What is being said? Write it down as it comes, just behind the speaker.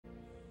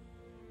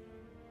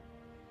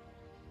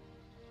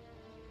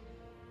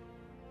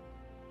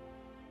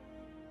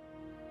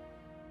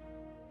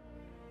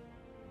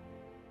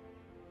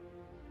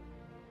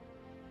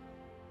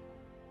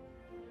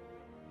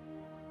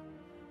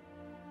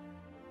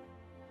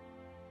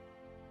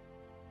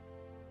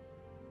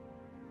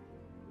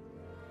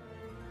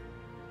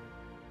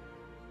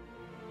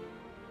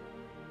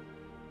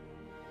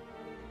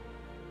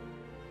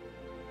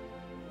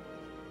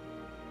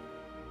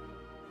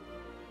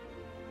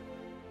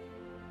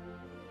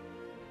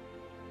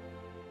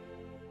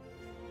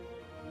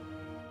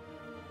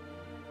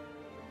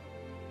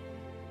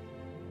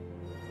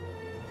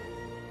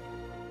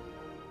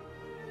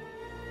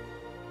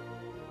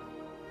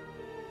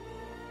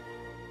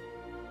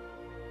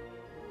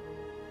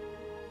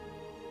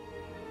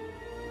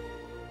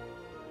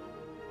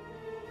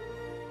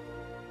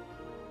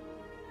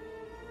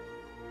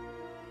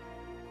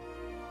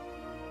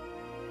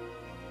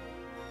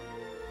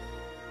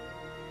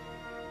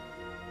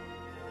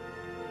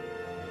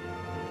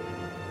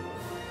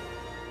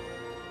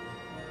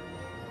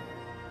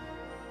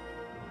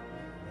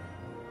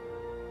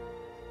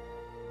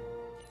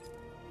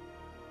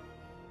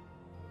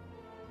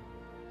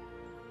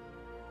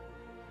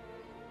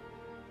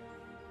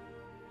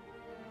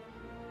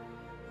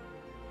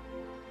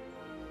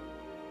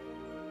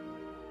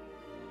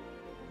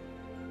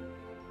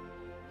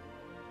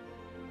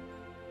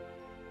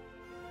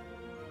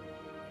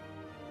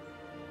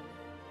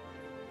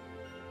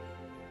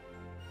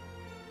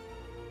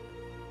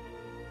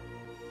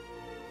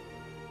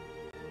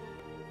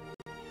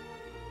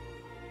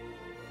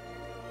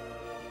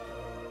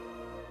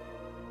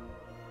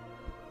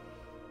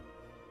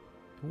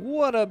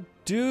What up,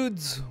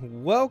 dudes?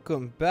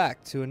 Welcome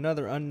back to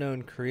another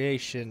unknown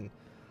creation.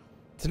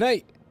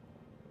 Tonight,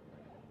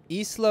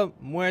 Isla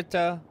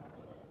Muerta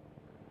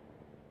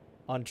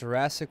on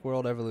Jurassic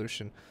World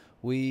Evolution.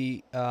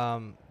 We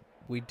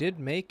did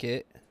make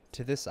it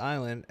to this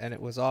island, and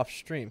it was off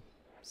stream.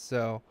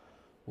 So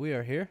we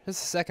are here. This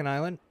is the second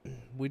island.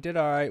 We did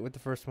all right with the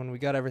first one. We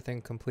got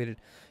everything completed.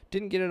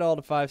 Didn't get it all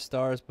to 5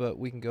 stars, but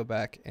we can go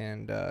back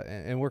and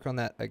work on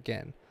that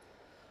again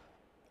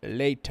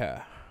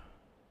later.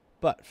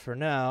 But for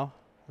now,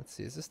 let's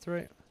see, is this the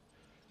right?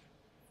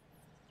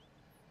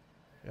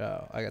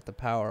 Oh, I got the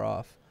power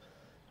off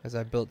as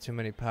I built too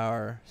many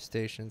power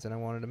stations and I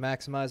wanted to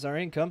maximize our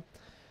income.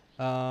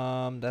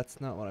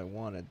 That's not what I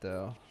wanted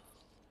though.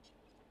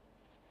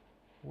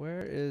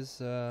 Where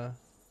is is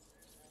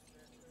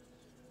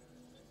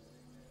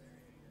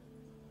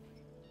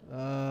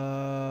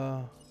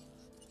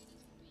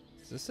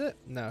this it?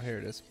 No, here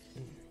it is.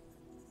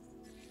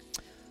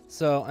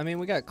 So, I mean,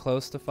 we got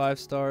close to 5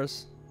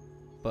 stars.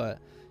 But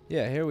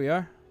yeah, here we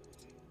are,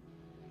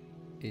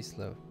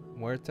 Isla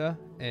Muerta,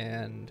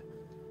 and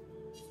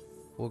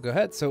we'll go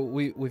ahead. So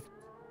we've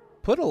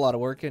put a lot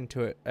of work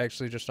into it,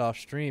 actually, just off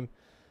stream.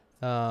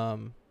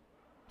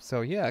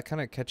 So yeah, I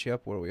kind of catch you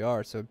up where we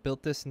are. So I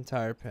built this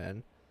entire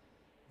pen.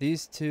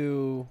 These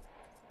 2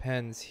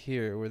 pens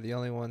here were the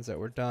only ones that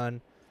were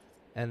done,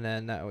 and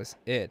then that was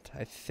it.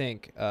 I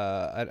think.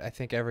 I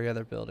think every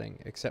other building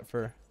except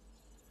for.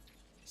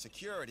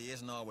 Security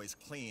isn't always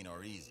clean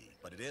or easy,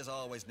 but it is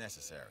always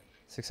necessary.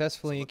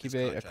 Successfully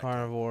incubate a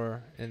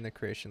carnivore in the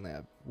creation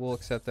lab. We'll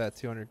accept that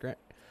 200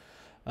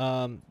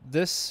 grand.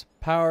 This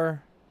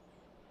power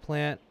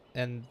plant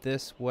and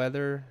this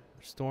weather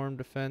storm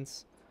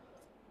defense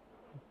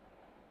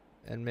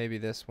and maybe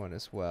this one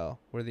as well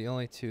were the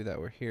only 2 that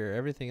were here.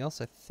 Everything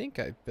else I think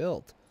I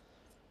built.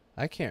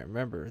 I can't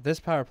remember. This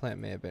power plant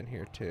may have been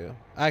here too.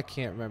 I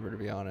can't remember, to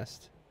be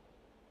honest.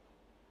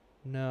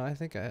 No, I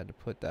think I had to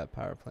put that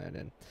power plant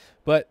in.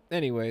 But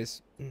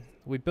anyways,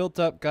 we built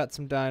up, got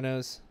some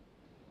dinos.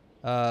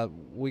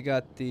 We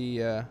got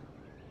the,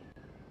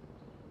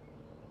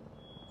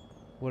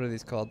 what are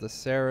these called? The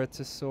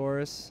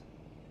Ceratosaurus.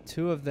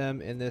 2 of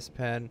them in this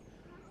pen.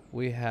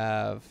 We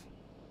have,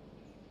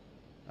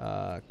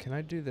 can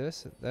I do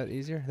this? Is that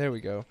easier? There we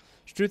go.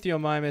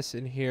 Struthiomimus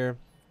in here.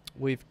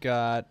 We've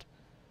got,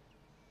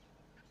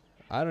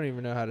 I don't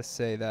even know how to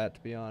say that,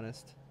 to be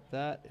honest.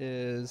 That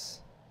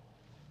is...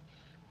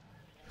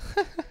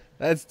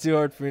 That's too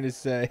hard for me to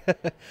say.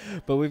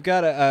 But we've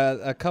got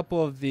a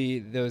couple of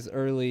those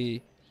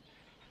early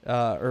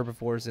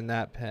herbivores in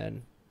that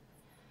pen.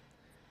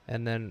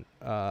 And then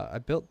I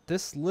built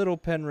this little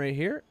pen right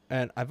here,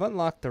 and I've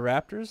unlocked the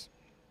raptors.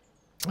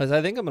 As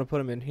I think I'm going to put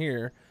them in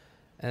here.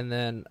 And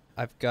then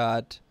I've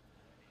got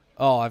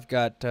some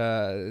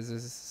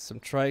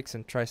trikes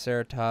and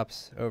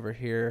triceratops over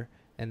here,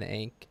 and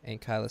the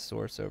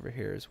ankylosaurus over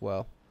here as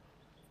well.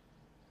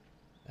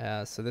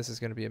 So this is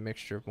going to be a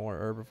mixture of more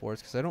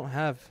herbivores because I don't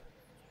have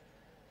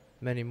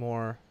many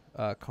more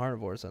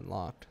carnivores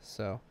unlocked.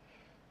 So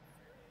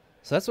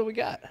that's what we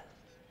got.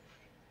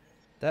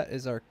 That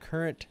is our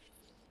current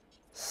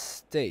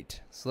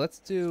state. So let's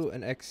do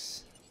an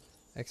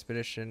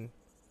expedition.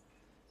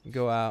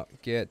 Go out,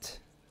 get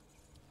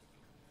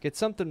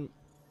something.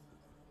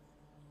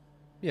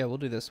 Yeah, we'll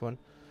do this one.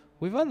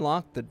 We've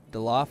unlocked the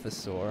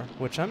Dilophosaur,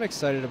 which I'm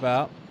excited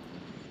about,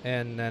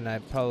 and then I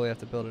probably have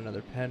to build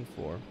another pen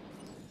for.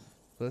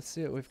 Let's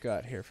see what we've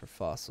got here for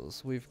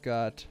fossils. We've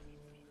got...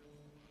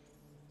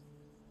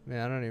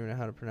 Man, I don't even know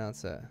how to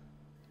pronounce that.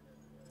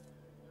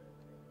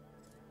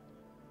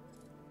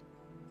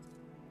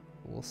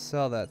 We'll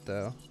sell that,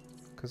 though,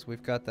 because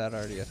we've got that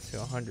already up to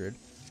 100.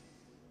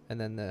 And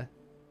then the...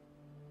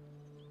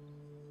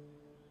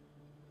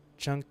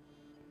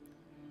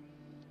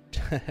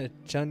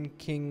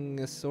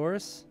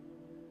 Junkingosaurus?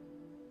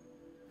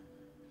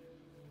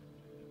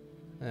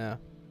 Yeah.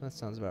 That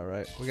sounds about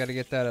right. We got to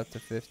get that up to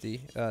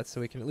 50,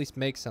 so we can at least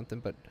make something,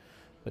 but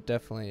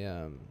definitely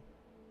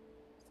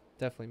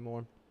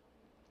more.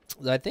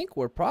 I think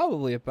we're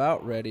probably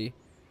about ready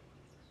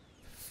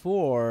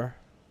for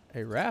a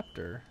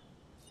raptor.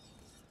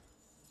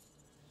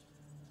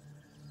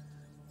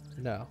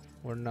 No,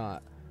 we're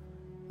not.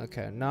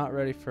 Okay, not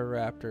ready for a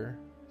raptor.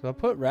 So I'll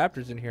put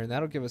raptors in here, and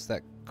that'll give us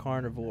that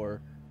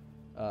carnivore.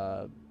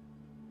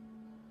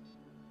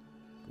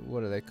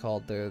 What are they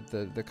called?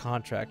 The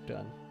contract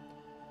done.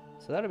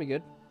 So that'll be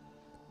good.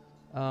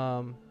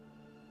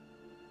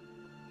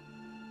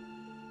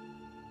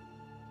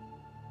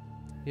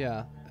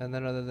 Yeah, and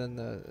then other than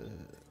the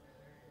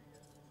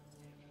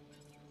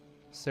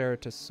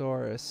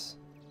Ceratosaurus,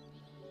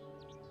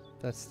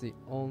 that's the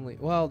only...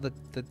 Well, the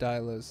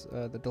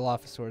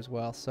Dilophosaur as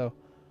well. So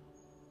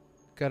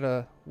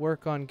gotta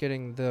work on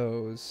getting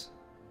those.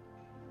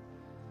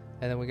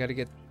 And then we gotta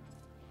get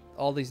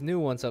all these new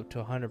ones up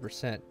to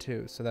 100%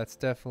 too. So that's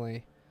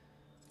definitely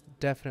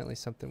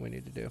something we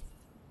need to do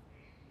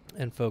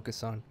and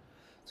focus on.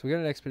 So we got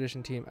an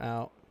expedition team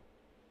out.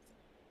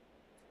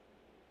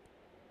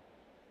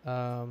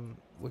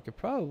 We could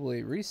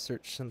probably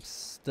research some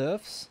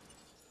stuffs.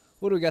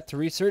 What do we got to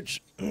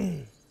research?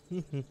 Building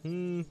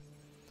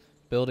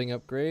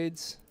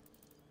upgrades.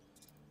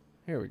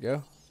 Here we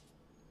go.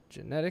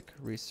 Genetic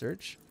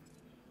research.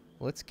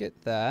 Let's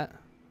get that.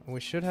 We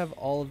should have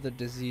all of the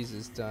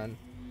diseases done.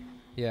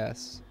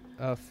 Yes.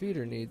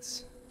 Feeder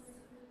needs.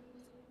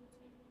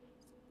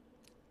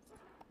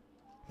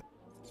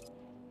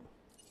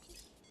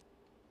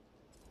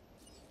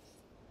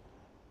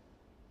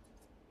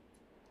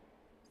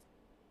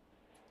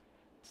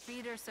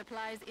 Feeder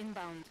supplies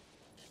inbound.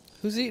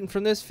 Who's eating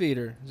from this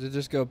feeder? Does it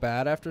just go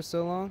bad after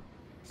so long?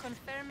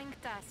 Confirming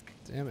task.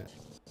 Damn it.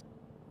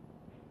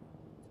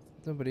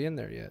 Nobody in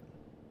there yet.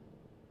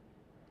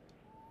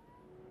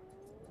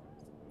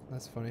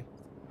 That's funny.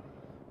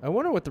 I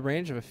wonder what the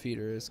range of a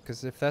feeder is,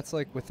 because if that's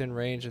like within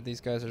range and these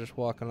guys are just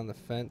walking on the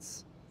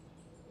fence,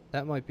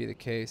 that might be the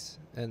case,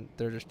 and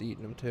they're just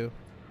eating them too.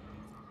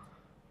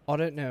 I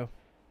don't know.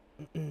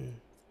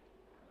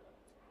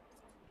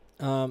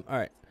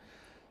 Alright.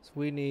 So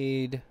we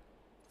need...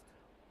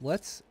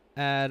 Let's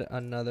add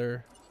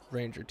another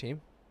ranger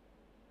team.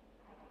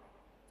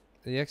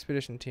 The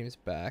expedition team's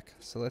back,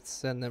 so let's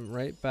send them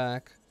right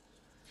back.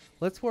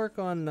 Let's work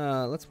on the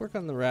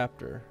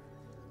raptor,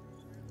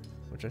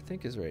 which I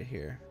think is right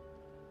here,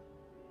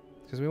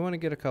 because we want to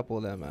get a couple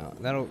of them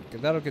out. That'll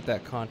get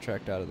that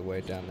contract out of the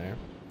way down there,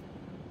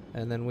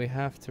 and then we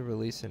have to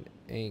release an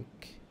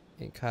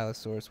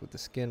ankylosaurus with the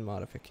skin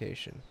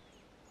modification,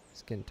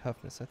 skin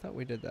toughness. I thought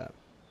we did that.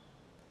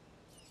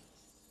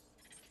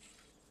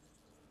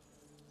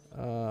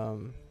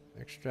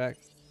 Extract.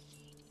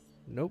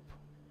 Nope.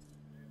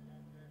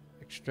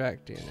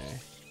 Extract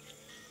DNA.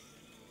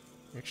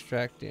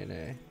 Extract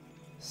DNA.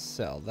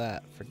 Sell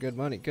that for good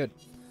money. Good.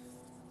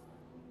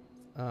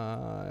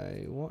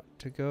 I want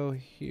to go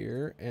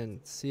here and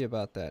see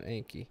about that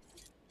Anki.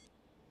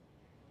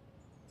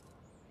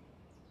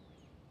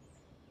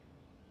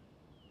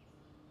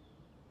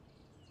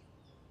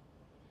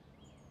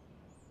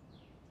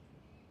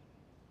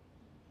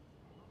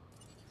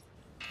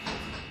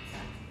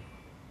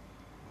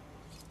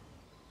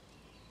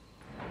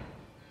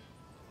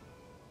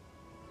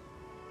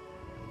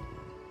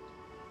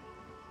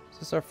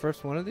 Is this our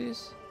first one of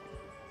these?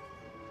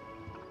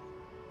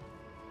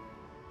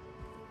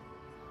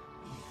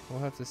 We'll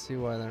have to see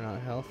why they're not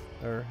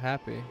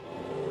happy.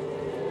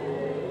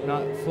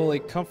 Not fully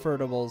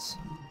comfortables.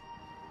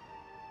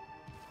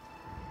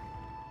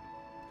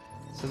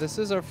 So this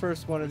is our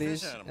first one of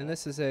these, and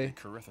this is a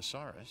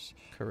Corythosaurus.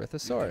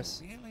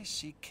 You can really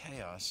see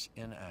chaos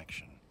in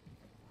action.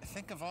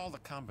 Think of all the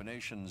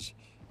combinations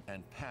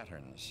and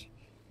patterns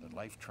that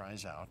life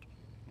tries out,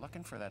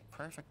 looking for that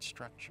perfect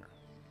structure.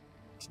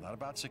 It's not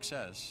about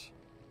success.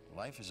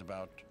 Life is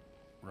about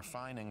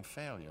refining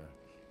failure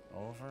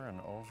over and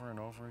over and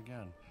over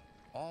again.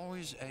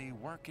 Always a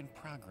work in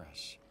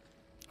progress.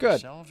 Good.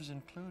 Yourself is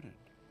included.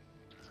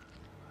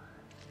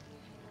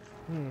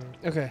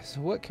 Okay,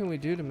 so what can we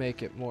do to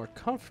make it more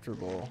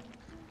comfortable?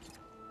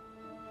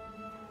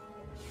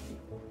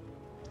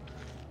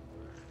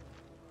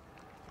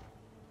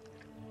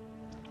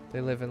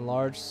 They live in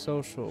large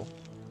social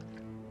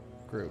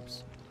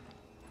groups.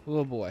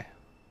 Oh boy.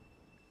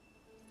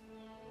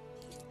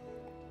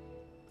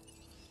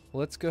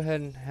 Let's go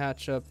ahead and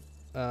hatch up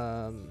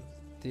the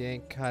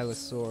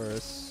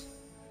Ankylosaurus.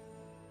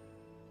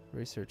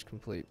 Research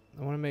complete.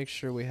 I want to make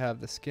sure we have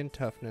the skin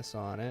toughness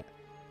on it.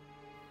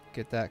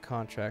 Get that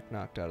contract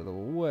knocked out of the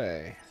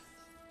way.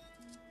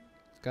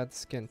 It's got the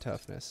skin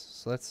toughness.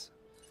 So let's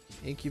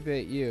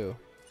incubate you.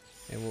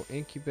 And we'll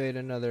incubate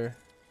another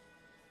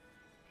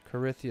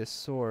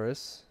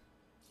Corythosaurus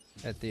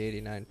at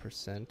the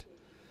 89%.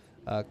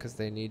 Because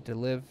they need to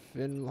live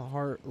in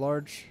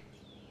large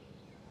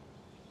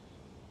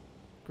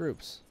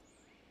groups,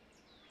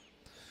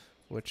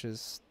 which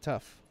is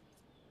tough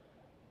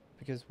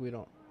because we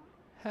don't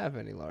have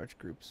any large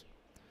groups.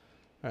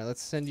 Alright,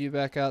 let's send you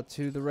back out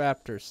to the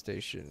raptor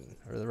station,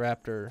 or the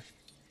raptor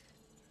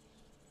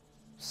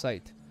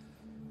site.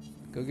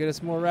 Go get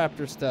us more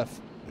raptor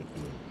stuff.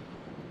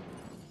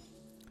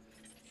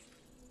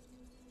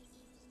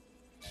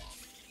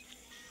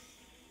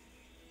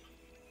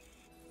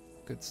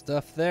 Good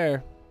stuff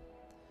there.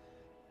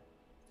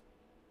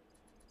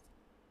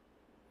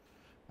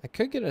 I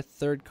could get a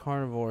third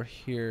carnivore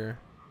here,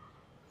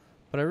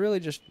 but I really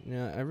just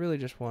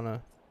want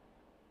to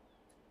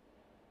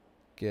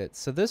get.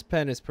 So this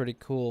pen is pretty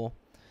cool.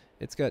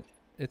 It's got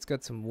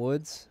some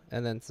woods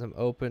and then some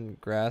open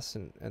grass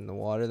and the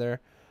water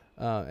there,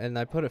 and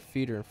I put a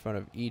feeder in front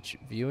of each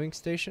viewing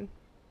station.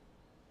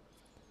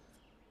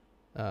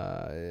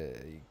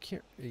 You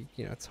can't,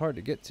 it's hard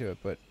to get to it,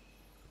 but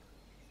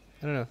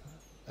I don't know.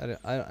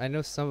 I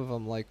know some of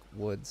them like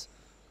woods.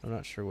 I'm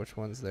not sure which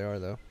ones they are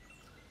though.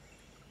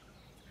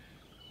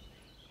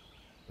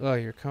 Oh,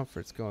 your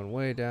comfort's going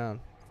way down.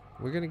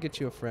 We're gonna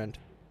get you a friend.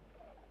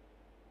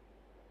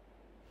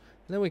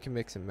 And then we can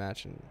mix and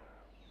match and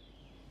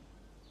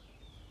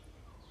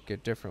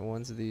get different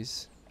ones of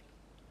these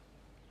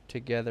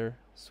together.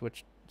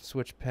 Switch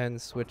switch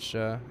pens, switch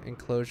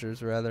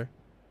enclosures rather.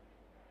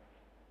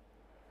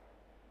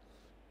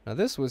 Now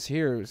this was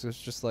here, it was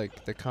just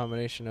like the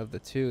combination of the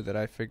two that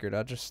I figured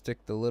I'll just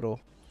stick the little,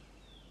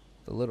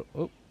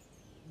 oh,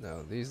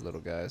 no, these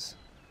little guys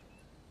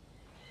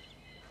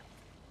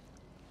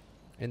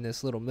in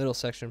this little middle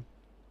section.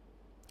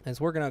 And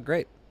it's working out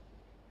great.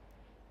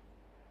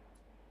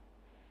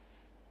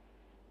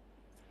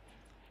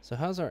 So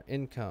how's our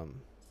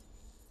income?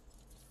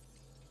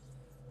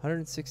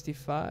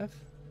 165?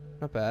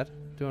 Not bad.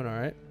 Doing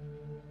alright.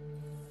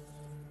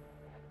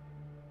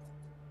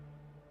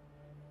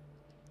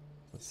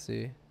 Let's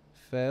see.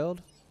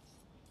 Failed.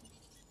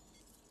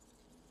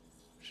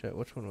 Shit,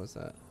 which one was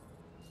that?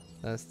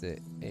 That's the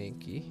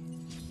Anki.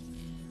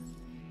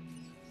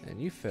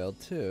 And you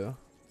failed too.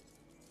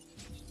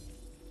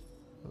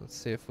 Let's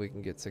see if we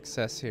can get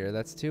success here.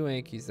 That's 2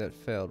 Ankis that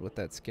failed with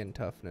that skin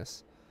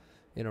toughness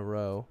in a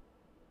row,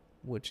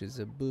 which is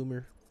a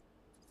boomer.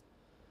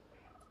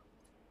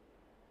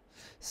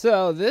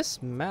 So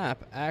this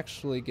map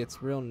actually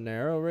gets real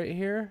narrow right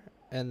here,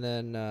 and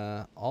then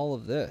all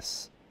of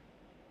this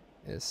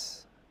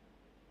is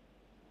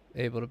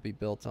able to be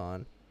built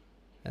on.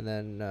 And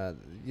then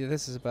yeah,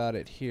 this is about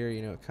it here.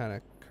 You know, it kind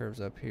of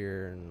curves up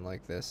here and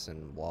like this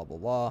and blah blah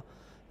blah.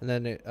 And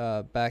then it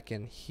back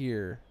in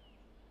here,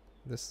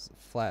 this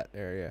flat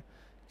area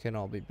can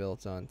all be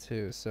built on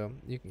too. So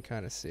you can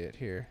kind of see it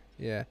here.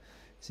 Yeah,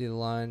 see the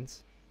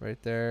lines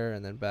right there,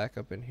 and then back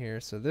up in here.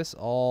 So this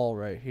all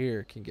right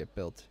here can get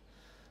built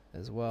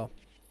as well.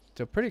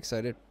 So pretty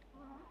excited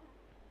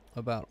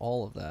about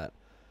all of that.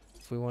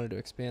 If we wanted to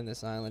expand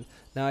this island.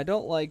 Now I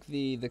don't like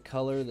the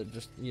color that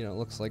just, you know,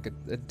 looks like a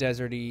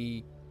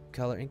deserty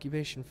color.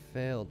 Incubation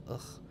failed.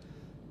 Ugh.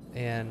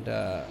 And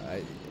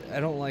I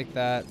don't like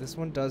that. This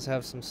one does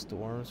have some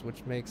storms,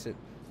 which makes it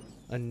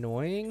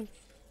annoying,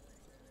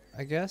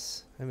 I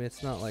guess. I mean,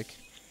 it's not like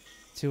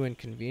too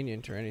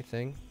inconvenient or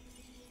anything.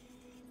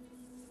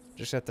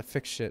 Just have to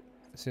fix shit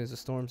as soon as the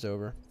storm's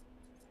over.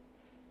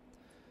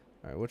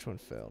 Alright, which one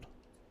failed?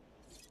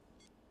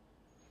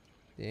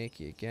 The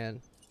Yankee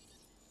again.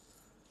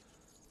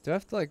 Do I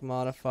have to like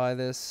modify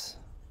this?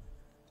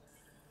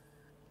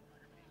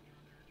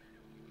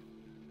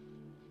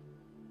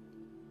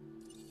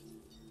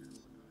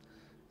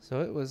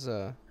 So it was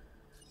yeah,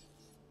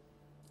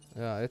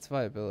 its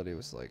viability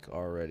was like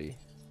already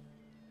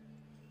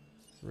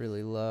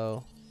really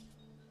low.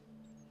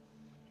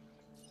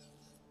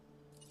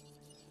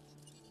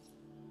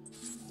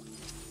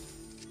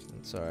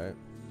 It's alright.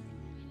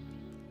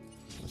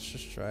 Let's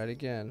just try it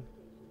again.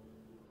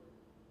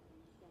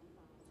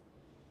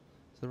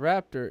 The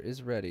raptor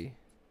is ready.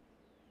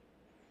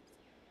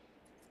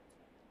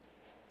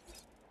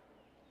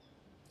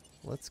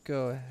 Let's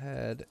go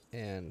ahead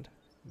and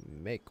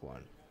make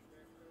one.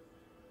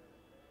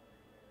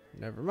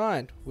 Never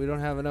mind. We don't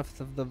have enough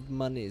of the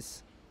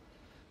monies.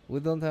 We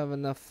don't have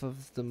enough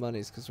of the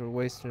monies because we're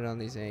wasting it on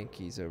these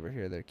Ankies over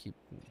here that keep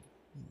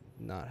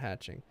not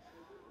hatching.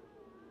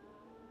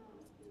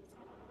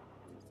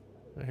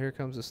 Now here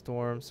comes a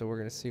storm, so we're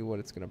going to see what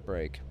it's going to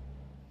break.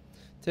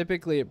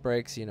 Typically it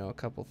breaks, you know, a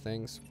couple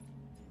things.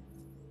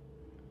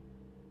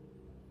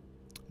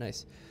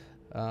 Nice.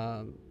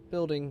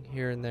 Building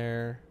here and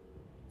there.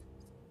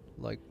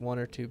 Like 1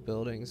 or 2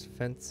 buildings.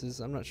 Fences.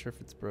 I'm not sure if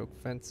it's broke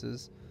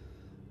fences.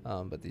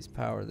 But these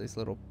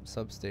little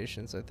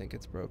substations, I think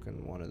it's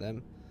broken one of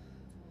them.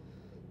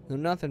 No,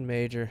 nothing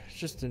major. It's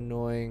just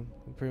annoying.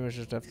 You pretty much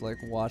just have to like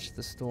watch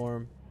the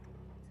storm.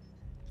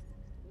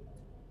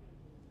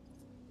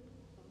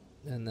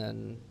 And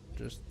then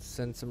just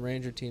send some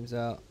ranger teams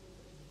out.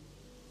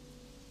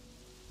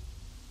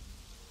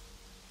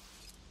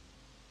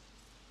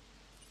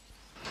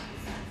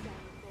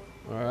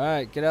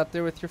 Alright, get out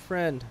there with your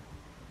friend.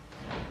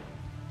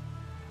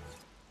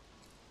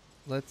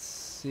 Let's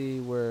see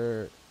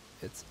where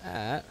it's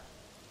at.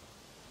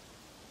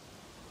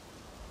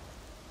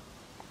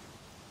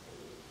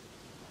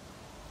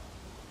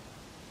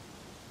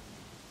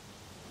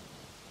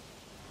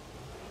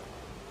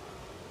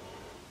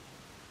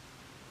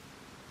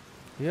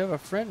 You have a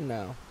friend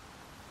now.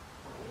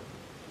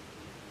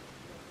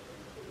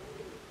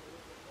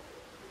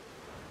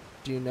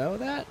 Do you know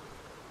that?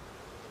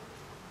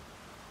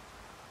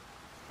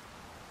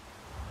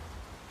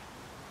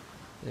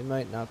 They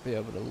might not be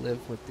able to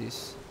live with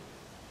these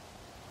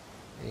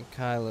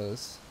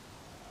ankylos.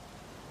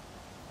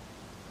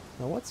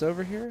 Now what's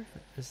over here?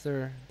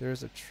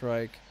 There's a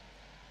trike.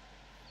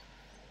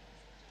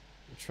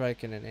 A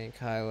trike and an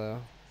ankylo.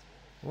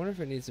 I wonder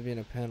if it needs to be in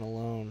a pen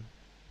alone.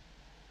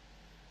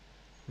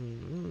 I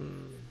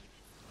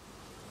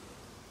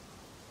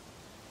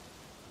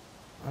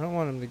don't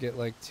want them to get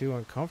like too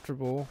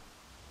uncomfortable.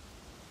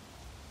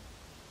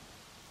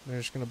 They're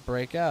just gonna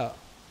break out.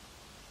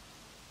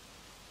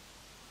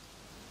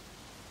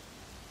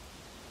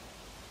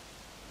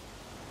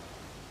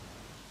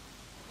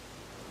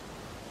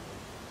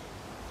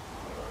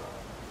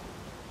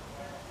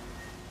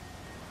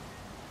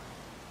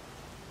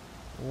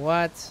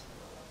 What?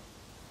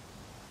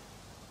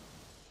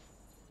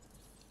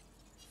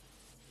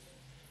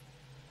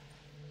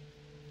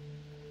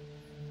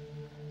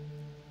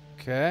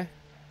 Okay.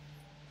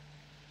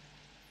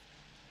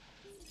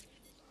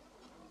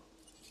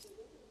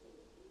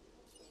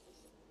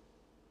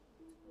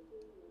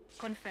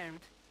 Confirmed.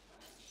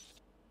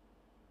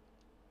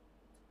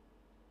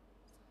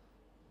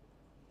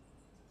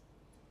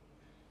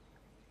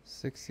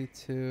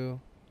 62.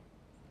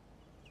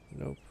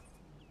 Nope.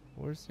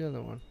 Where's the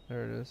other one?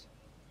 There it is.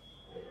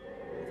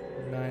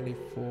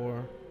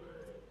 94.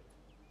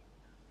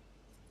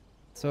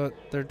 So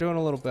they're doing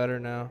a little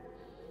better now.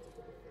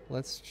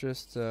 Let's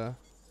just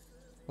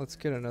let's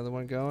get another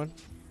one going.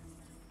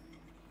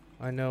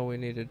 I know we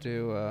need to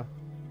do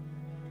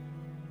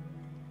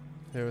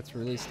here, let's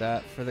release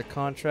that for the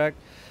contract.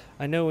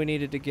 I know we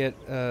needed to get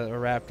a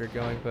raptor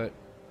going, but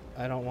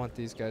I don't want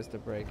these guys to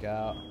break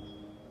out.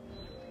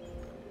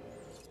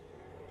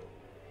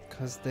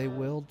 Because they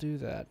will do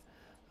that.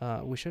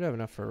 We should have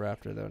enough for a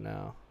raptor though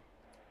now.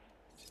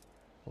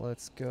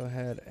 Let's go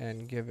ahead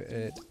and give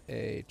it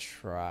a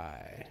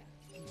try.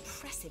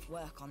 Impressive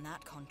work on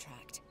that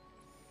contract.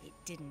 It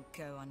didn't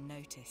go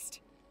unnoticed.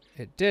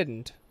 It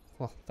didn't?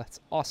 Well, that's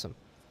awesome.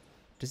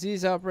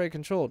 Disease outbreak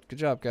controlled. Good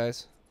job,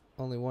 guys.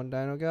 Only one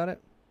dino got it?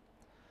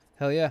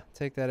 Hell yeah,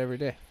 take that every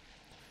day.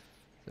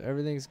 So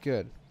everything's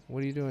good.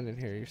 What are you doing in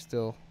here?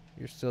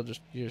 You're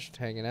just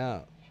hanging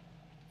out.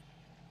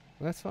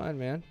 Well, that's fine,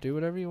 man. Do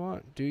whatever you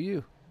want. Do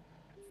you.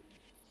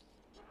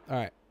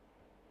 Alright.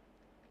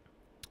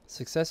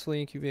 Successfully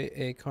incubate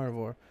a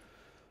carnivore.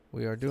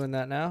 We are doing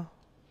that now.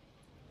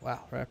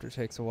 Wow, raptor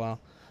takes a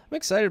while. I'm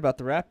excited about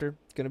the raptor.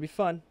 It's gonna be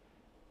fun.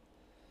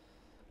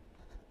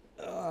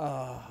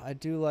 I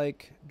do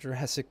like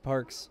Jurassic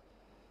Park's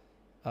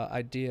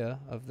idea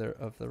of the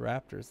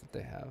raptors that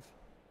they have.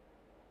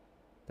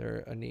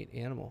 They're a neat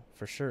animal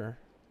for sure.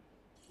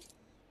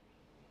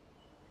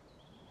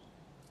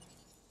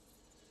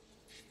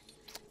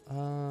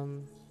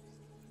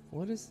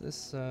 What is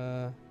this?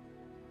 Now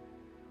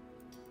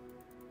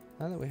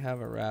that we have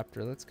a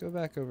raptor, let's go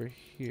back over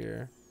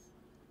here.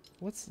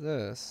 What's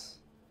this?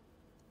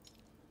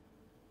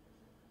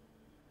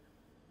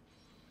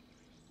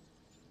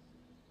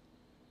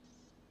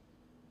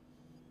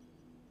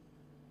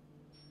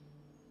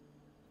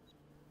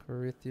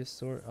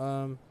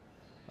 Corythosaur.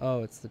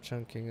 Oh, it's the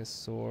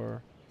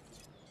Chunkingosaur.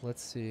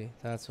 Let's see.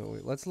 That's what we.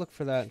 Let's look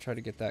for that and try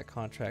to get that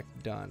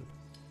contract done.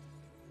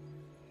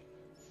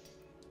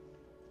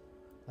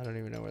 I don't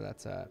even know where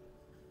that's at.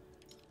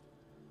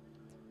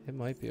 It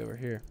might be over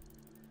here.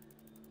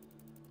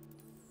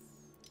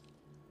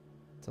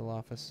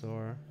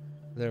 Dilophosaur.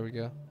 There we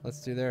go.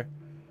 Let's do there.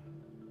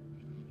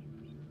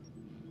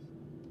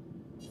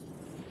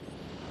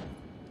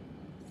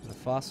 The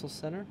fossil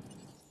center.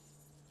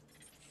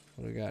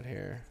 What do we got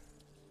here?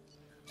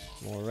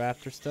 More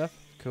raptor stuff.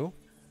 Cool.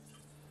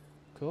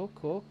 Cool,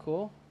 cool,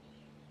 cool.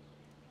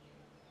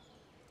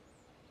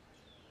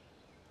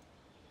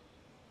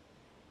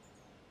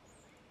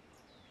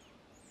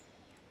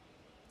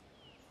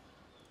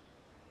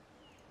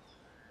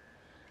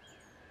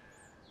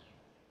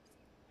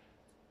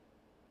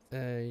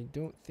 I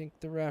don't think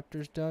the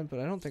raptor's done, but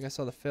I don't think I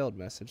saw the failed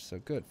message, so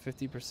good.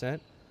 50%.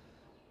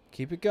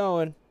 Keep it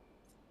going.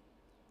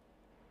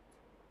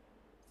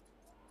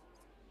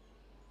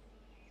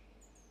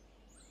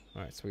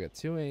 Alright, so we got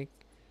two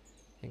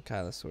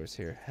ankylosaurs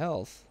here.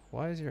 Health.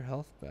 Why is your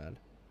health bad?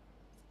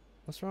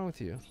 What's wrong with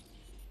you?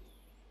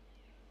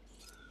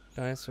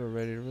 Dinosaur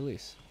ready to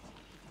release.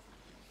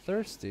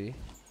 Thirsty?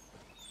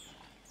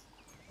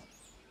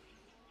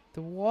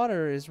 The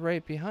water is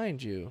right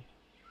behind you.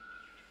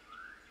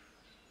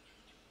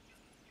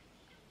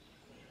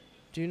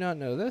 Do you not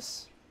know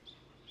this?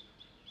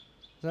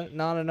 Is that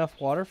not enough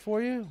water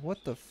for you?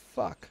 What the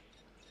fuck?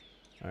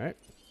 Alright.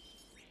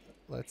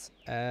 Let's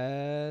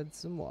add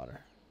some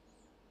water.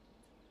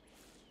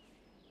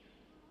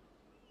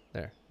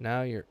 There.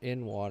 Now you're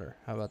in water.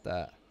 How about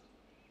that?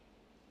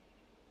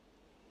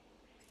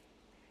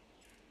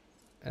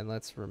 And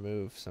let's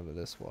remove some of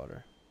this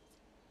water.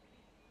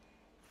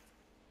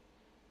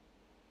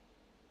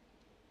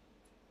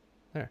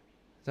 There.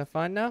 Is that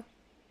fine now?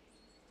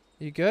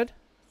 You good?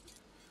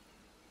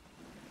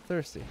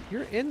 Thirsty.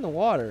 You're in the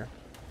water.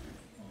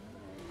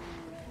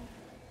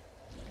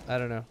 I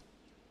don't know.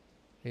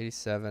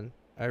 87.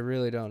 I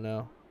really don't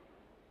know.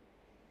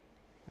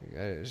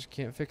 I just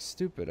can't fix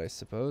stupid, I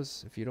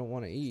suppose, if you don't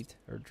want to eat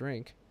or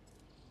drink.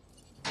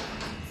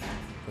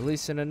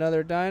 Releasing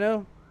another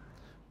dino.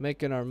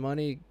 Making our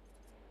money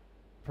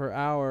per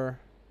hour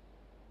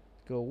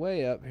go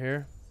way up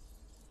here.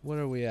 What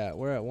are we at?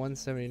 We're at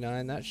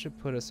 179. That should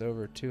put us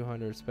over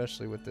 200,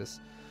 especially with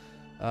this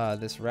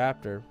this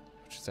raptor,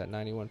 which is at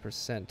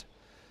 91%.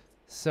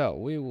 So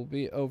we will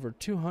be over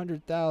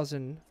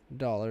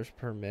 $200,000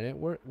 per minute.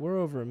 We're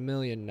over $1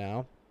 million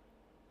now.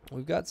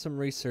 We've got some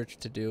research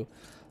to do.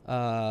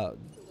 A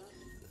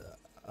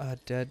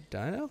dead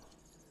dino?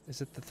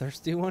 Is it the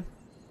thirsty one?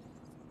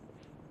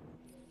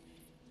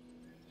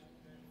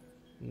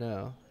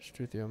 No,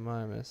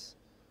 Struthiomimus.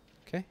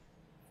 Okay.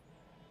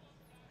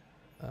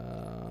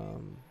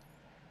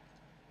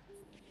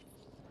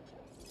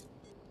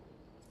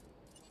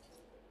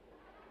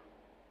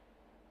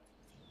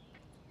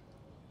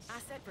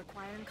 Asset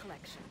requiring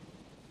collection.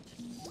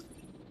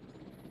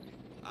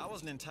 I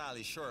wasn't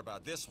entirely sure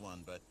about this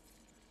one, but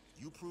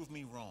you proved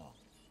me wrong.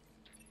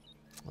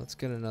 Let's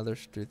get another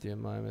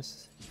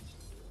Struthiomimus.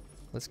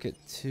 Let's get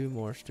 2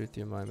 more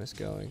Struthiomimus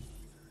going.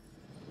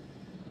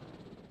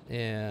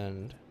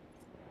 And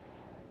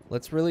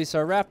let's release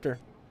our raptor.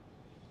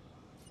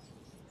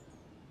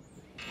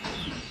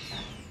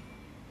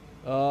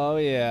 Oh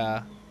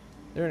yeah.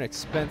 They're an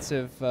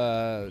expensive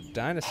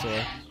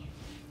dinosaur.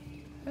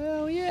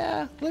 Hell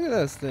yeah. Look at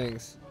those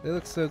things. They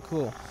look so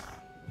cool.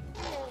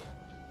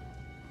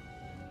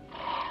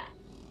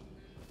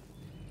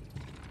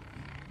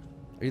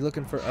 Are you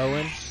looking for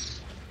Owen?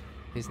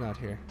 He's not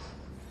here.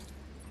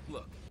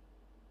 Look.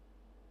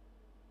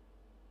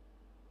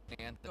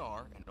 And they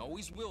are, and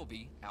always will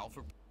be,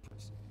 alpha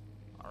predators.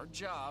 Our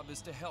job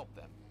is to help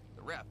them,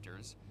 the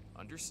raptors,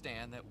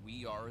 understand that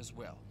we are as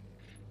well.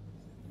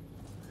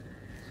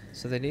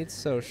 So they need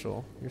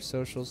social. Your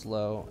social's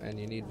low, and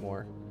you need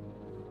more.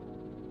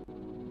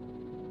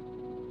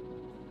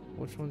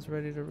 Which one's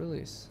ready to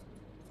release?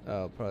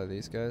 Oh, probably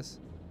these guys.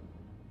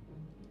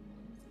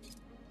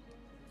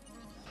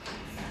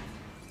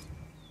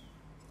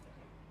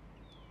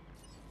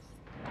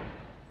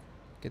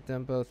 Get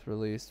them both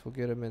released. We'll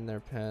get them in their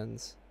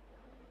pens.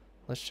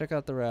 Let's check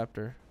out the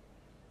raptor.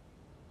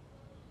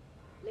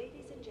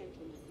 Ladies and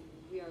gentlemen,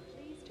 we are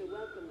pleased to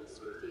welcome a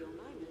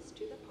Struthiomimus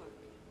to the park.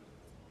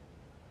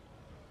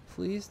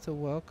 Pleased to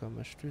welcome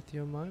a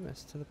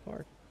Struthiomimus to the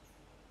park.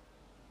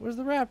 Where's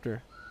the raptor?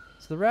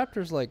 So the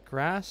raptor's like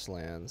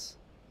grasslands.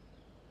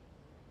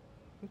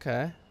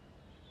 Okay.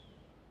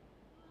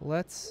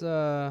 Let's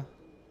do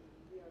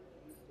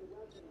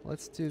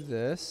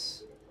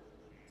this.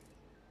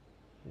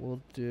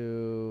 We'll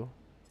do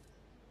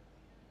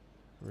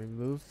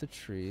remove the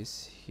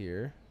trees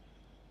here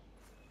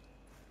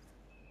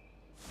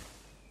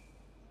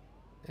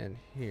and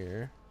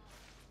here.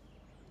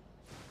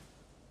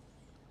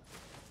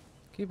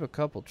 Keep a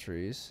couple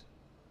trees.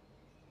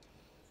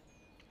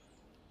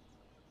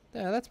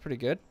 Yeah, that's pretty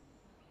good.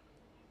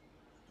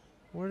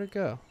 Where'd it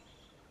go?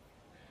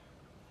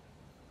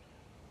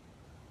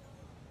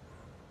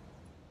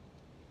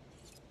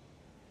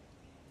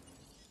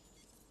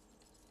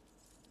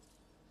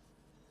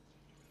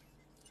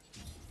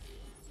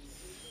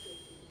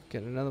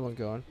 Getting another one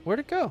going. Where'd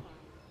it go?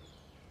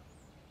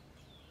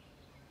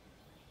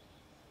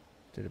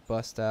 Did it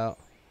bust out?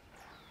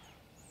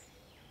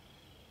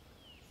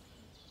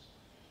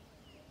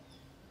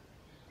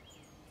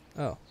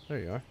 Oh, there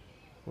you are.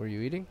 Were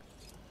you eating?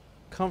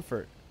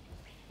 Comfort.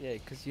 Yeah,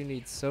 because you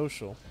need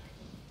social.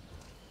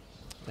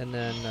 And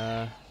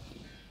then,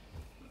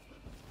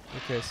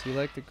 okay, so you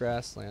like the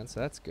grassland,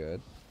 so that's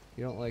good.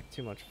 You don't like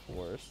too much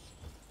forest,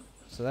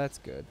 so that's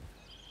good.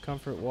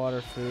 Comfort, water,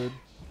 food.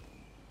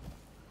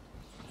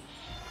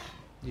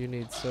 You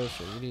need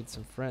social. You need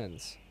some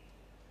friends.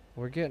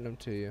 We're getting them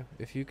to you.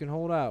 If you can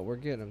hold out, we're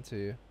getting them to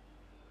you.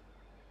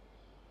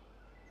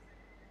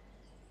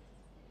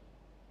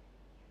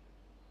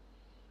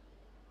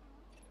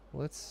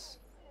 Let's...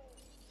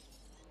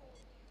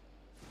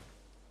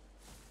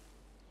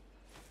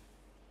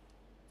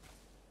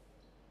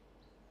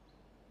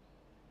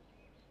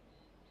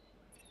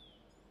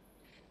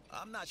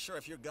 I'm not sure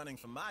if you're gunning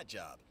for my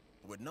job.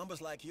 With numbers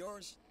like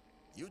yours,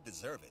 you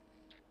deserve it.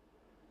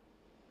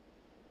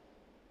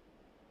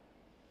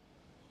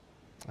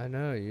 I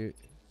know, you...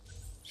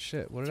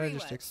 Shit, what did I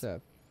just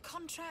accept?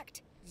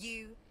 Contract,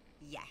 you,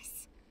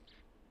 yes.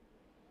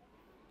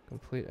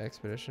 Complete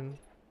expedition?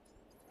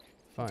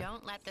 Fine.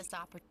 Don't let this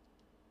opportunity.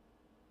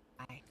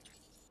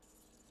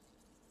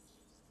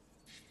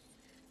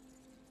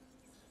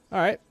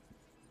 Alright.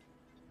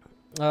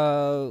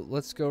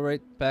 Let's go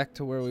right back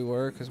to where we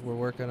were, because we're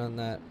working on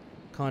that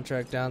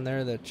contract down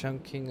there, the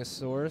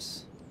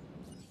Chunkingosaurus.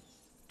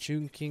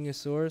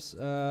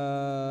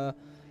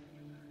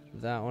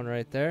 That one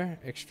right there.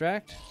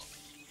 Extract.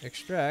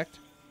 Extract.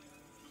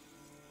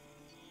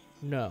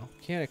 No,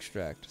 can't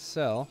extract.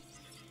 Sell.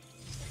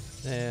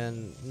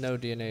 And no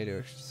DNA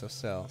to so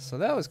sell. So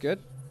that was good.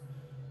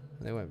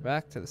 And they went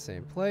back to the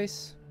same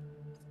place.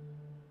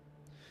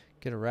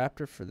 Get a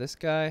raptor for this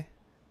guy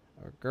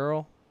or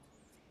girl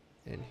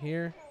in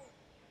here.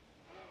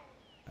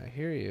 I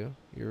hear you.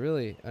 You're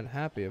really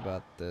unhappy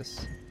about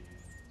this.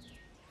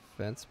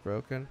 Fence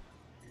broken.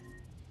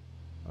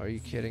 Are you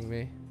kidding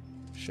me?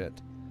 Shit.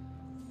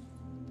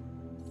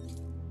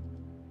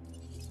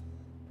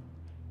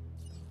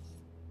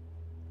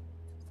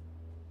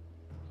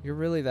 You're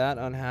really that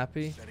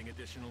unhappy? Setting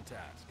additional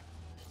task.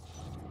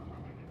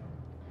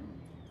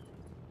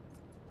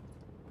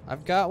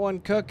 I've got one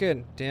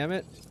cooking, damn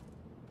it.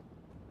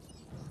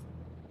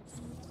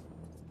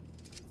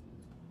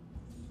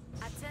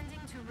 Attending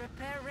to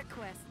repair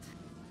request.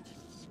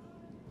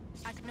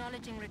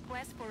 Acknowledging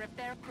request for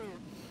repair crew.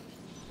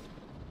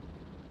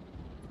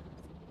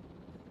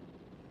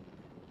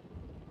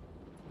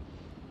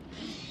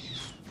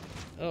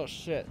 Oh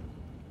shit.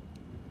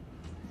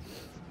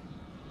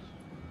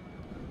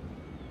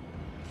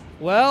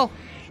 Well,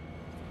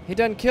 he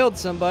done killed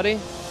somebody.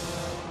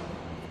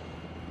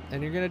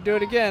 And you're gonna do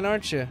it again,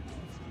 aren't you?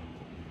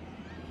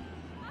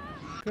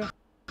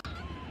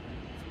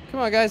 Come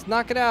on, guys,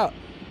 knock it out.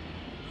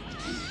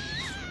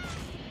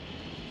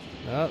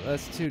 Oh,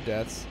 that's 2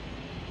 deaths.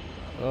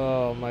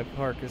 Oh, my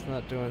park is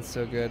not doing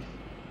so good.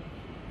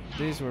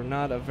 These were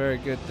not a very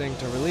good thing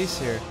to release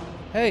here.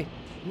 Hey,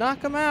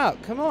 knock them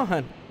out. Come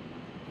on.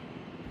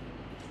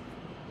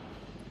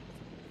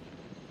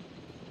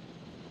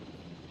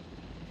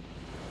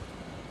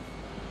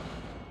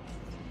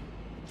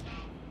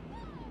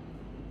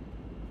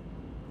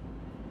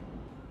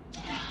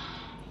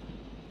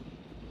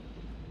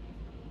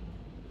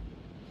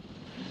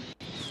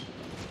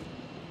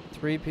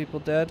 Three people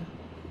dead.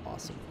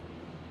 Awesome.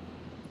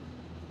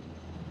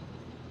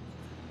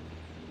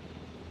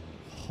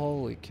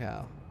 Holy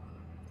cow.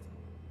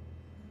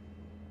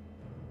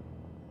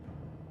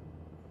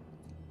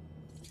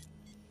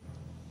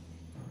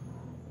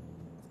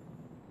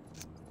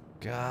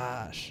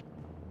 Gosh.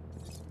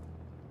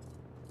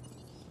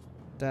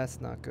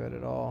 That's not good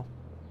at all.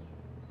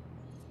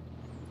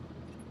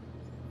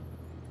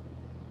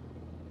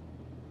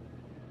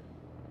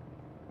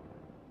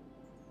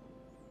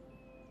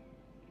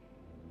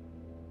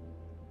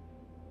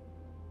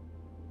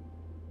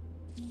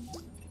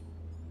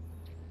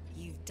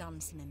 You've done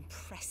some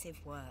impressive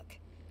work.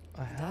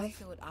 I And I have?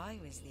 thought I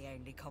was the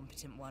only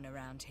competent one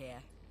around here.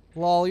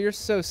 Lol, you're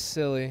so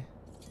silly.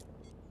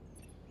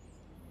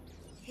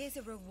 Here's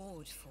a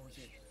reward for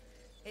you.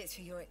 It's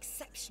for your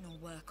exceptional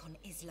work on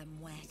Isla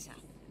Muerta.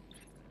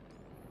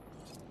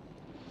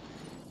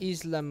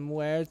 Isla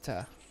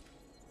Muerta.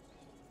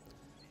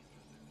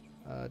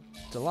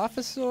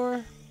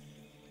 Dilophosaur.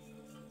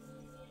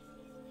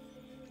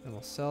 And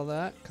we'll sell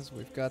that because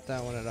we've got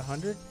that one at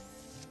 100.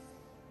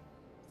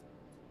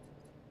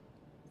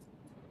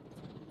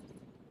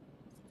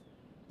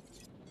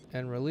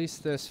 And release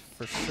this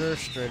for sure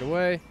straight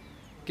away.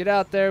 Get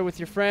out there with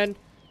your friend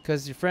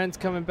because your friend's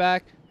coming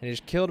back and he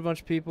just killed a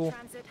bunch of people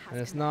Transit has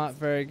and it's commenced. not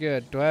very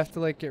good. Do I have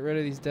to like get rid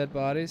of these dead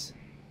bodies?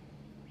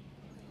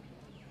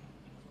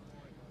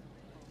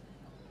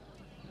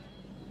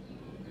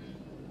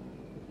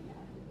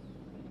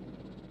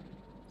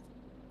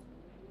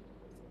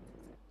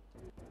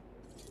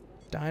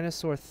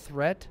 Dinosaur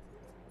threat?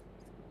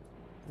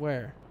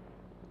 Where?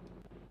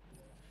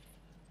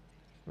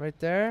 Right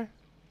there?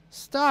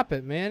 Stop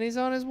it, man. He's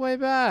on his way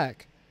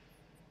back.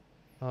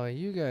 Oh,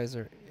 you guys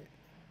are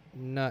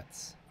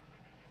nuts.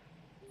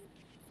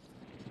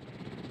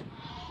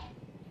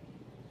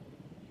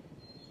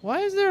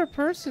 Why is there a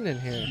person in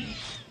here?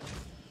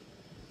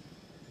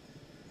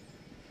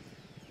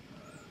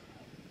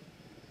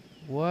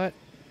 What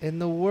in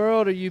the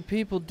world are you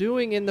people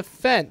doing in the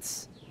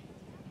fence?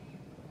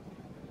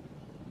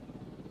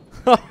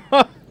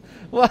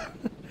 Well,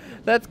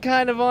 that's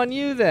kind of on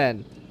you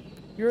then.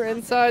 You're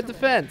inside the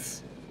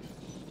fence.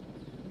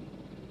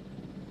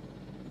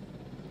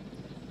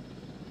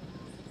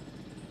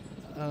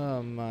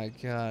 Oh my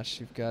gosh,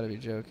 you've got to be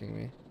joking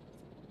me.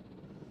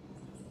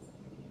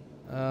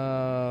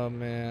 Oh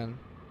man.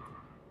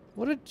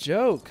 What a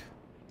joke.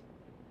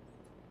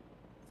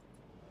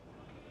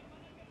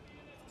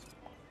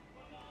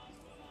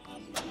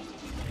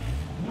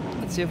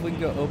 Let's see if we can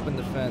go open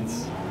the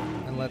fence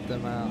and let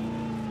them out.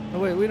 Oh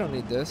wait, we don't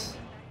need this.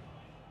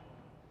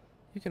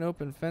 You can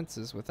open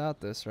fences without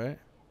this, right?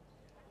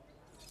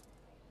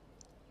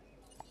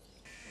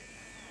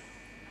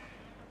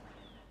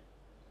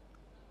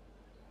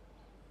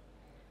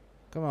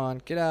 Come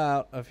on, get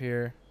out of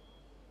here.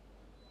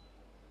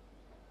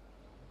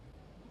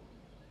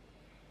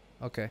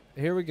 Okay,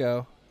 here we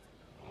go.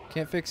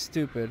 Can't fix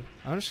stupid.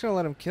 I'm just gonna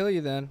let him kill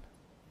you then.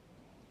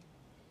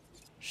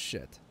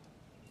 Shit.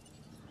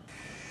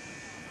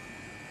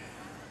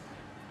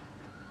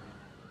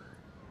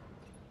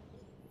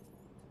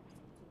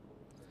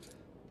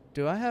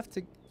 Do I have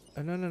to...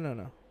 Oh,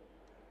 no.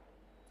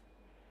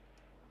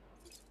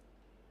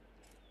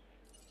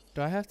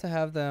 Do I have to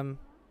have them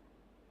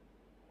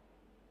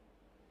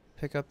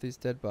pick up these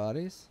dead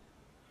bodies?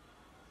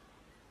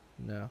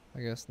 No,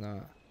 I guess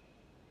not.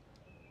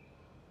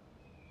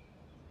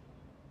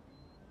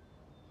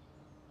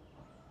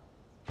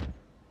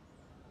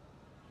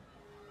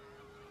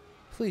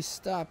 Please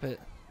stop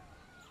it.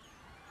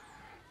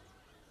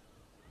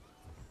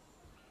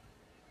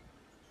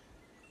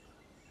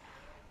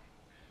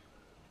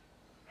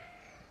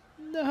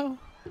 No.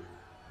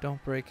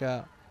 Don't break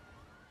out.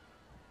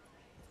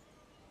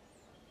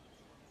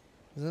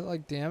 Is it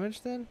like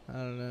damaged then? I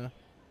don't know.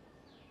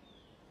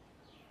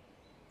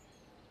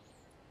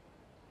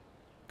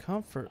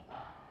 Comfort.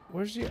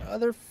 Where's your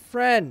other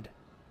friend?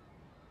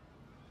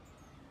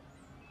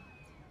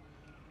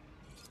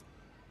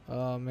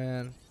 Oh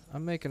man.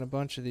 I'm making a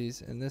bunch of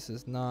these and this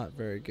is not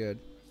very good.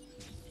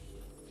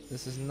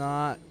 This is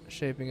not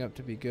shaping up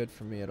to be good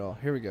for me at all.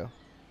 Here we go.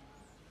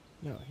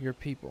 No, you're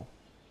people.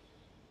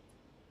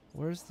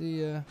 Where's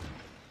the,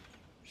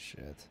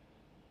 shit.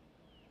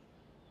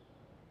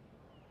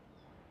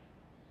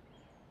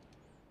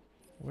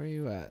 Where are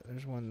you at?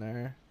 There's one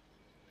there.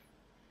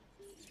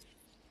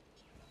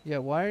 Yeah,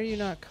 why are you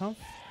not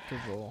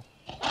comfortable?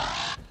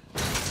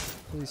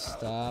 Please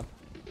stop.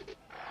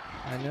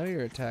 I know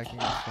you're attacking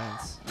the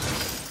fence.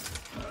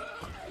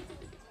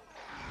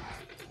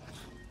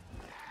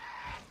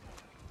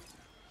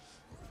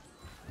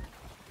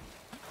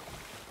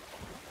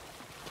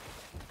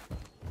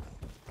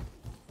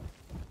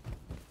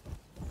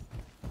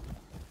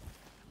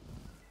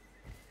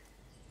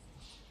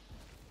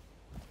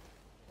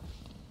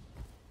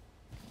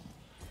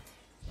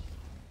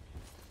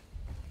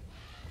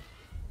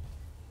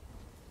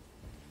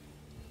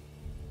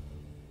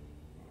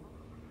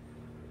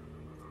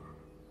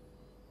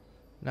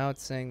 Now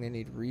it's saying they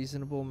need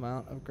reasonable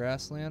amount of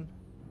grassland.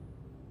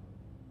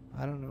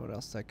 I don't know what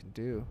else I can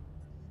do.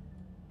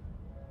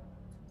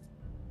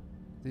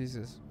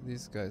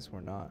 These guys were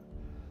not.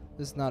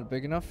 This is not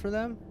big enough for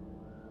them?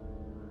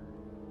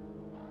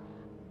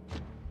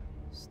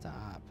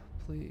 Stop,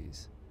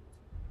 please.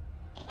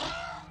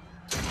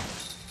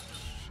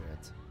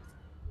 Shit.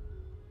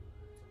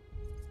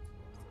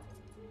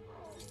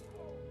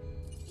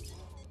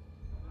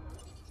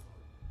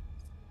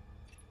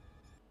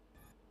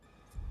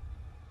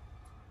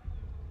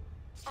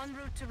 En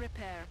route to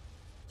repair.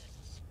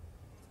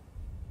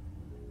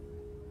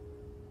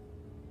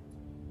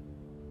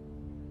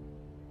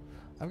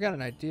 I've got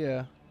an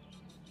idea.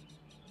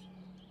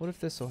 What if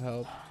this will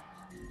help?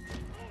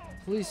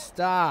 Please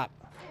stop.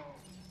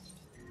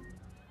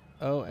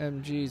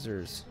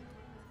 OMGzers.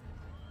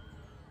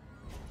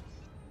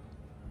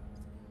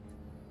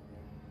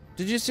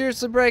 Did you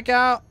seriously break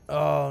out?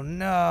 Oh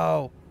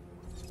no.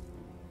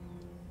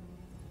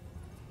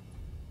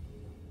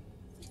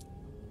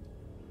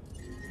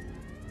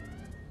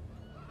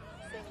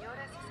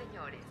 Señoras y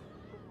señores,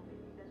 como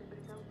medida de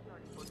precaución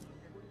y por su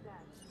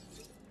seguridad,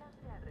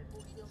 diríjanse al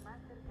refugio más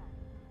cercano.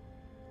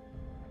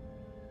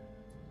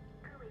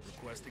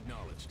 Request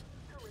acknowledged.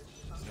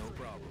 No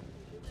problem.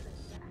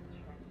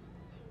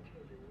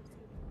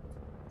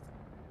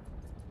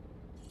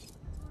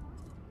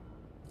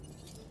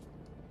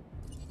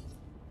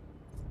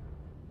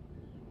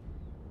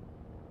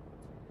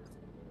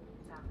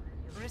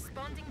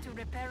 Responding to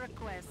repair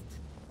request.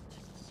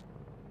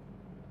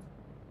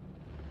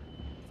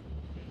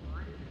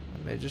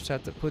 I may just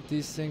have to put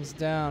these things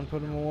down,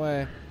 put them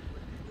away.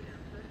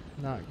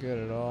 Not good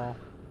at all.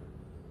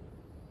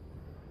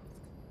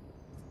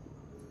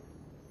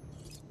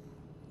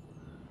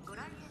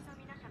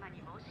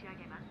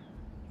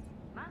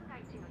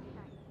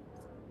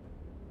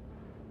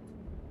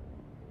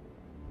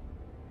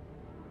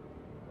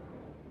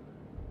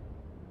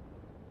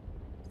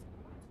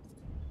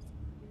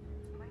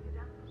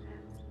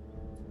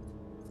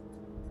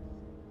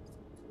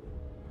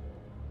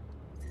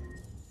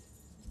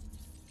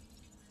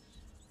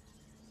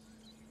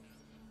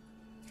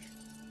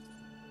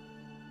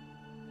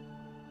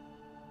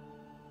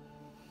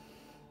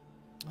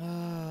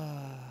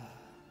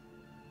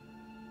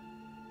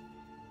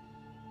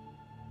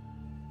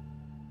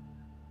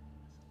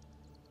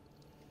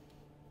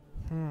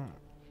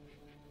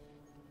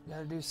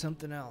 Gotta do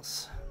something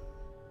else.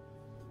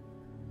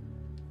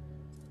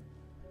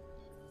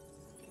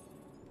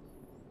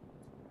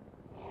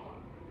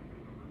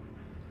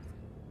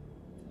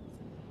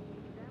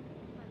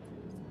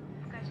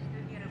 В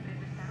качестве меры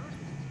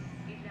предосторожности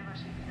и для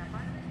вашей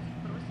безопасности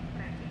просим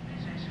пройти к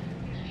ближайшему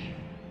убежищу.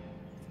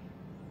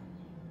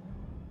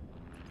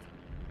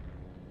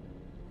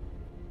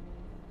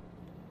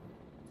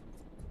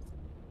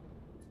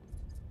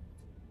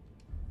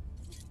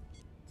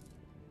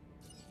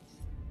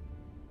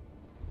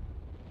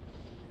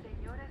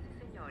 Señoras y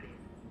señores,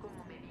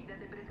 como medida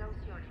de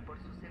precaución y por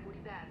su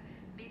seguridad,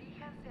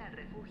 diríjanse al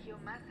refugio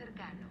más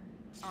cercano.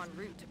 En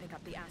route to pick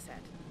up the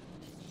asset.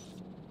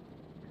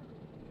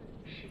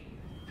 是，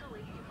作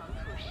为预防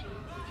措施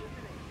以及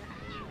个人的安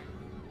全，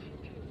请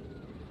注意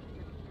自己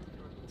的避难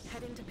所。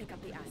 Heading to pick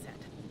up the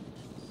asset.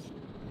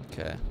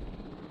 Okay.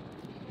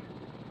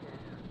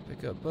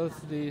 Pick up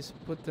both of these,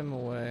 put them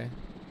away.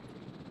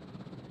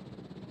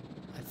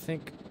 I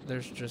think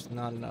there's just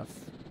not enough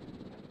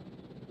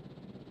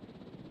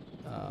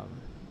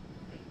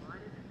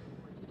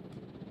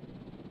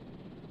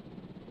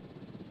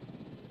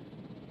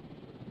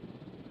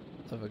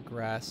of a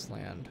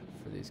grassland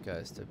for these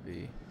guys to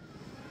be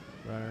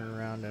running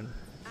around in.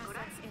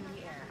 Assets in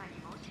the air.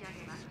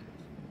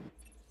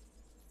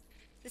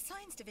 The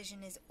Science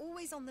Division is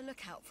always on the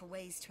lookout for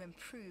ways to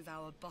improve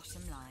our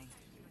bottom line.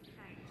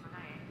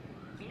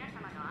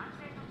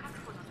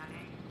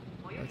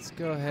 Let's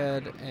go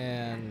ahead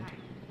and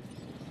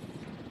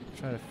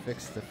try to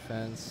fix the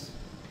fence.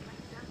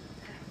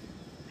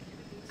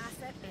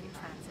 Asset in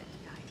transit.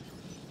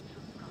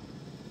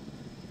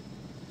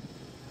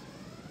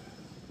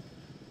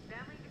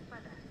 Дамы и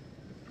господа,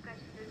 в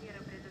качестве меры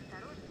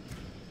предосторожности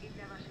и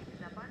для вашей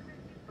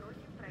безопасности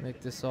просим пройти.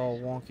 Make this all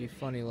wonky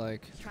funny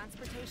like.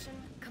 Transportation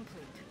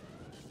complete.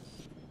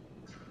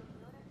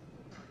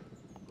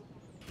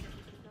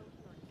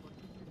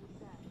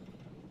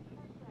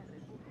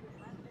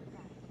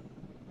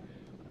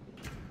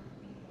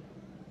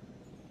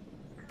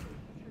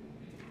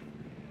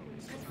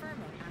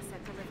 Confirming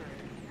asset delivery.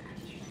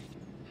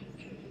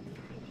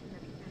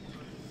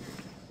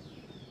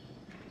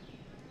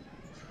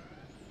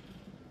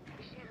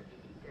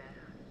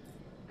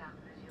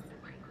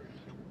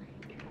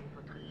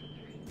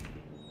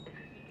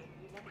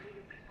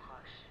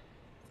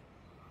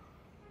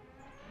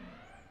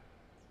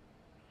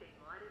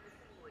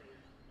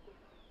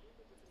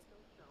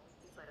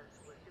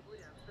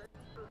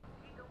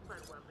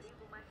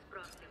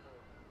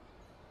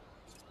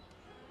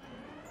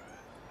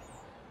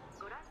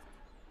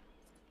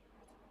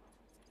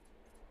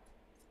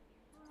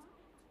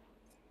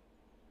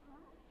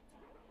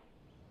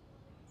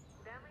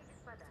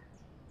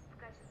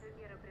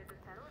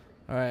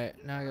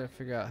 Alright, now I gotta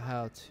figure out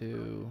how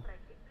to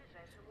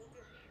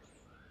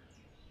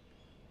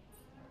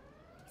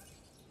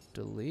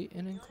delete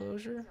an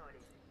enclosure.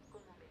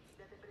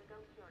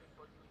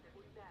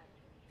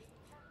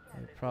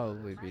 It'd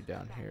probably be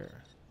down here.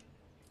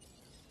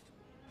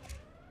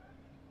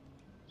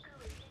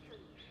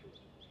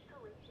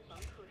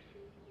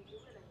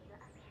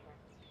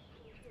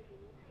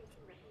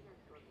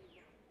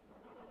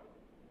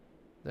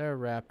 There are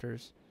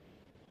raptors.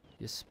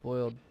 You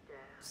spoiled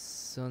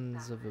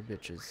sons of a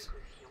bitches.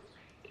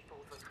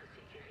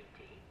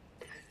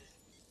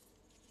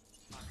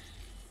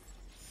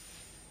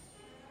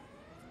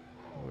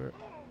 Where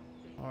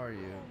are you?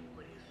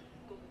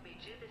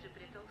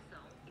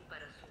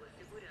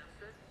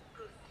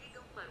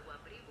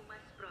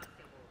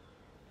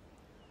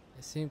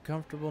 You seem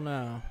comfortable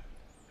now.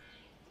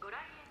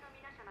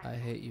 I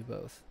hate you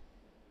both.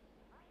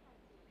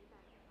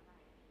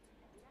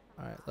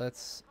 Alright,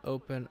 let's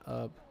open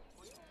up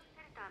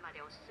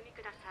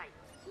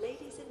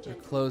or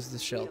close the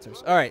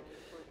shelters. Alright.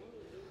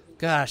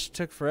 Gosh,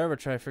 took forever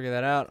to try to figure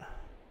that out.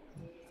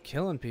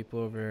 Killing people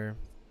over here.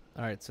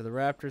 Alright, so the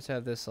raptors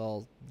have this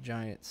all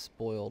giant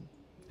spoiled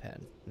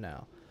pen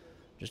now.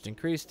 Just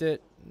increased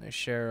it. And they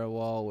share a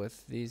wall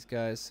with these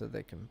guys so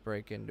they can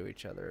break into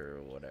each other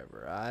or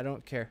whatever. I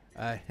don't care.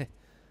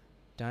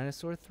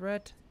 Dinosaur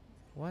threat?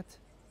 What?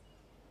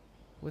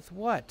 With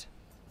what?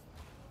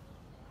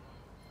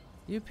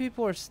 You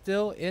people are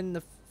still in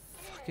the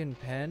fucking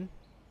pen?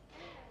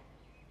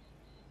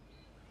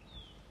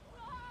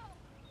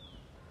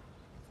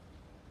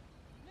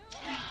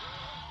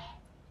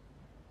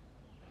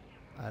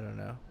 I don't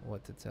know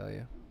what to tell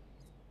you.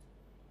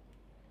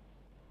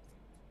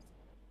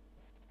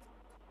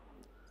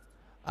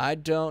 I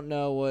don't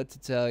know what to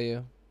tell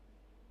you.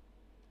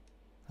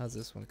 How's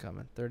this one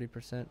coming?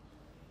 30%?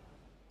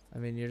 I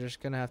mean, you're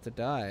just gonna have to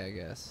die, I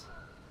guess.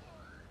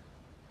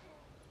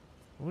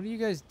 What are you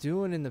guys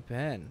doing in the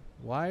pen?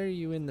 Why are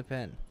you in the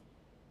pen?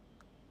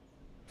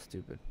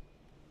 Stupid.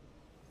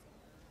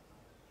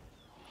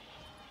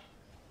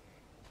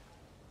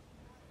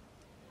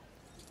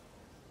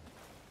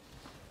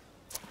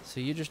 So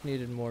you just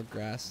needed more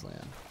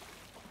grassland.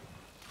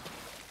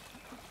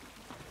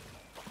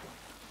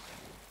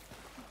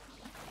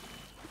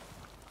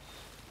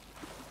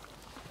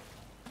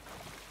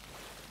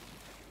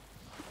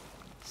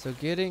 So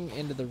getting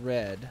into the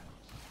red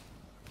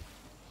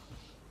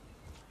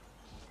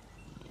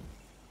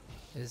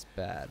is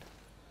bad.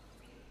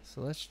 So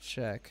let's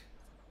check.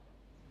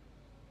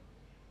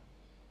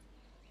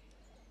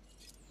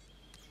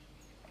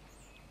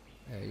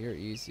 Yeah, you're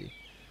easy.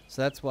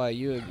 So that's why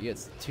you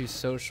get too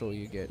social,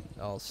 you get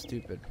all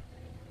stupid.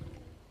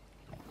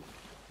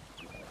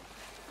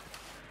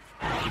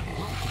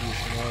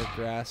 Use more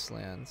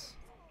grasslands.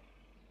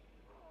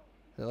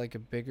 Is it like a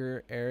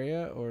bigger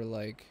area or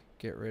like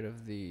get rid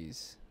of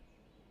these?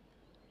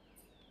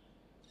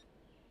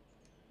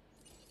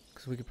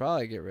 Because we could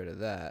probably get rid of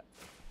that.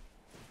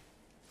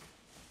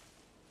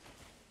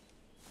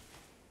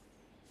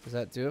 Does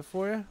that do it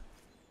for you?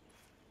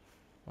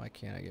 Why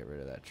can't I get rid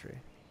of that tree?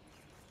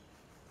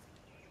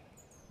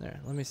 There,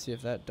 let me see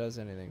if that does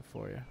anything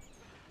for you.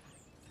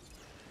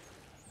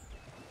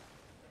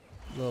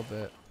 A little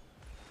bit.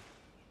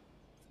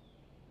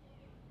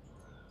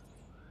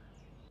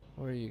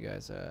 Where are you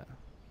guys at?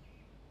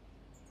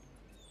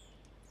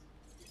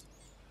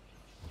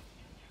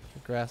 The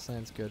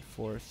grassland's good,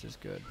 forest is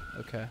good.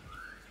 Okay.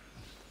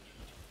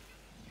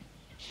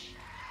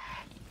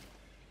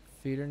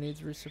 Feeder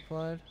needs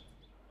resupplied.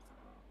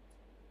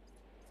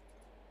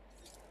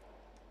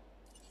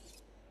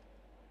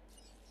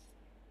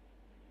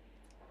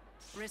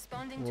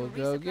 Responding We'll to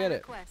go resupply get it.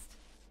 request.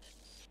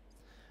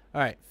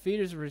 Alright,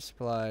 feeders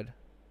resupplied.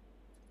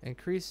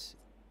 Increase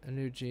a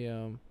new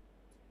geome.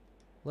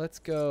 Let's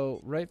go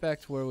right back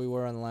to where we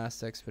were on the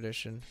last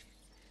expedition.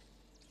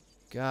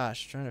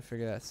 Gosh, trying to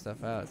figure that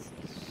stuff out.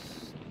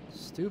 It's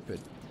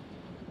stupid.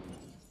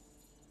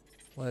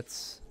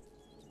 Let's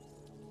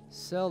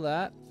sell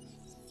that.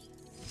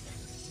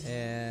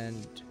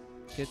 And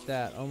get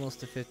that almost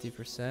to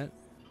 50%.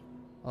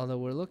 Although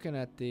we're looking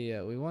at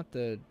the, we want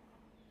the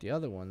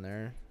other one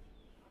there.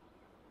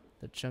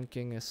 The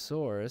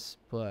Chunkingosaurus,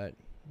 but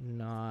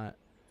not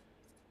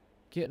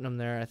getting them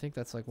there. I think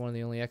that's like one of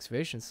the only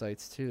excavation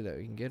sites too that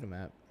we can get them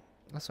at.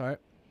 That's alright.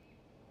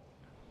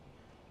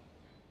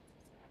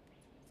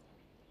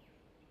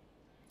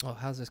 Oh,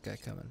 how's this guy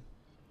coming?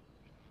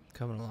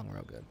 Coming along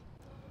real good.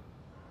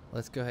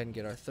 Let's go ahead and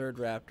get our third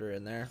raptor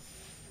in there.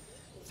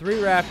 3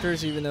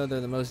 raptors, even though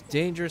they're the most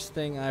dangerous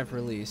thing I've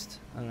released.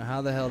 I don't know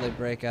how the hell they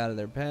break out of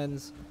their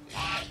pens.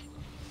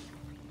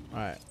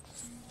 Alright.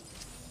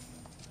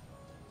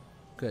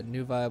 Good.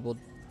 New viable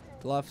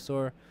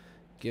Dilophosaur.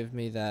 Give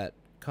me that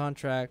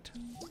contract.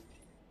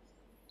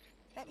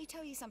 Let me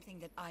tell you something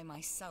that I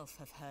myself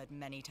have heard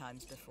many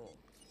times before.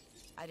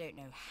 I don't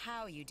know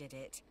how you did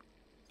it,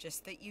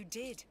 just that you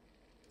did.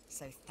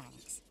 So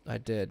thanks. I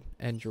did.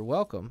 And you're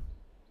welcome.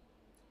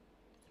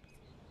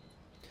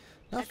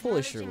 Not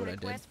fully sure what I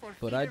did,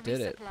 but I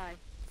did it.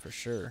 for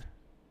sure.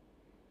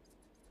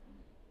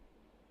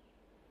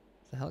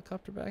 Is the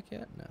helicopter back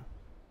yet? No.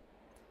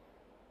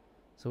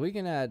 So we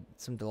can add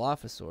some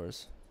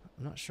Dilophosaurs.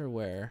 I'm not sure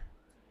where.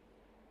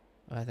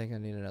 I think I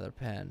need another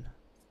pen.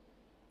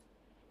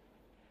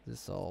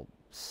 This all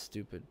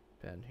stupid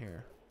pen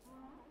here.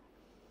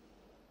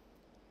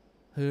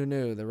 Who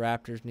knew the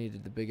Raptors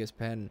needed the biggest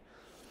pen?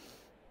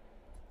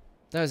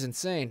 That was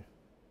insane.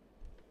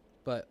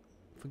 But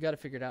we got to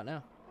figure it out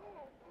now.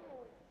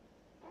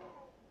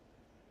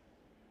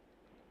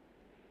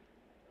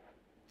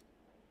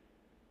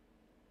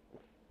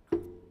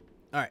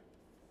 All right.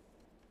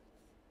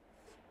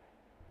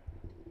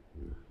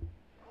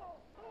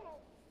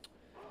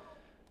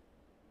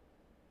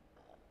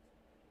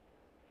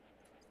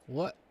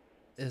 What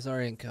is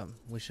our income?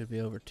 We should be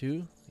over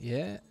 2.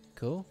 Yeah,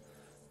 cool.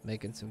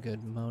 Making some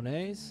good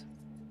Monets.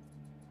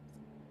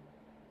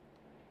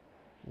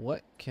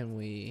 What can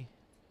we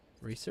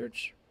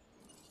research?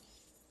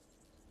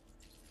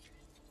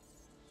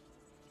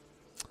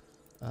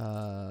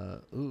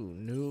 Ooh,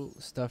 new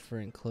stuff for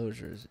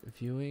enclosures,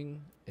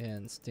 viewing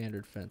and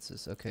standard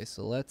fences. Okay,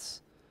 so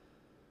let's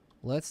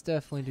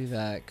definitely do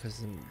that,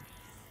 cause them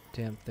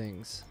damn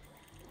things.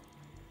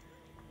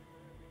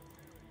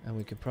 And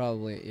we could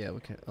probably, yeah,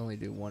 we can only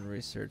do one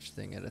research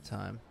thing at a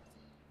time.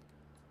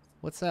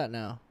 What's that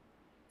now?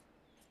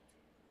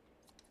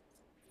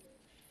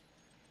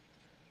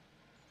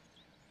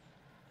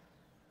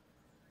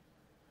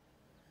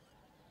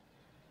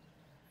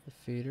 The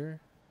feeder.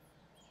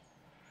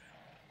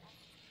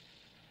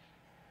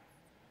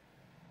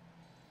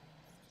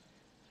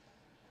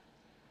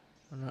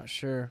 I'm not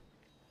sure.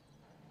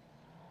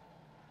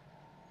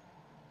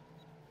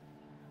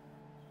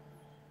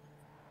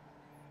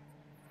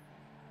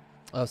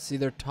 Oh, see,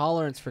 their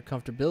tolerance for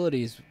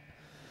comfortabilities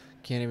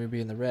can't even be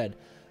in the red.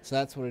 So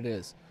that's what it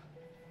is.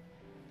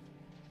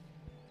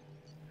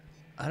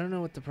 I don't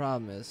know what the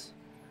problem is.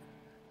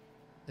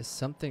 Is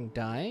something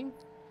dying?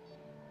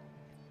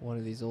 One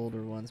of these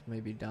older ones may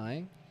be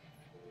dying.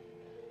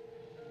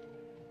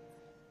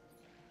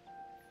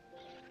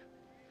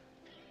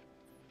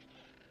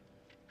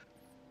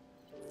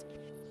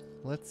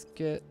 Let's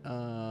get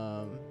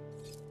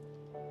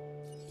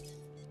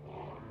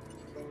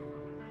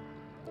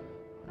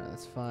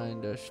let's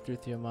find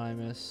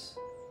Struthiomimus.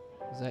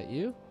 Is that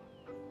you?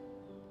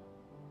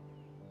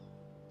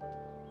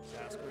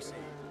 Task received.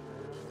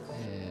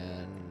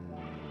 And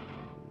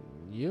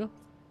you?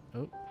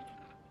 Oh,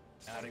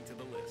 Adding to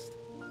the list.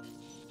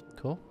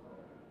 cool.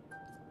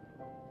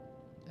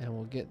 And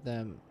we'll get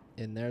them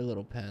in their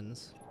little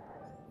pens.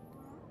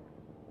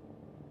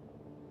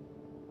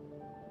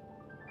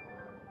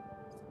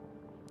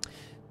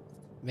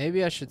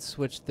 Maybe I should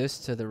switch this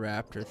to the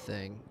raptor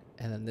thing,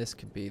 and then this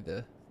could be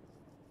the...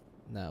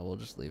 No, we'll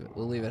just leave it.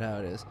 We'll leave it how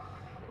it is.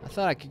 I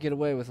thought I could get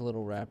away with a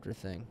little raptor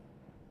thing.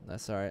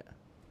 That's alright.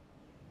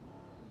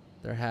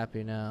 They're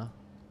happy now.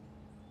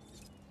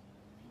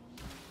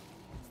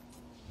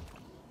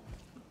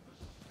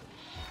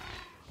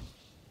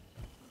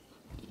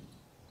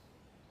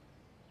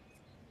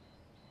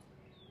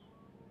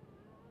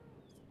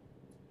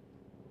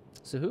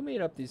 So who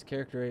made up these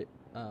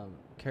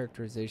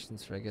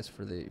characterizations for, I guess,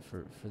 for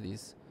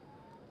these?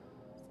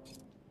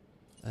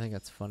 I think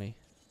that's funny.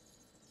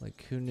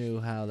 Like, who knew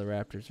how the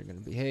raptors are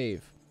going to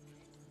behave?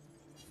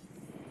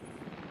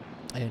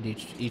 And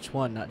each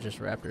one, not just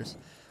raptors.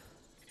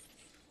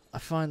 I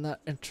find that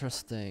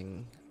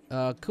interesting.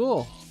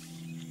 Cool.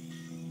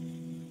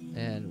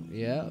 And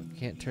yeah,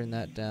 can't turn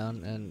that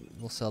down, and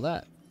we'll sell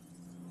that.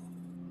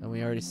 And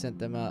we already sent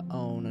them out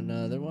on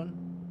another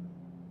one.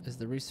 Is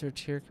the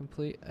research here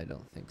complete? I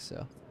don't think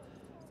so.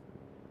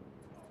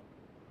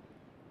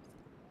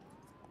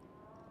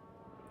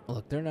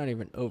 Look, they're not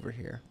even over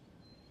here.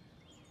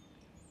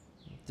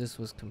 This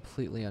was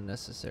completely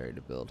unnecessary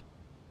to build.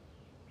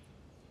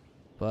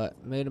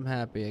 But made them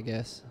happy, I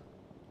guess.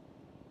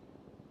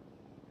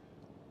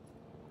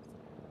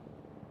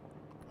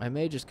 I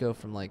may just go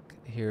from like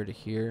here to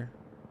here.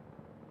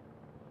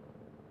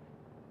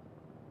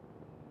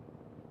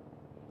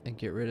 And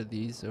get rid of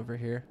these over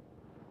here.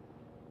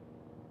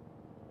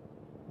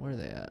 Where are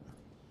they at?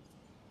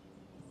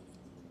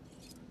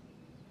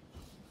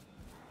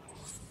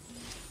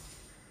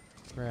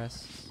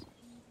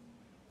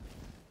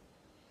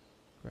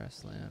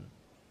 Grassland.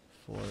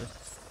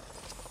 Forest.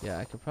 Yeah,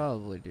 I could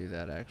probably do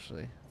that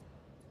actually.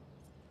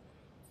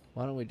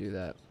 Why don't we do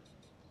that?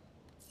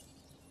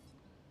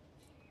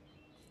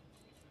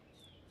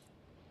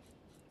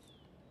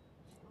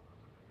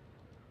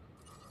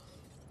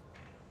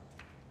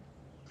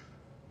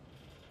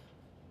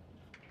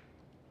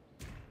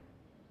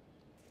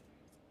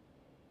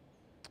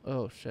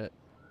 Oh shit.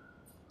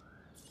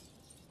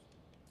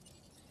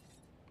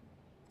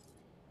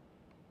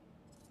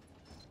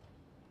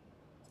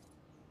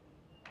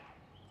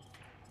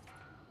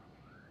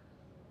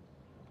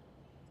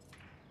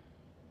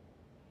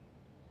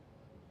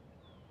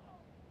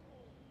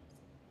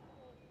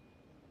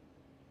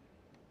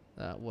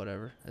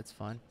 Whatever, it's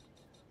fine.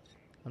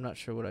 I'm not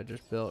sure what I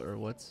just built or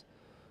what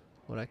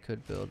I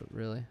could build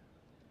really.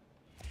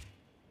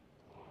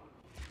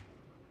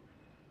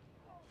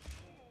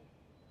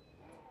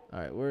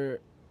 Alright, where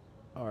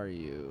are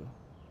you?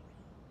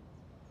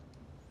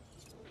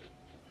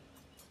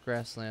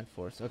 Grassland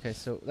forest. Okay,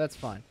 so that's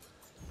fine.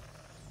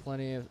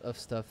 Plenty of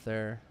stuff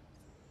there.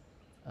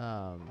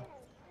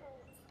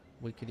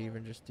 We could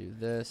even just do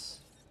this.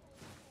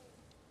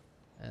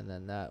 And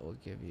then that will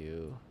give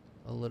you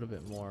a little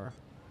bit more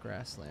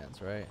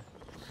grasslands, right?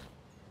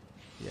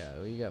 Yeah,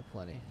 well, you got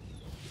plenty.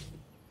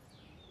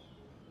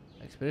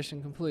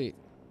 Expedition complete.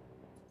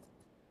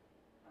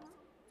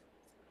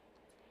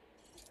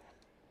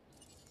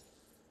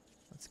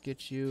 Let's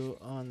get you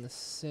on the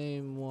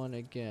same one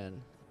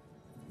again.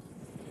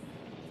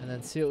 And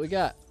then see what we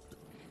got.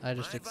 I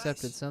just My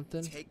accepted advice,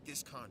 something. Take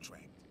this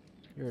contract.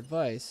 Your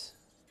advice.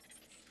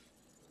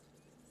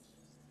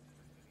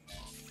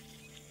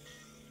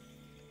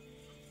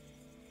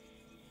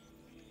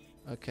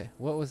 Okay,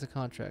 what was the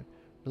contract?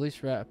 Release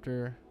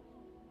Raptor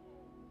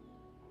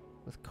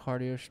with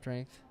cardio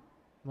strength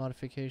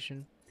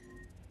modification.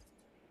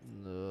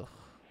 Ugh.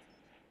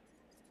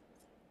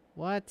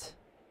 What?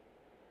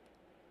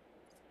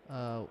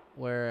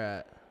 Where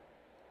at?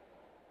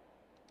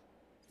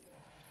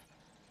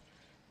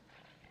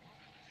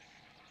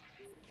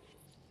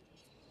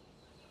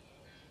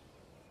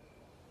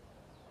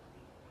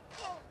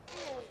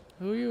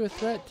 Who are you a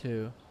threat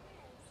to?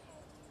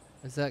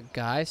 Is that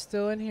guy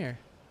still in here?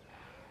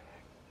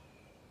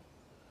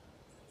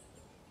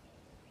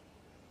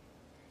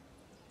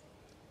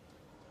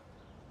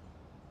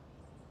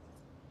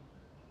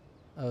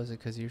 Oh, is it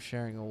because you're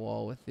sharing a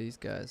wall with these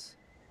guys?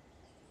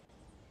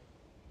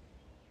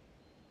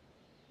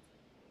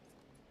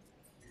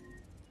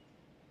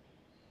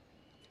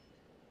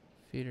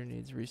 Feeder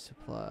needs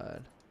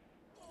resupplied.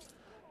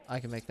 I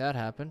can make that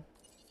happen.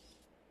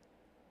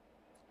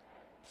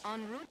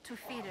 En route to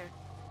feeder.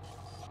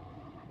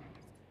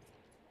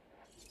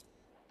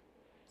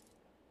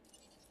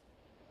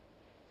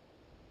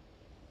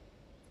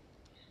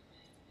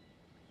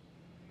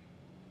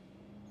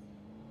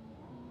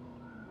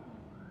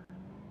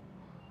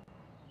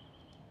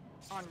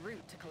 En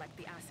route to collect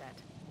the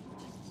asset.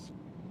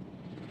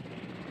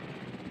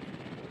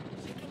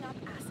 Picking up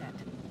asset.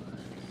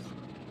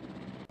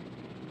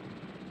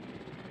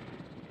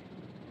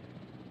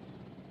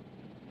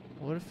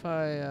 What if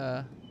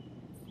I,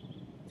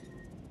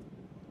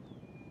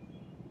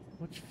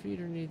 which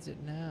feeder needs it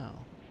now?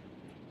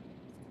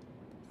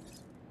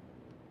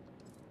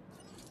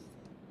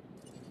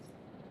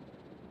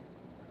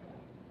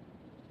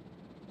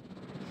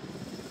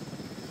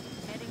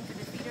 Heading to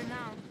the feeder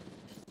now.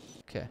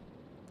 Okay.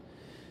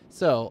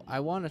 So,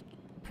 I want to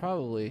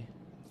probably...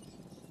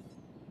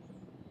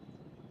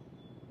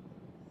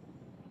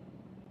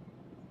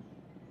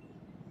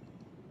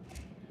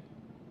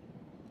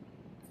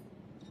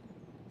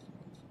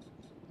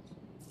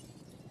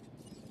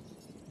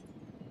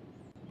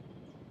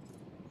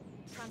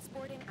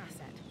 Transporting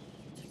asset.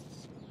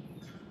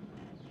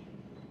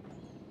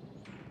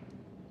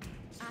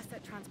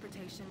 Asset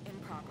transportation in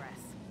progress.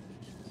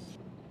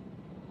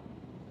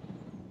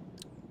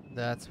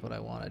 That's what I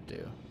want to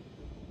do.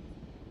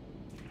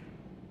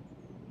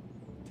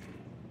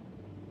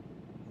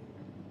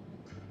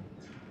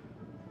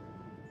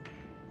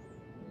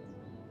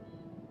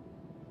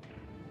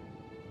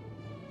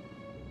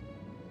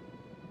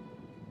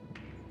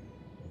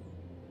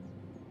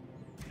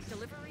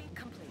 Delivery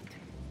complete.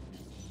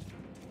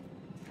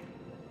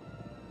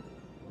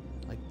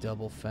 Like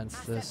double fence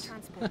Asset this.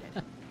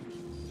 transported.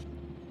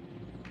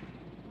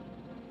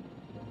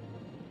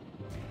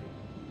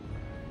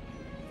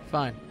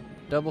 Fine.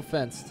 Double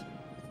fenced.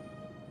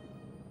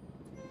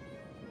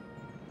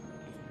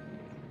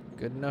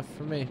 Good enough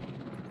for me.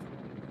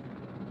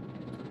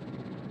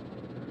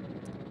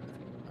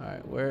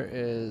 Alright, where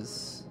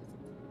is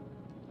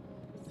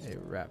a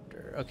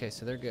raptor? Okay,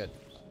 so they're good.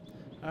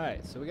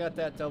 Alright, so we got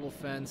that double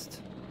fenced.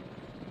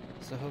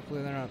 So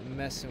hopefully they're not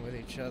messing with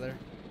each other.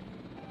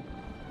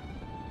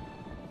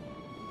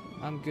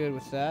 I'm good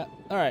with that.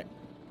 Alright.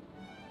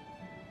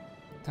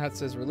 That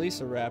says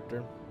release a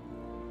raptor.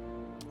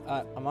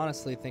 I'm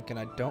honestly thinking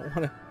I don't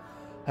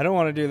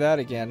want to do that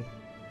again.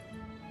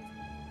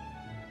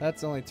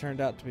 That's only turned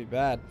out to be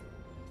bad.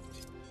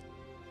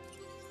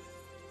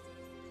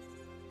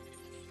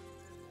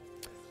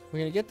 We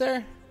gonna get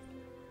there?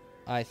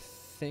 I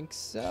think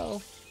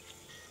so.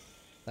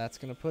 That's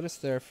gonna put us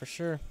there for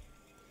sure.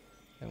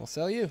 And we'll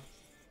sell you.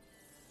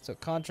 So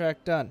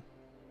contract done.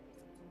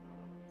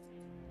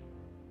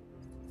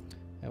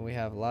 And we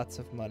have lots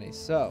of money.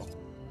 So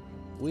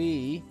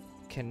we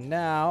can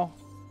now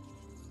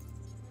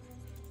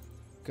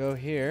go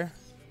here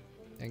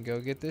and go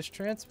get this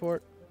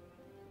transport.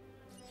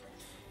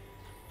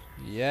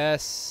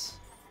 Yes.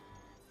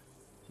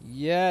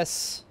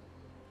 Yes.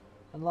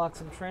 Unlock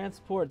some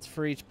transports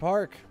for each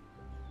park.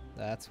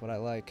 That's what I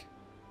like.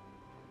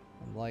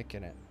 I'm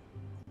liking it.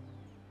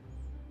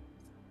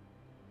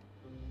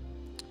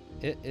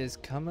 It is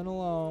coming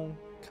along,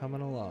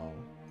 coming along.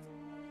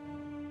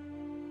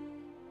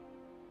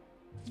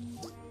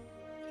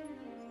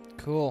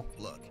 Cool.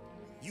 Look,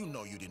 you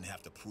know you didn't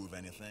have to prove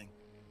anything.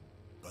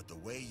 But the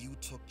way you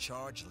took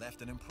charge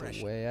left an The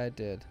impression. way I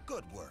did.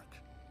 Good work.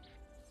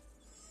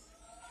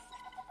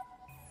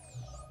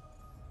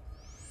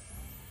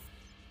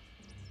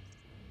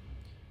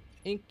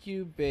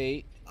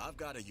 Incubate, I've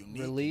got a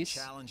unique release,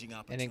 and challenging and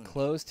opportunity.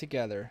 enclose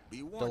together.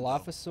 Be warned,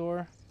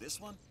 Dilophosaur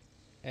this one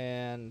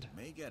and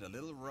may get a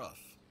little rough.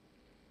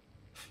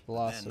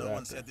 Man, no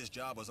one said Velociraptor. this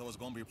job was always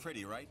going to be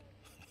pretty, right?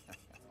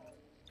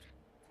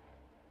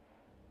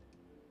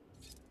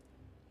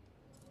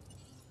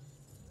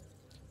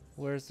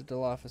 Where's the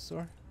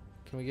Dilophosaur?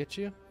 Can we get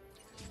you? Up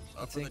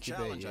Let's for the incubate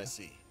challenge, you. I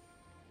see.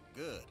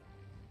 Good.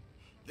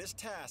 This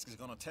task is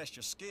going to test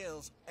your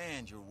skills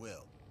and your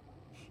will.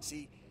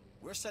 See,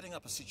 we're setting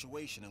up a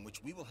situation in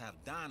which we will have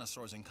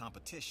dinosaurs in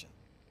competition.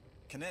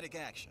 Kinetic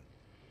action,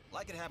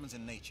 like it happens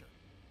in nature.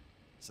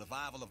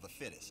 Survival of the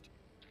fittest.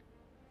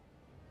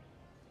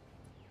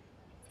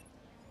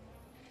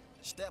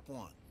 Step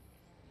 1.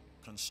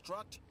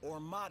 Construct or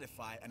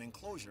modify an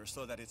enclosure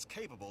so that it's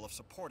capable of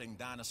supporting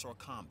dinosaur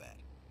combat.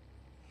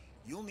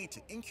 You'll need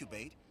to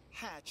incubate,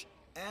 hatch,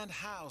 and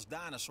house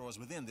dinosaurs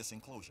within this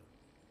enclosure.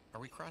 Are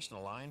we crossing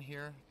a line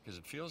here? Because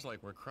it feels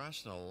like we're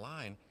crossing a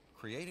line,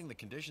 creating the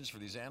conditions for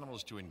these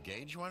animals to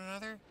engage one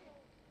another?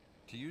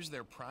 To use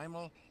their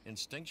primal,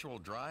 instinctual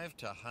drive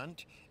to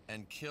hunt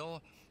and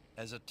kill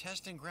as a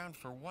testing ground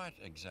for what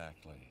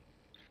exactly?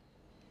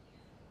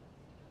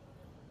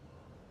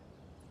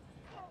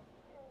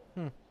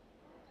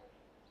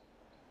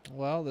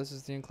 Well, this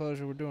is the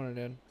enclosure we're doing it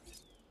in.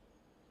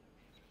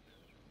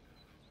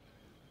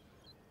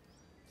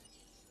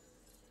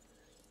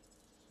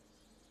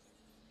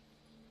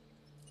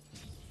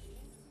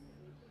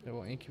 It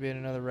will incubate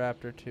another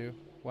raptor too.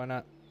 Why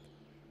not?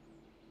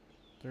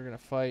 They're gonna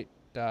fight,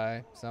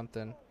 die,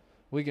 something.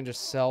 We can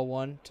just sell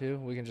one too.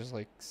 We can just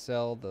like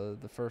sell the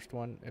first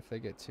one if they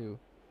get too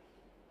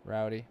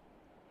rowdy.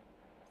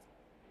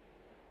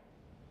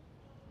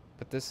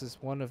 But this is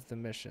one of the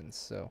missions,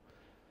 so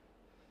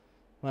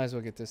might as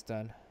well get this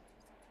done.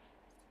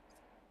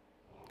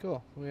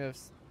 Cool. We have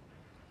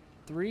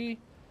 3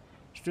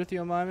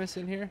 Struthiomimus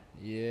in here.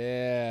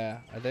 Yeah.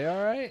 Are they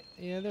alright?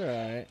 Yeah, they're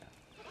alright.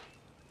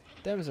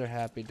 Them's are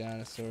happy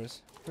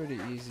dinosaurs. Pretty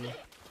easy.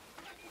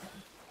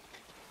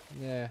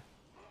 Yeah.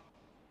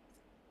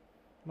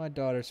 My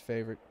daughter's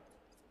favorite.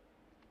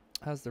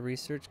 How's the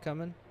research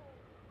coming?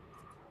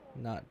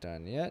 Not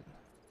done yet.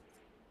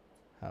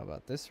 How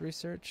about this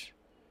research?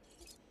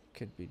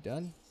 Could be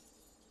done.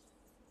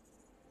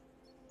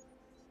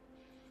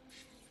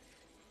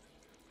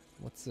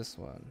 What's this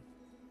one?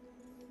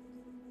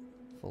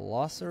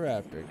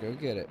 Velociraptor. Go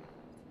get it.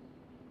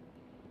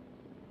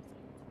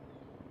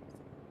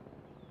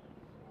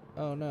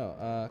 Oh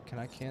no. Can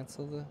I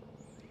cancel the...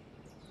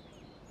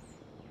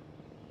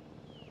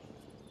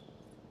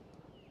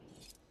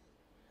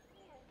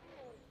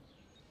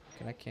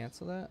 Can I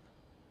cancel that?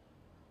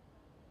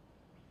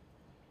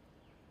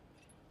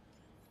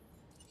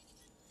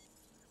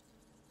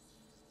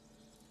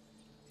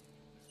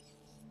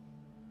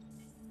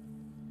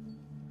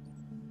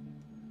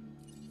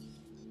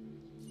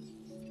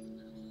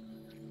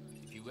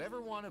 If you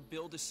ever want to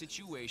build a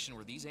situation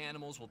where these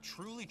animals will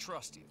truly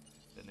trust you,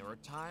 then there are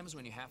times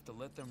when you have to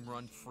let them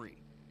run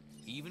free,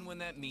 even when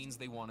that means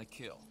they want to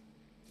kill,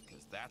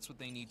 because that's what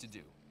they need to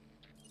do.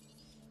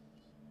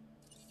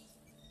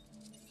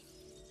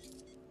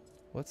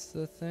 What's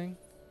the thing?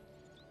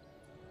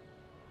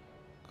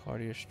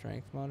 Cardio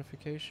strength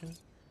modification?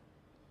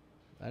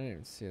 I didn't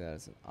even see that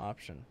as an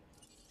option.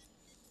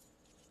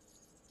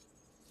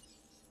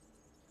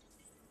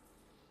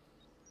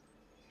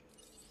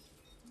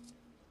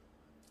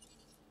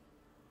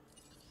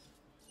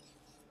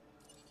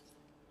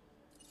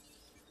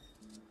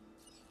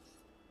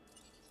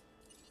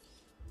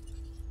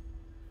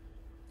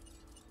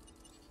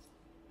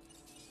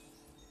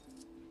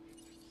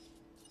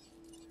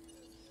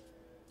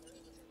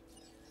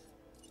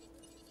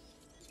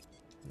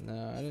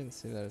 No, I didn't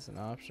see that as an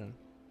option.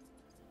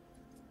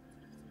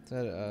 Is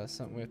that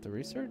something we have to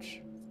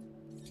research?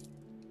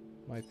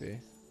 Might be.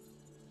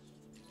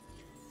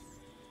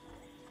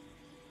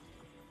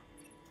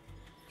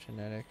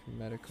 Genetic,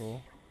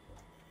 medical,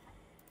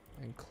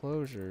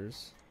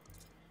 enclosures,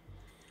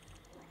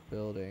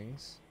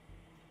 buildings.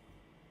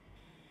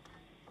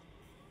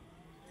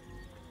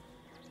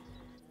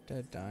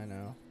 Dead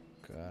dino.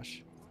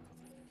 Gosh.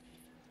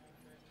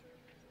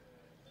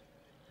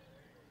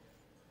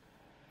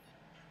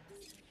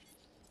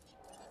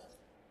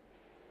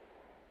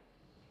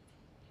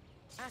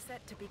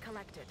 Asset to be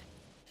collected.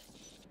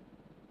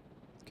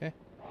 Okay.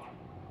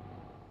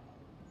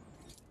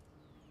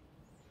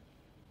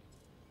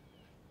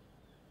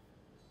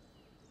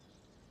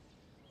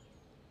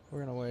 We're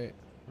gonna wait.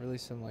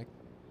 Release them like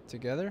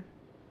together.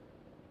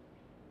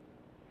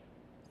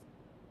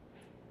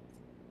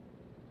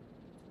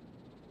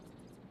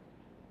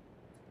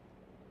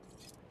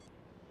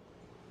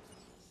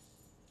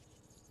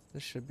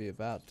 This should be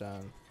about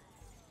done.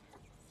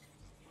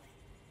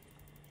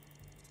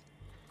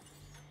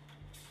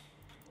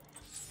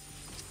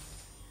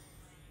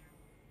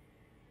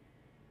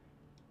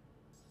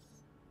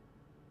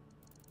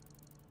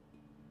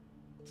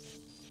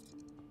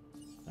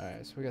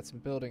 Alright, so we got some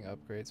building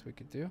upgrades we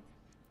could do.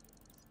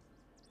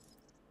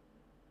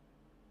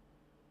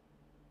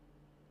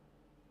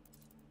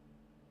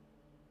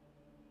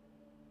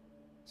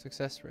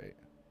 Success rate.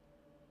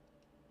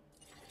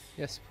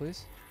 Yes,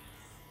 please.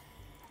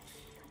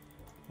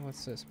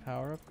 What's this?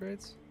 Power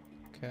upgrades?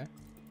 Okay.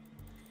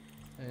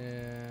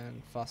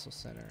 And fossil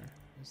center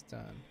is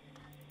done.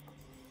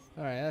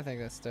 Alright, I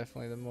think that's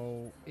definitely the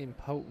more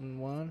important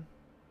one.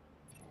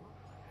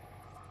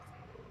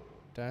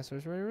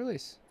 Dinosaurs ready to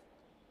release.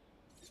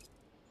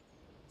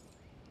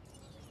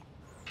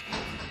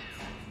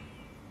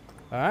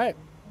 Alright.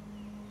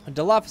 A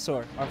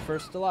Dilophosaur. Our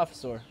first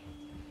Dilophosaur.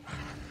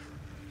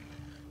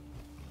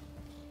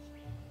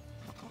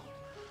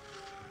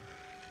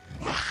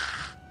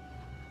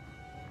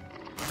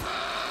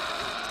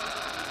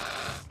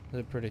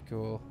 They're pretty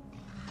cool.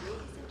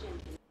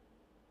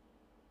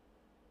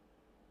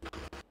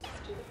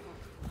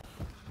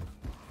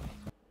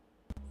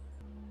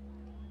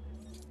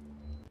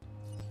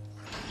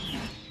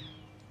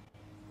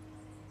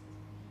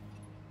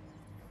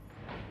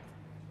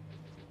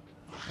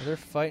 Are they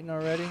fighting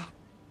already?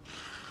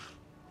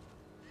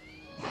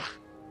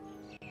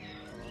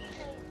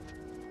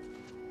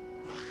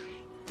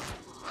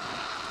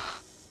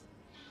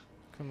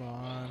 Come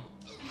on.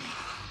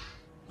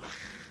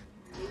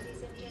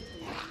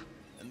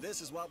 And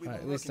this is what we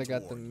Alright, were at least I working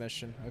got the toward.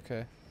 mission.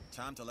 Okay.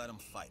 Time to let them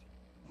fight.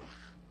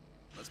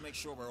 Let's make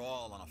sure we're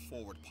all on a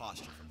forward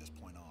posture from this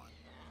point on.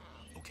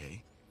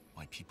 Okay,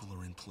 my people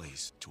are in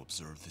place to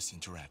observe this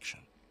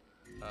interaction.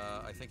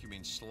 I think you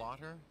mean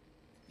slaughter?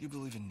 You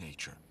believe in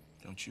nature,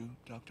 don't you,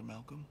 Dr.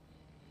 Malcolm?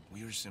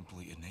 We are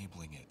simply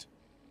enabling it.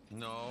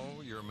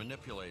 No, you're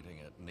manipulating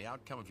it, and the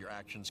outcome of your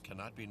actions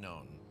cannot be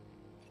known.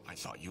 I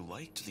thought you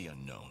liked the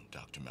unknown,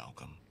 Dr.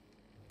 Malcolm.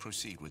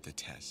 Proceed with the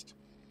test.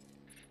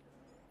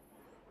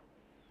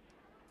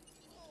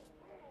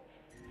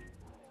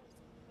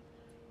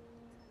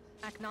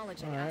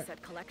 Acknowledging Alright.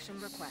 asset collection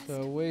request.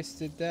 So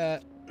wasted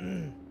that.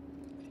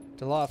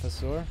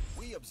 Dilophosaur.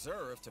 We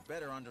observe to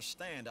better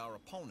understand our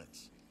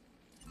opponents.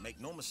 Make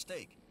no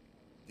mistake,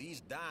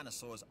 these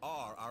dinosaurs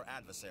are our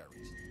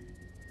adversaries.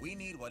 We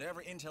need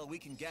whatever intel we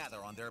can gather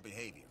on their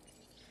behavior.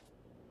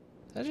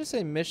 Did I just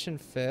say mission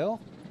fail?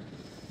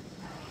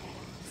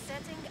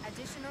 Setting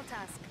additional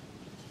task.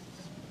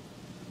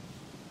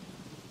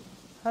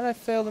 How did I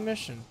fail the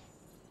mission?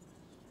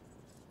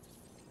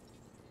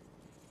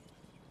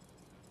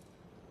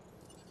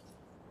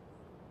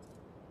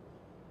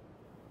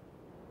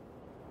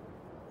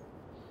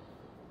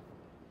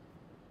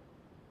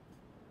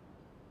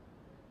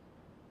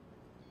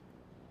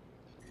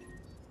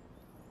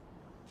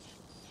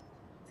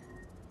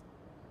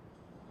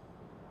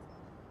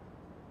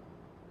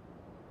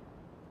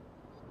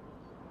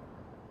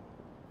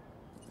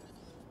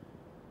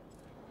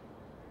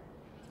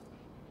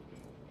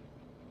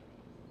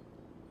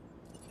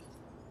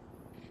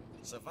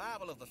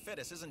 Survival of the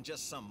fittest isn't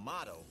just some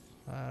motto,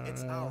 I don't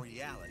it's know. our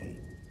reality.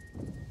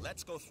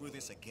 Let's go through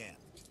this again.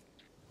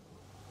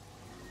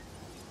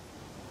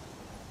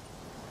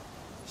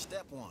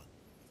 Step 1.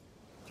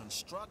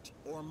 Construct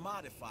or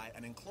modify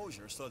an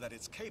enclosure so that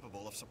it's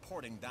capable of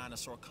supporting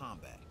dinosaur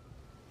combat.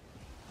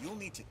 You'll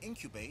need to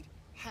incubate,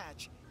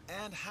 hatch,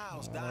 and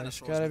house Oh, you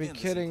dinosaurs gotta be within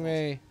this kidding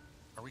enclosure. me.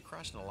 Are we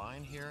crossing a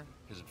line here?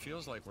 Because it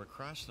feels like we're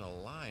crossing a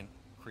line,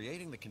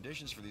 creating the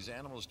conditions for these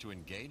animals to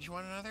engage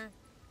one another?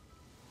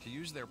 To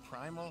use their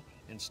primal,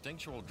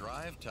 instinctual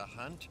drive to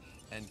hunt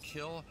and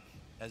kill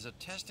as a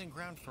testing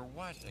ground for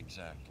what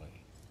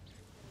exactly?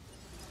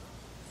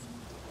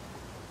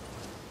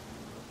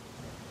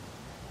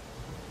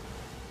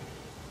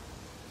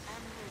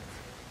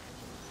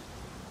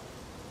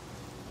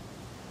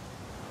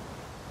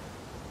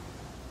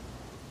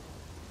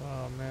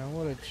 Oh man,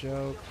 what a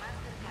joke.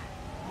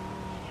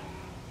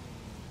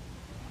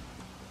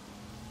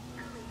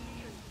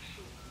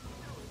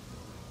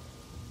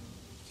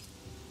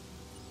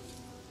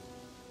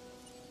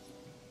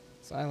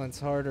 This island's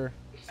harder.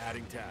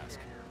 Adding task.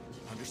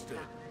 Understood.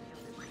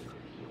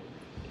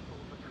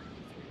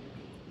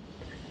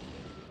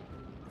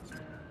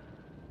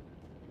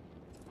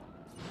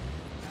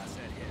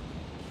 Asset hit.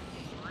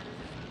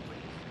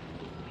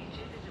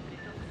 Medida de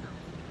precaução.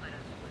 Para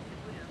sua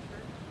segurança,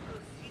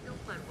 prossigam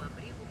para o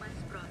abrigo mais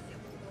próximo.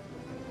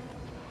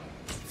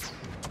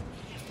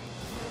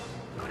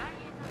 ご来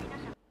園の皆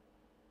様。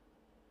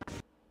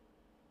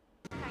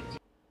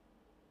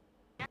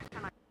皆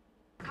様、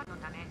確保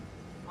のため、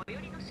最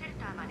寄りのシェル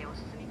ターまでお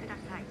進みくだ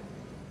さい。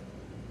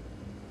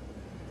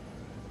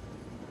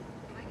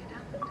Meine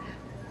Damen und Herren,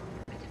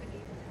 bitte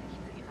begeben Sie sich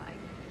zu Ihrer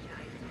eigenen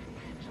Sicherheit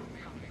zum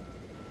Schutzraum.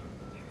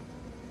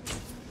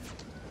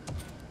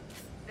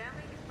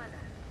 Дамы и господа,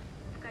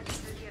 в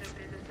качестве меры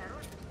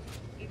предосторожности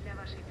и для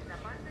вашей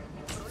безопасности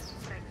просим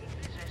пройти к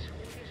ближайшему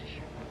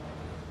убежищу.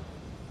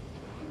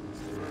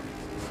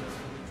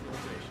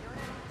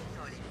 Señoras y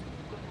señores,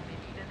 como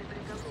medida de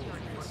precaución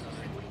y por su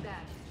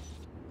seguridad.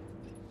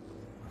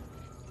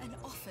 An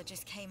offer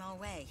just came our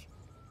way.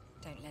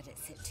 Don't let it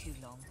sit too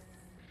long.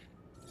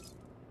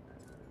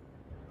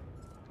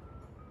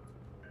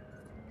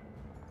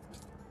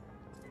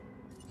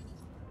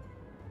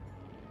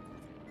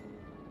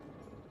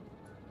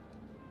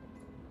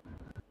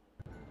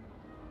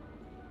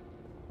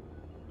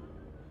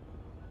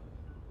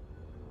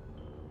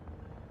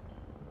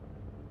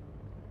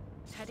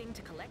 heading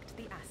to collect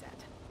the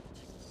asset.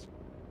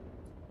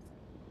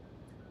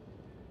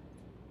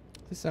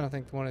 At least I don't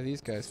think one of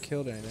these guys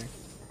killed anything.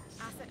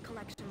 Asset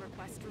collection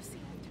request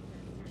received.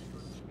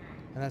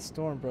 And that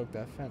storm broke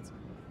that fence.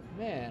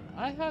 Man,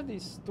 I have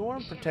these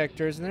storm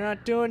protectors and they're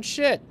not doing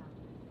shit.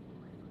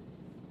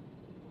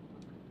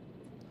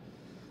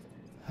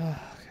 Oh,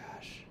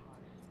 gosh.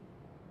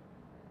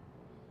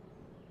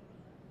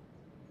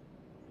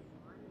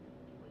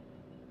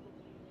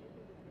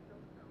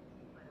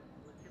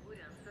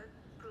 Segurança,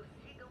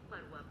 prossigam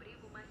para o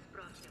abrigo mais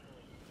próximo.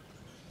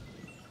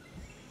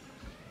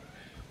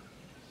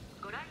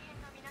 ご来園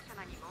の皆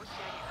様に申し上げ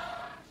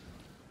ます。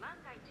万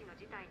が一の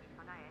事態に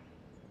備え、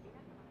皆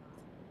様の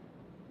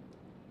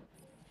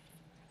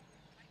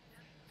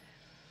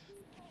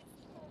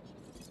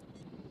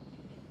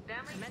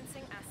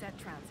Commencing asset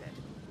transit.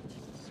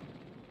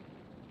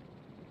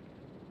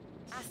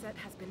 Asset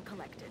has been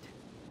collected.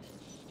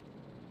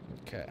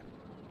 Okay.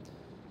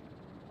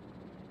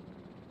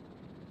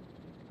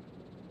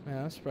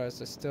 Man, I'm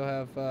surprised I still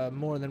have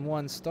more than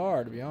one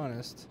star, to be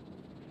honest.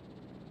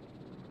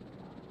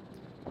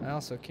 I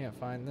also can't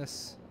find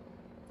this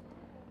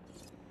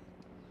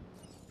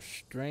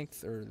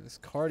strength or this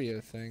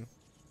cardio thing.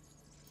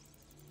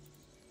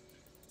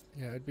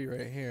 Yeah, it'd be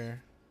right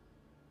here.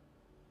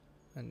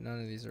 And none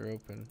of these are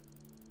open.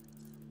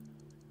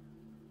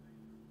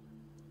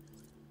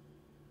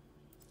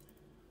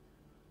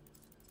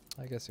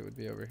 I guess it would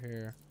be over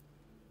here.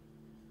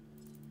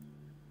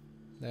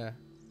 Yeah.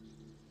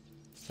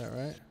 Is that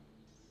right?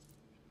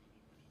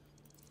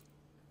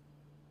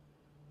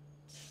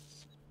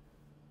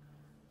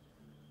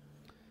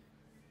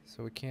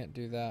 So we can't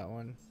do that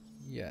one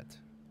yet.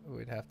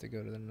 We'd have to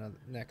go to the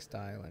next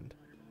island,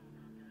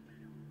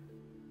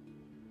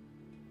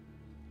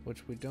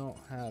 which we don't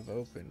have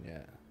open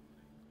yet.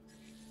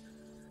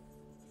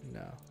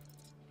 No.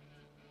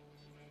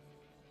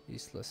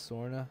 Isla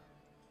Sorna.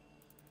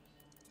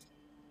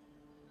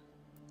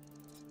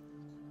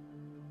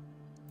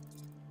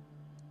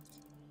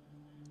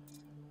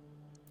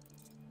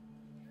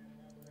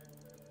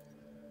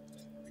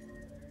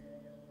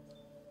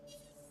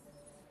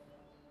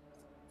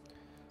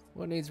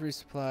 What needs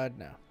resupplied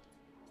now?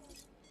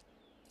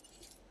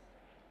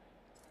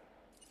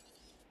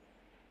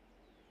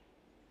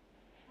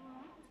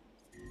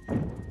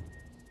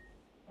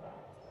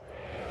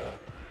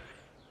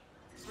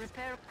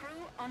 Repair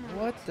crew en route.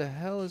 What the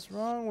hell is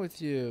wrong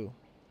with you?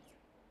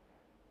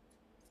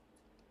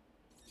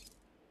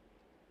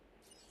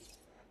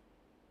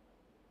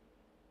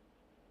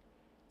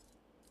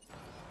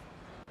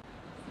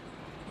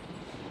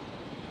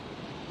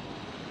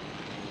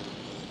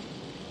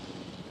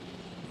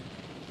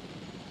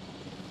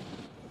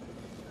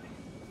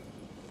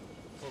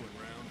 Pulling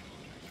round.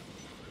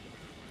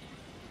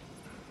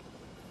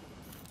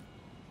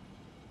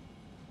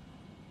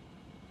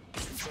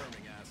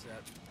 Confirming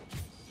asset.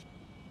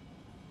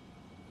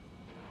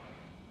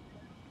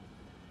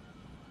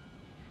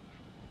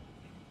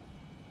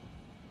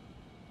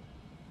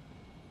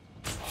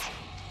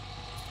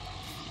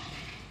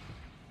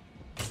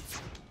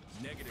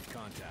 Negative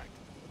contact.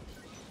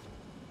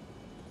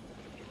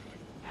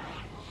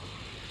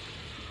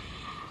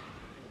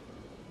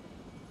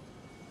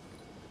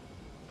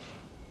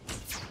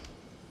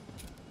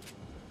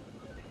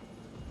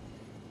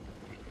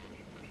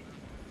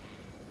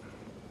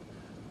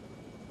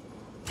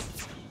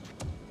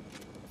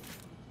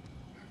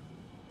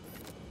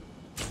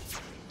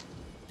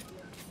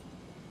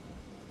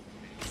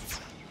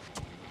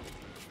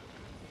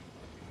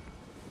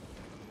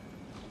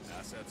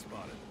 Asset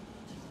spotted.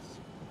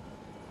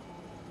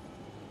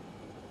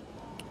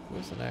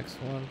 Where's the next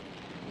one?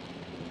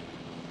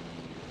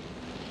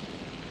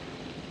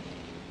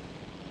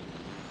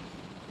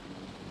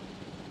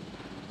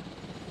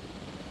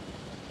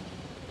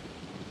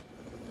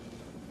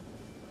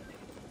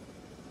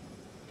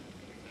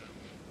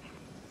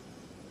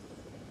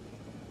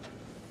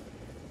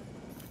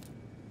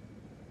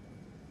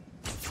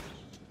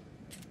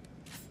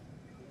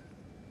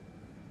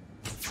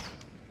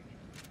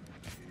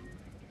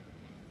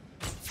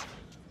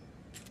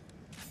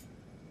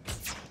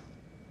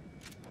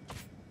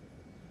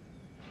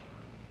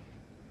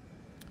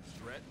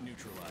 Threat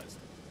neutralized.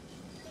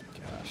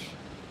 Gosh.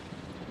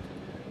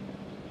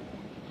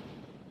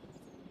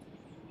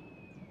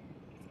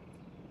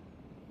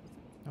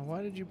 Now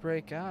why did you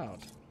break out?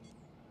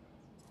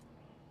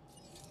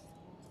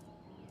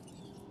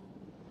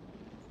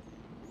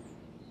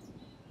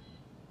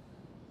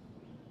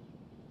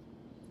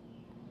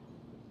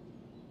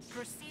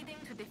 Proceeding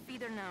to the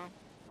feeder now.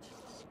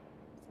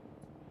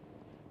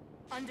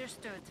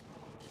 Understood.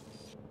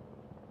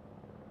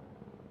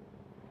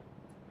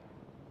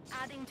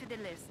 Adding to the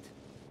list.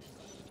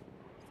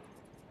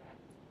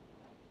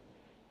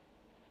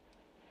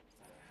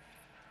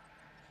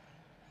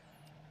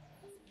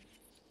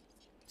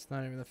 It's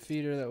not even the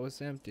feeder that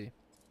was empty.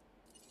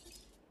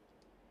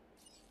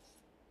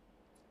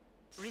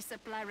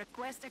 Resupply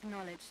request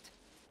acknowledged.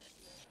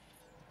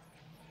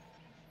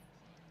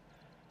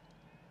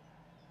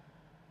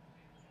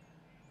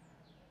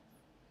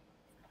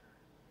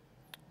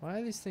 Why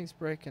are these things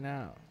breaking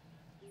out?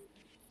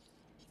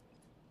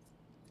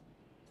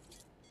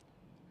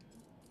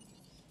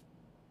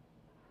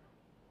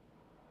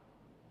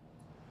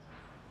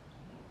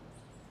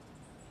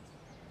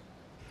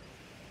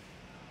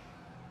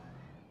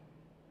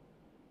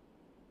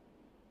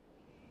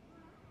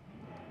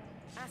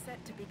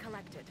 Asset to be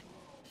collected.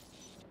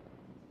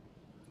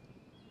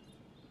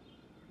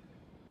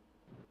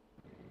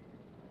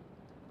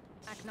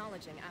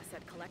 Acknowledging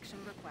asset collection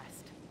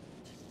request.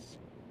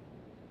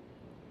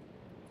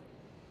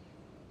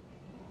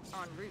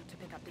 En route to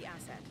pick up the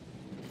asset.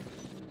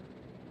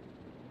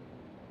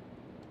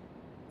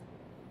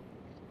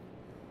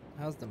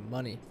 How's the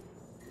money?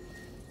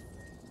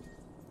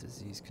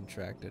 Disease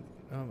contracted.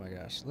 Oh my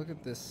gosh, look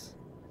at this.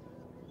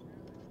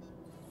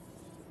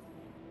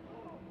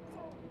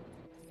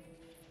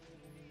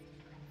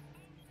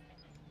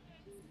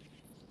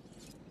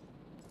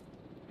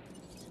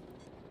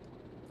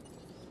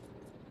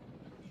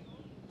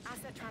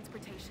 Asset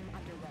transportation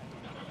underway.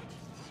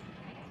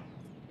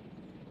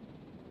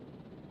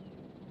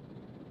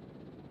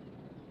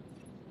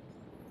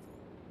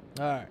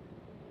 Alright.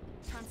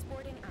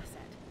 Transporting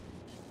asset.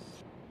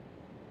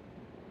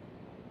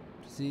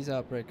 Disease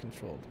outbreak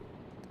controlled.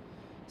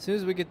 As soon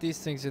as we get these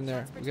things in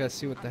there, we gotta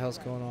see what the hell's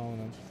going on with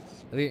them.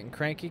 Are they getting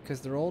cranky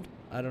because they're old?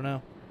 I don't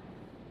know.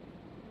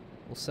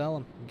 We'll sell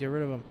them. Get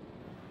rid of them.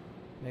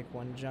 Make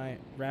one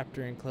giant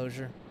raptor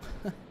enclosure.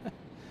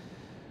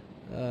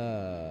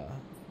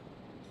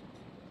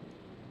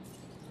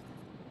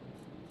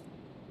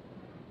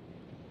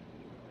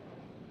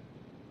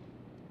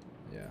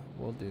 Yeah,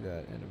 we'll do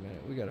that in a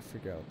minute. We gotta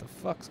figure out what the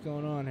fuck's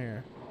going on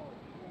here.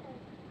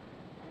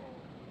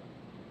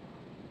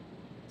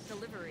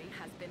 Delivery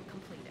has been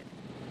completed.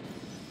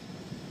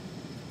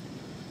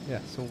 Yeah,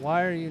 so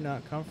why are you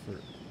not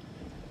comfort?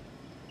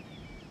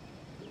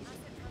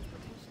 Asset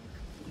transportation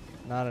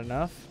complete. Not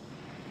enough?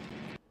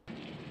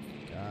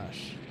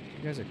 Gosh.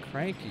 You guys are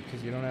cranky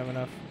because you don't have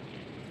enough.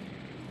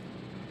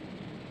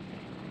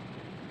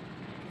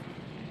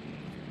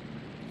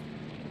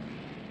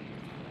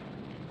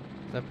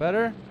 Is that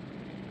better?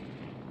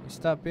 You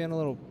stop being a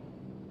little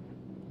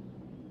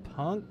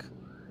punk?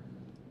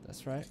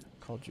 That's right.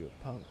 I called you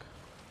a punk.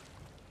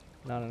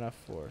 Not enough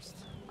forest.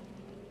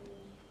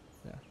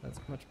 Yeah, that's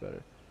much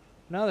better.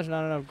 Now there's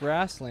not enough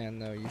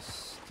grassland though, you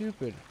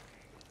stupid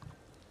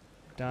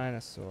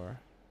dinosaur.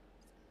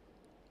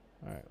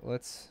 Alright,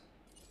 let's...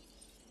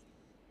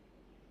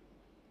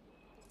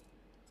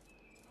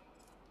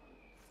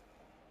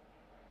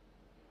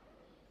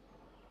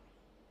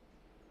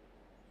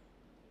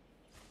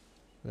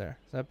 There.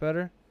 Is that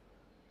better?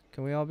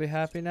 Can we all be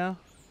happy now?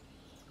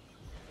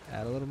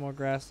 Add a little more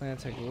grassland,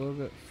 take a little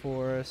bit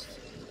forest.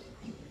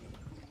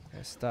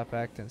 Okay, stop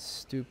acting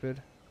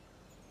stupid.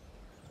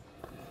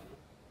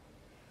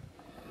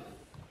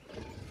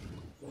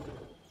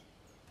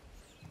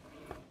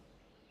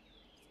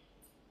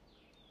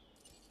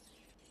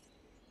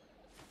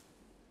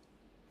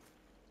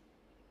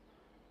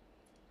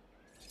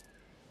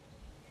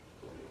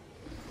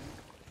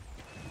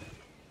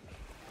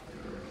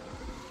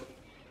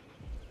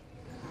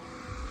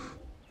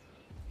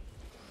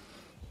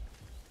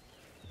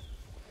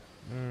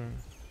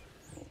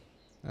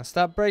 Now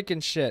stop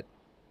breaking shit.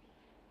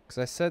 'Cause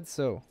I said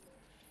so.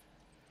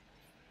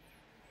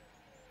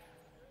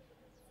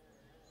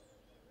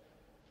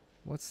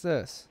 What's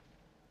this?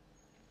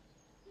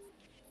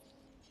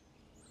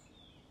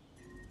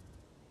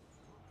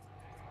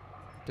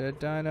 Dead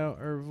dino,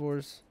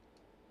 herbivores.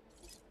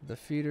 The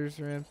feeders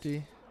are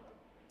empty.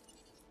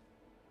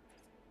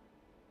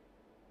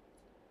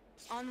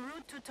 En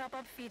route to top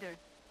up feeder.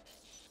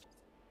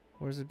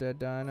 Where's the dead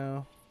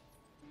dino?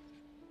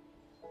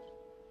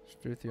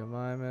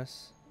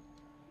 Struthiomimus.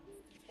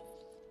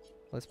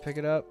 Let's pick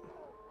it up.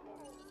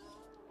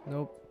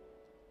 Nope.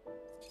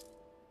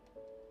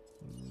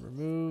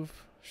 Remove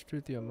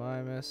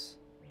Struthiomimus.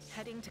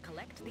 Heading to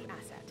collect the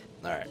asset.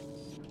 Alright.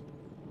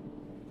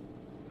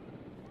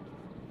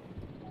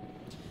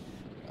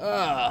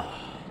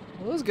 Ah,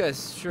 well, those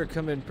guys sure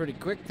come in pretty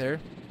quick there.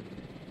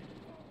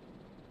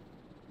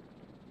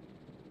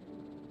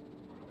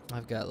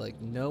 I've got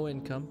like no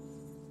income.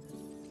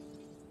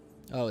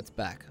 Oh, it's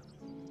back.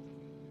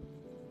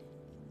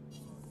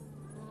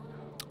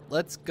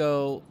 Let's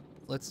go.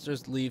 Let's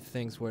just leave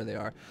things where they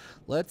are.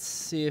 Let's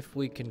see if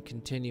we can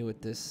continue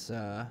with this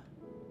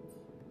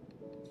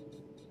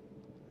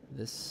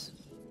this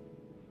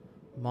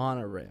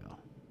monorail.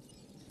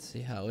 Let's see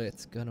how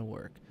it's gonna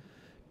work.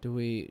 Do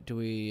we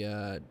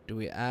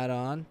add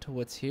on to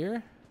what's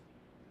here?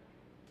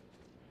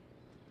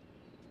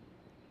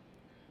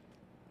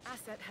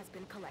 Asset has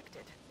been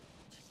collected.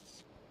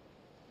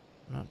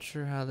 I'm not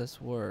sure how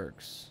this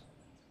works.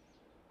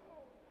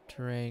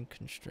 Terrain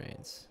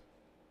constraints.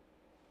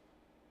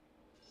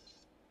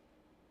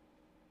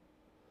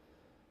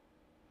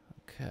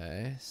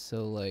 Okay,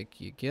 so like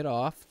you get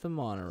off the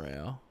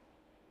monorail,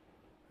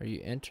 or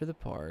you enter the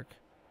park,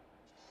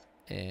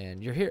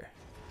 and you're here.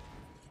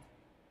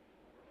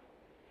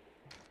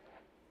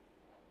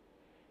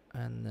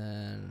 And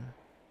then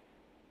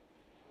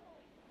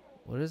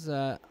What is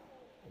that?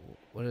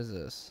 What is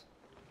this?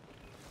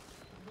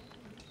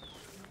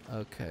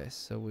 Okay,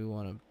 so we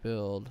want to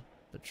build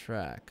the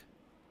track.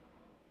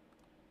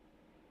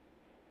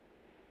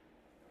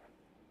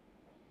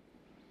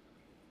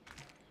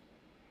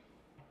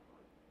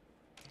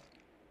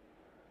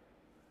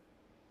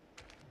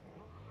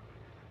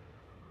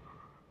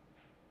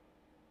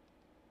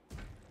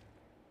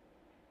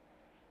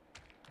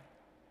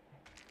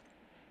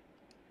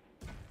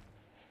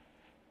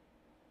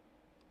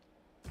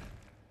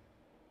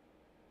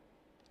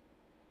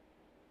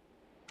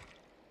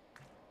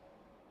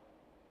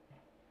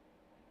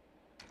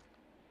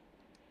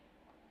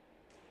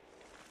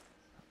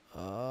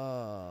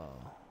 Oh.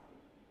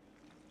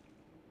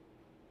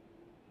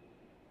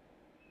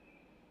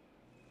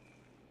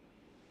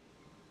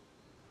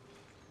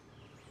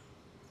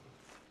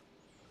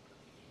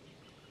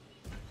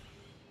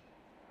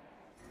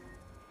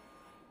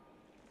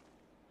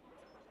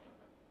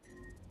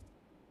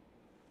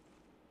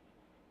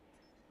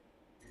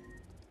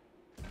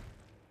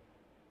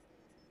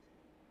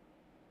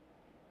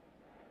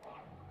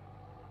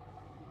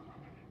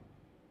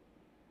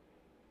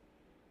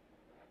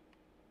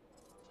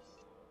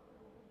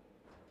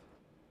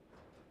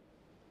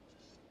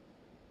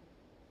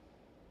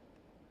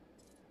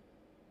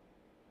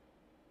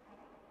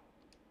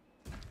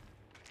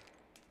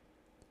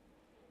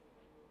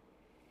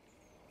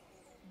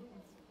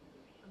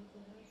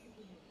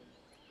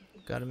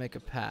 Gotta make a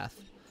path.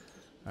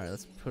 Alright,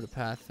 let's put a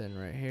path in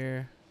right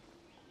here.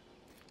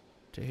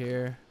 To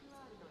here.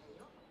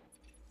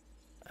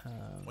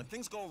 When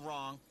things go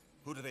wrong,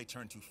 who do they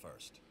turn to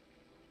first?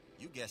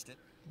 You guessed it.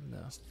 No.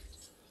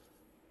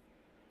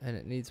 And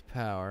it needs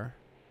power.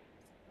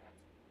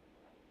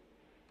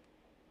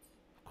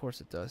 Of course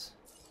it does.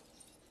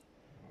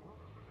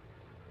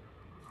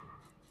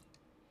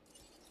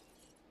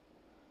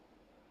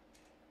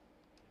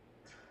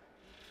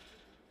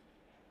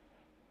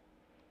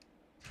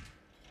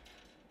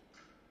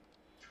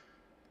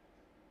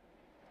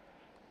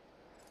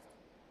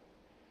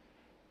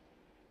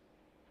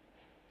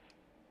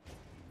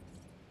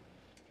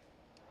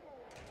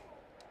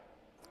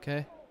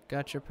 Okay,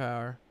 got your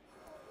power.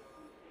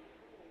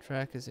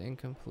 Track is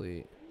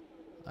incomplete.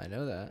 I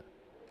know that,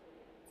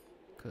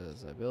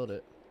 because I built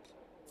it.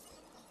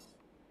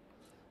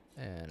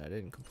 And I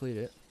didn't complete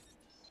it.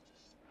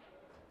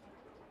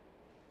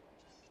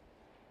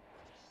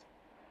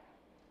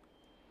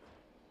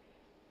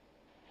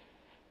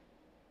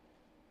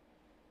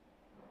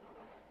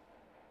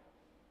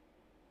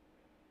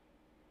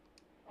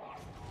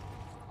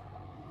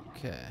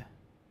 Okay.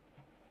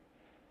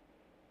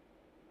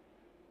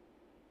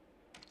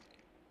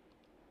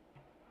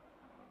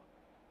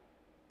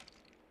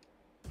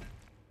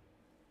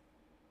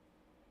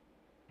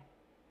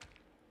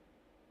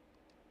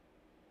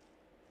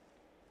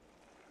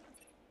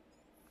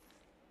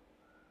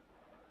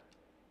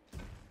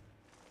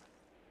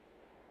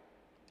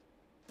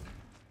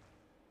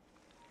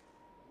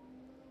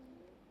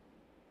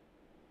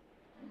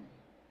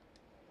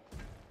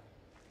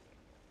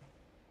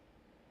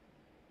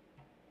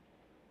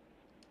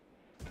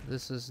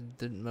 This is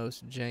the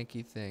most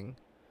janky thing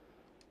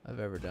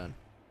I've ever done.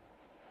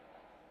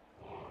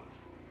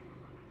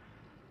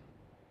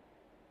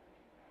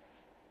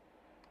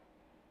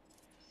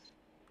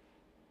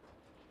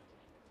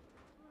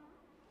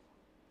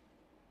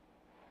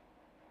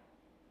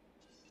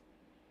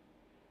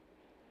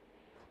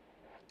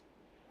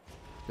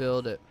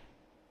 Build it.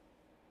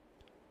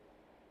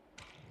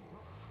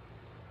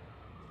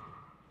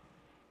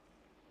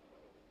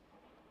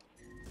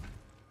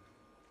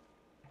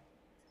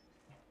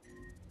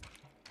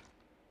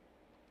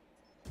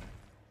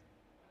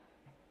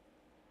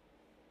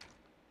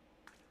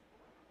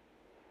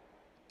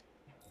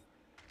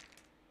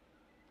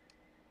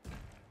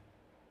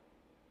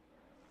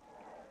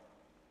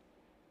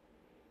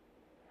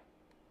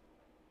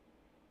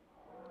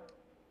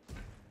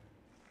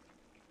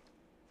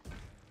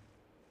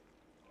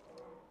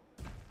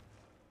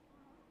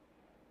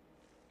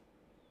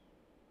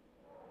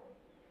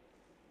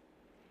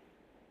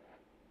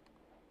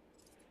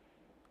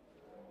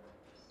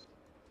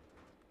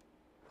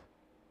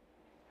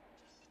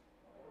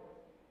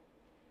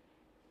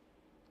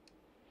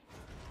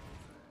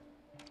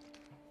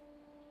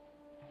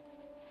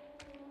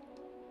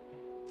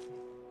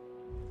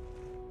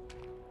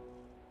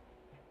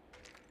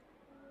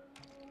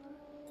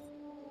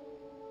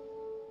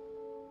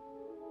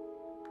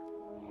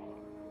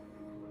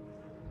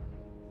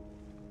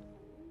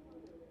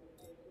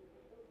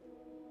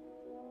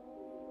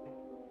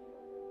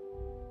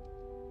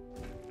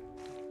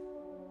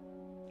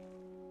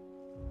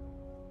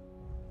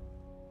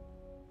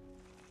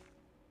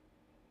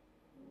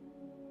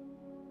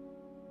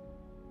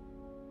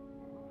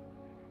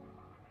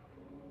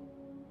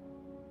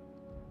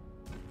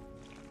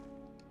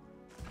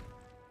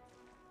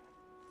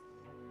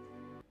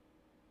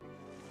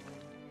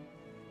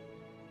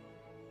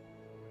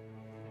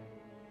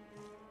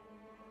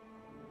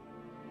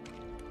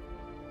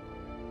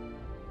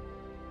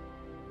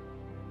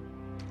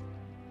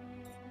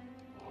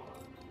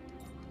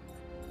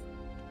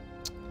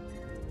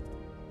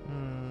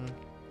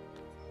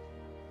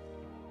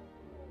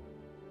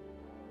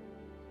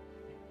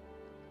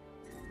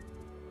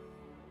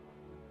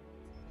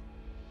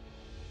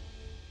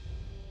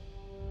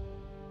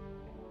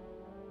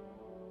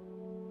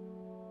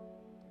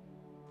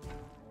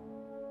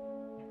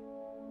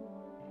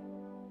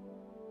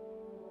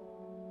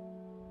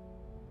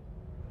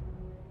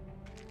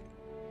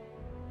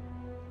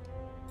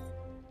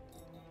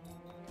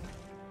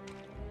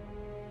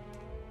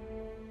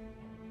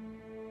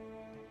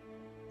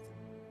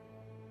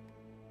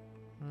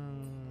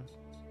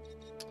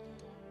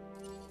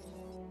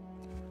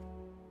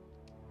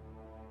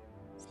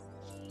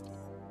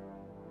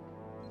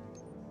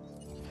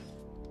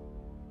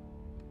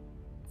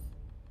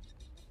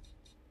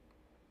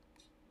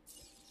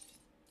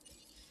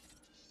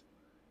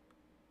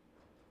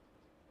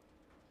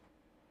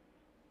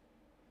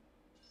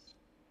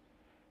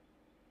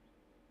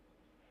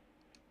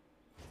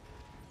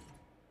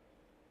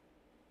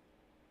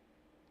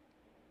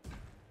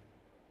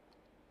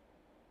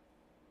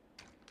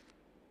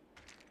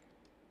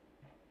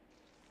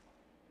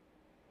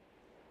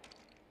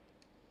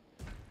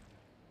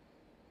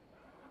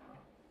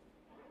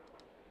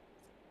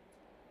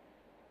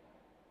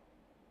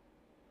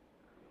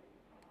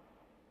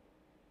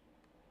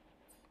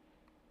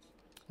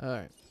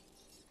 Alright.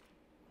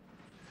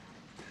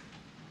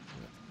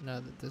 Now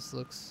that this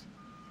looks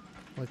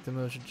like the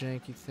most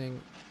janky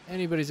thing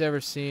anybody's ever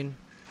seen.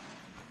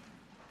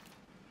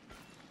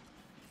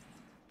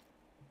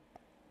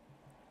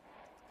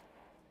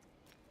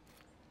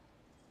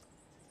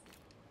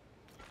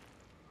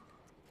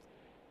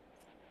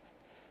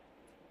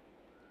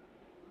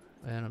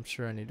 And I'm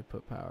sure I need to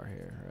put power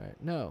here, right?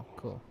 No,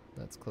 cool.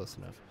 That's close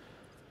enough.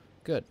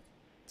 Good.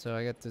 So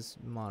I got this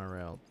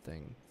monorail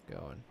thing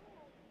going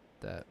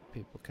that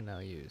people can now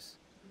use.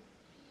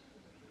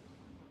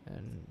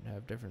 And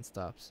have different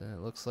stops. And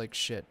it looks like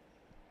shit.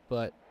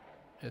 But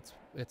it's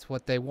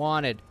what they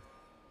wanted.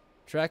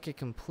 Track it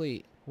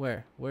complete.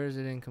 Where? Where is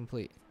it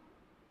incomplete?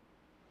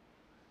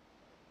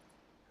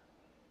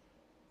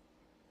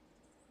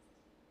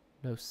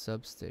 No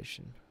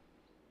substation.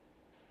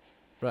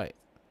 Right.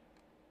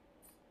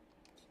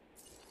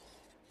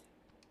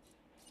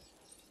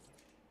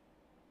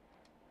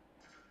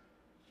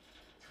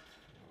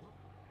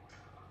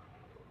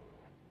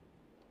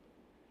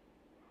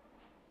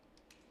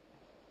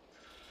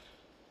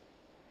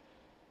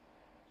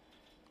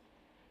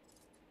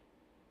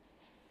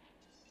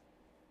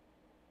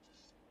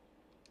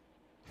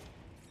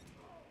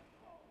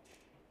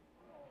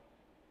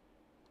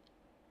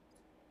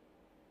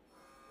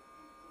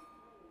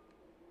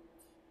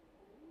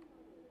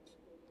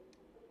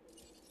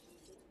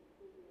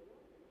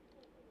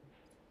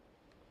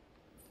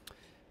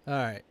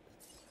 Alright.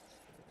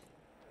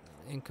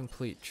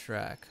 Incomplete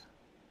track.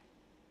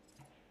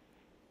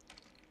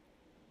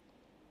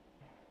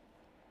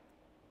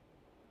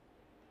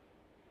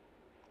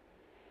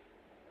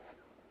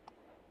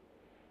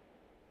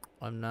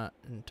 I'm not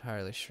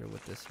entirely sure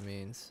what this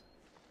means.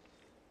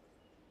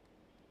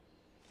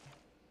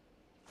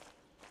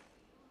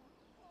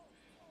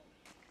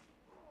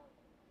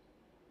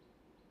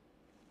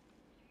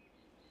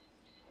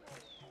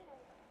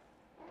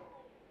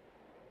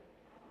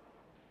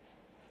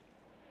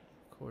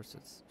 Of course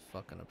it's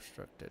fucking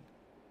obstructed.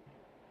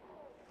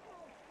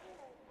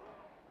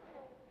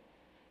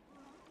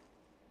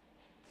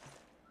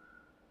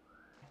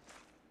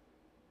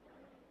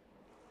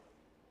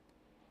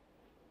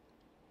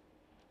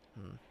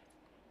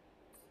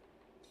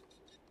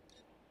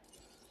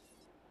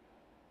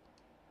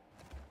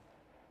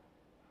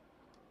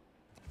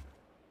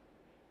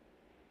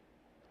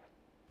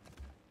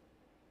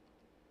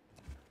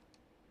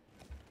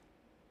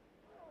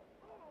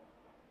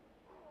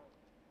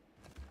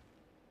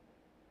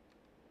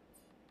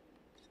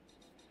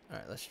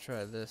 Alright, let's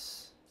try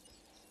this.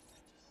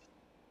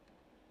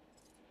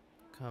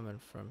 Coming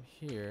from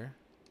here.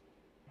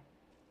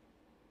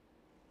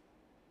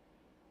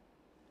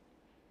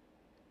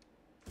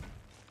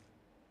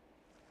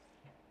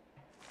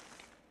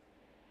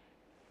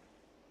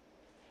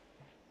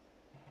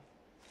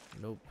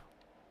 Nope.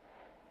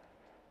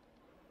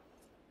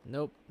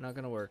 Nope, not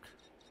gonna work.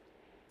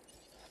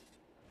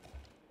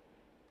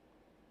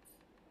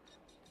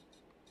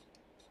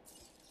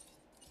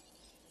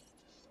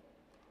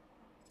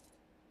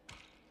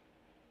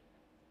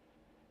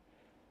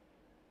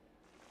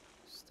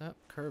 Stop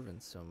curving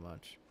so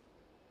much.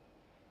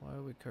 Why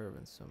are we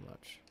curving so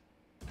much?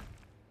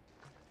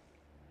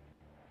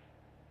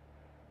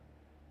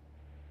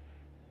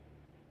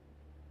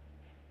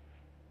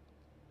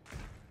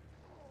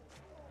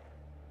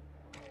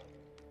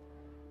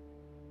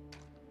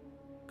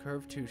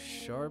 Curve too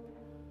sharp?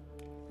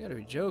 You gotta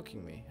be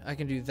joking me. I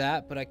can do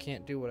that, but I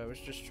can't do what I was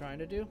just trying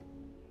to do?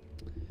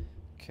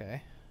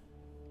 Okay.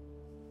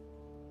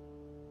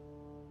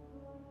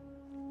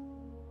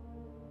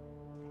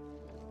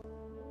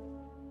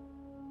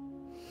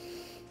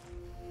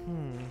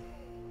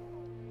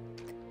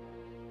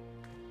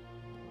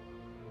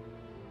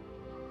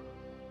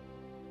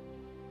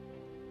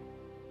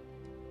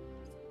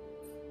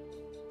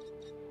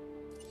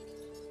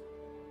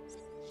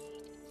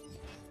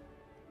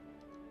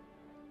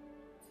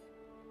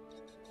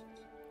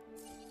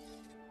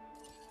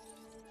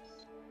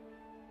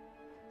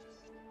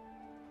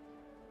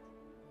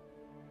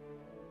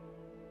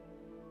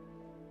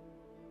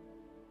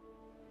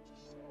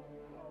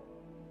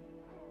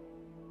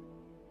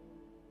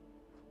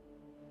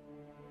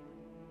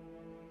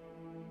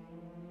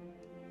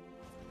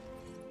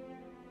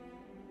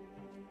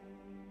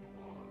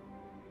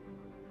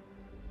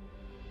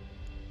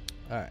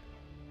 All right.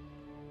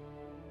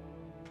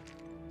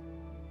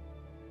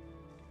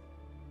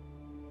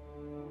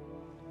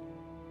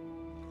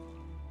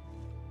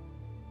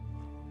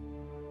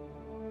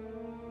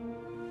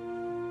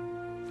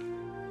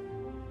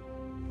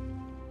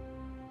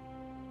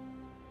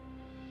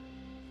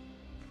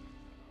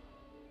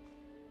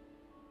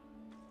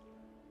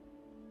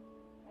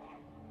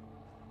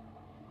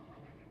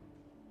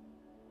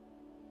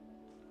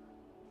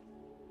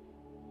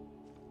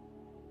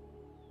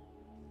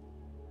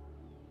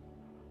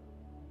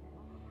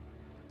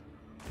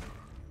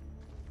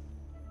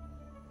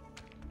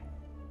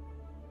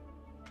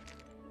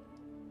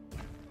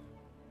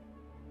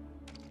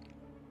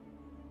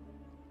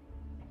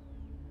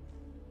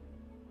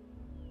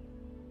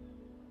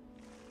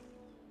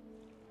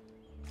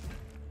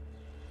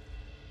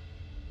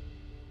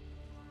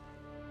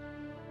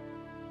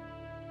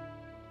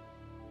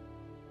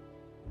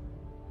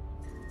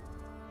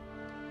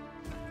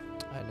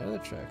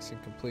 Contracts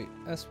incomplete.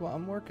 That's what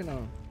I'm working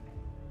on.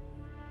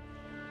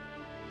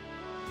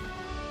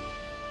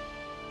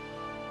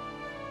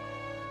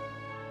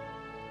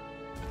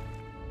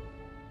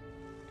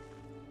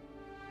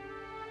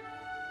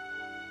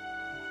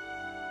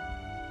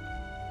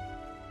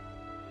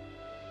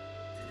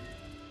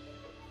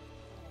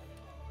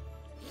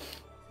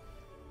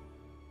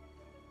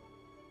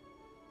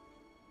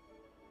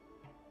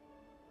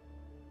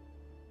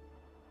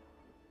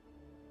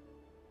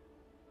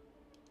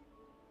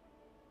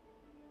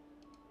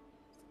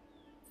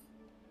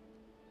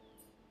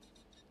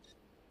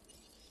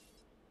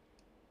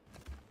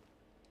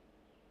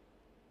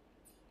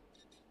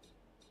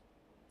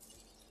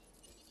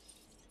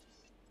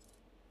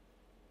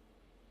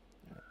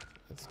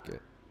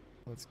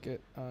 Let's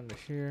get onto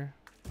here.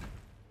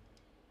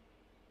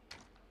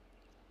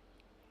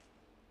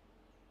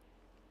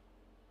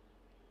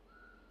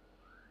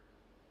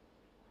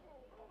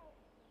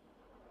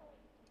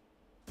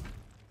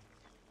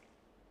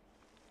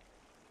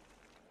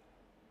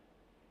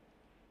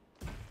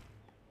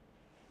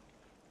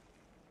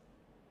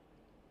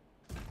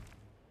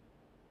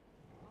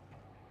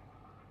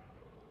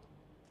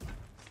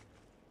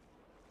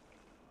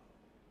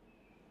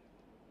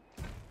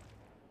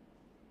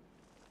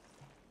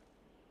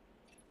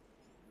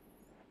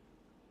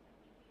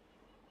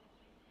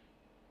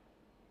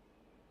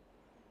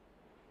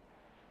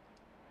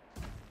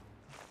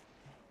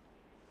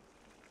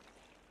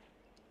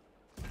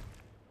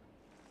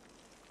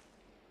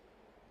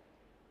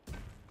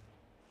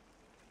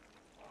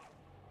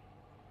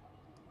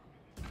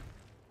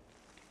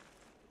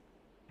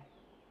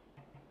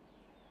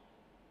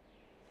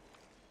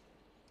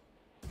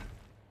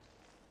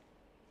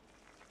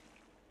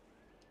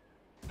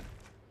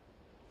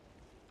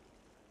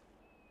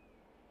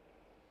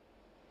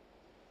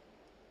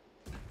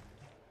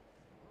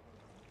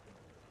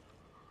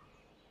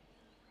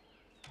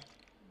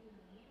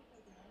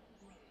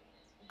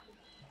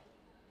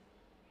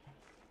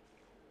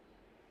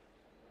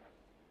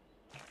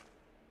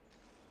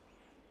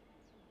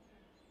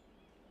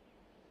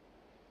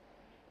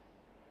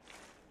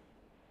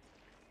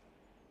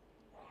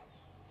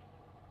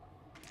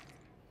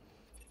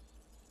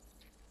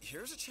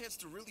 Here's a chance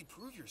to really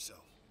prove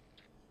yourself.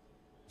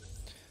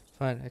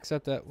 Fine,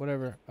 accept that.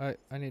 Whatever. I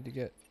need to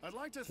get. I'd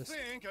like to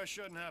think I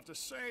shouldn't have to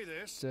say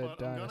this, dead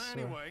but I'm gonna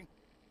dinosaur. anyway.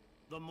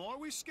 The more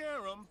we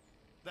scare them,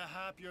 the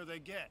happier they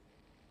get.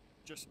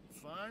 Just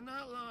find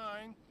that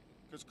line,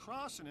 because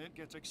crossing it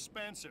gets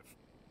expensive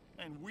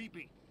and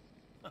weepy.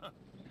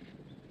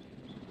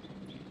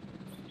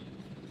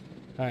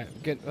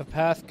 Alright, get a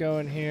path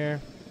going here.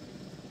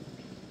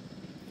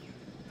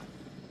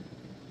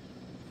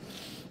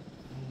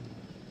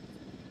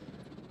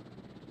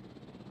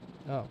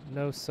 Oh,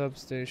 no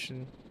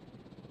substation.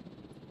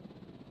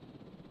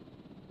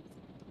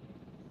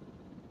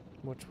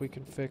 Which we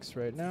can fix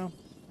right now.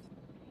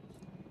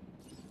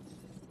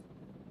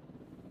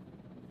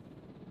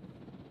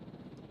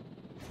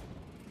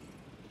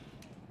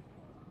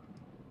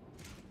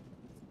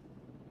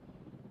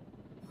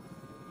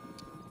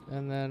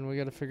 And then we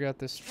gotta figure out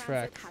this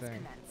track Transit has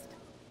thing. commenced.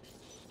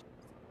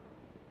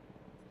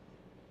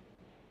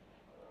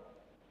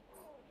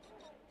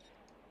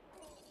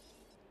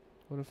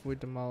 What if we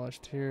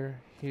demolished here,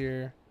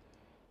 here,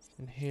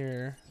 and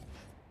here,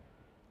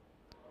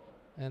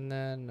 and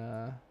then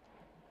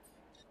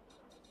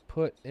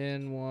put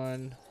in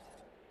one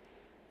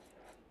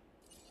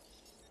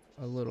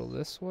a little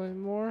this way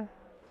more?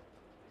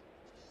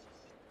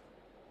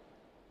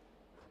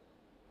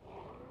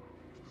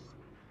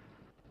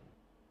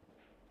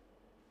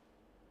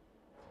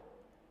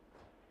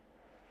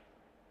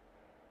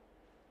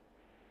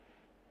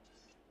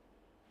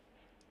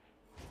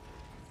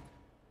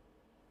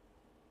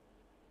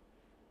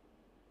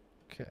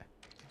 Okay.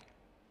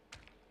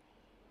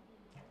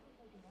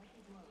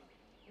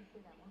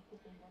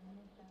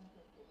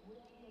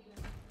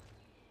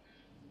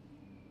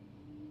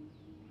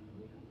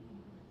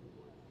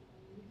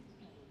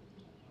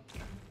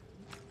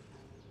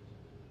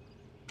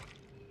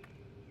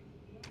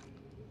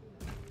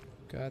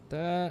 Got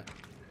that.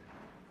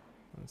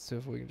 Let's see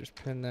if we can just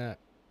pin that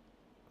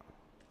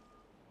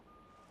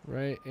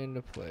right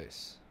into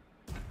place.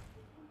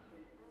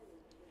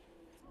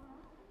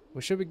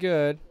 We should be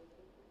good.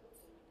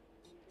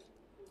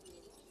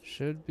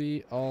 Should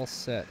be all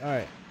set.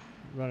 Alright.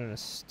 Running a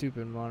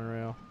stupid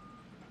monorail.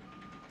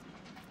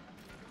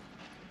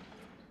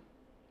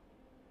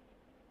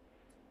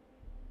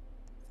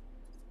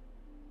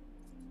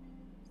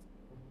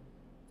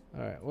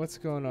 Alright, what's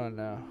going on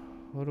now?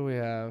 What do we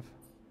have?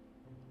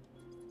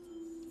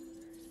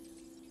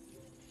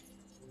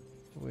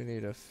 We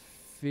need a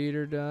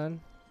feeder done.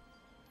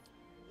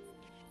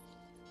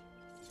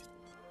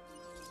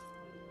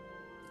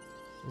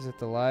 Is it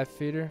the live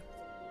feeder?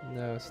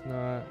 No, it's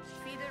not.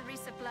 Feeder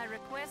resupply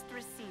request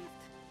received.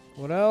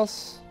 What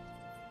else?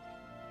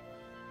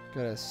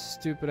 Got a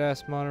stupid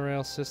ass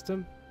monorail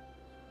system.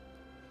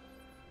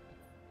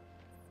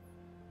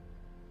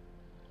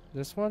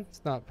 This one?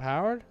 It's not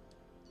powered?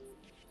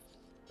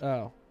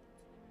 Oh.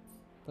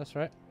 That's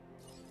right.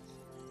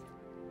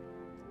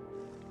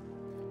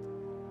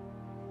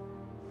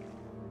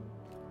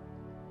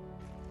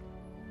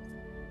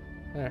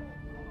 There.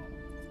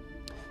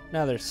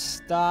 Now there's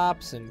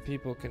stops and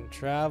people can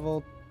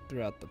travel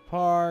throughout the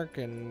park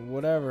and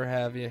whatever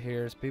have you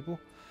here's people.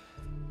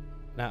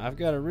 Now I've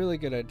got a really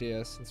good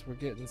idea since we're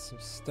getting some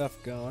stuff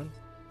going.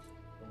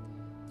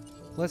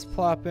 Let's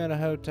plop in a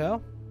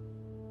hotel.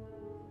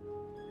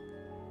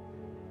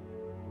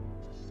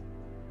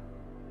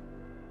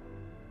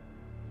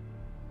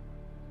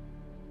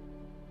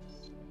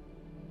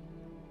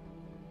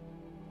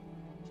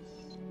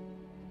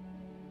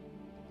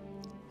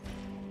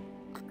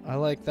 I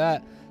like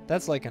that.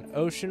 That's like an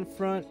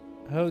oceanfront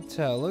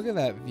hotel. Look at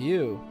that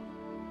view.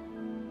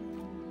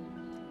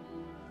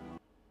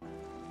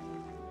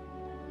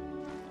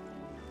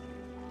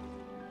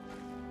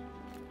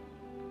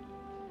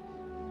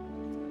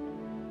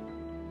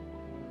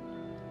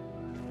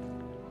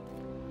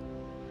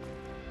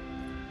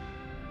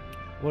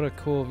 What a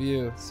cool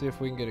view. Let's see if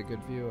we can get a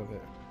good view of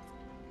it.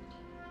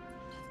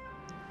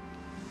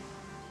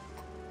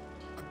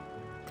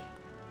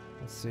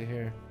 Let's see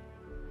here.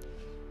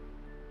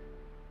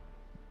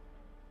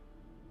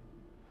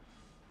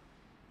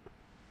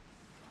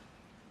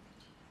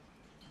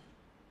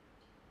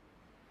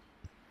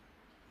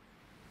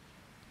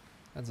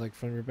 That's like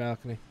from your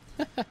balcony.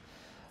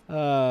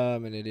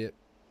 I'm an idiot.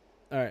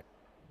 Alright.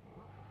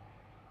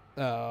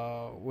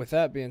 With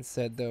that being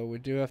said, though, we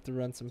do have to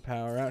run some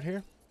power out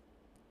here.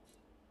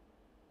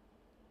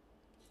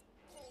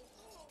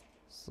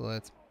 So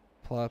let's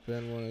plop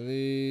in one of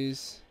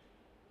these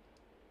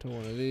to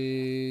one of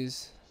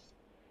these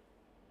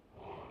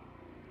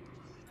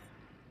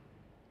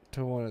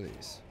to one of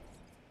these.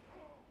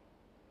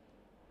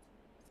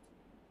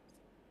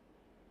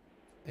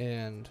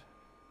 And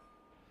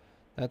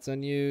that's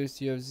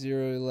unused. You have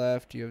 0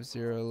 left. You have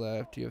 0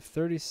 left. You have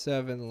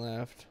 37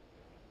 left.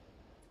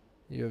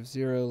 You have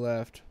 0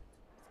 left.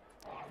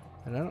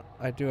 And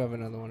I do have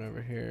another one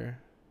over here.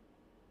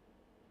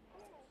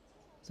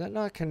 Is that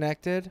not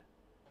connected?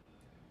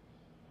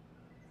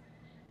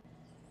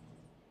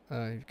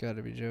 You've got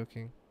to be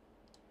joking.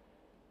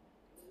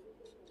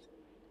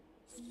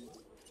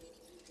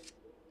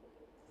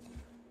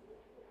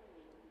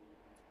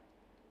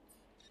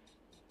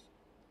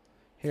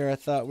 Here, I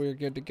thought we were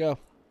good to go.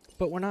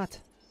 But we're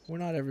not. We're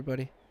not,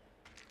 everybody.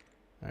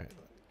 Alright,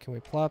 can we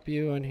plop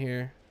you in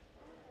here?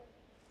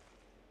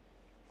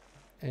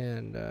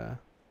 And,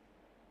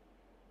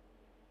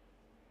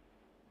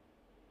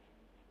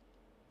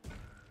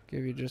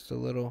 give you just a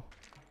little...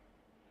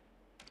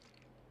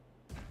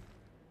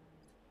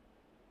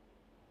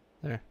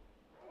 There.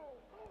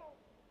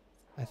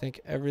 I think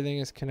everything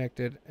is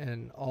connected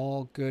and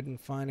all good and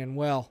fine and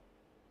well.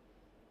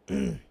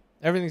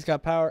 Everything's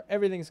got power.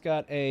 Everything's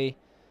got a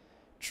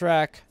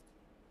track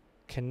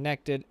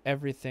connected.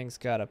 Everything's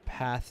got a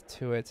path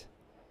to it.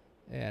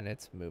 And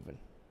it's moving.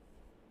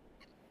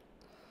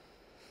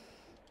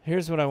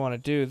 Here's what I want to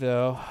do,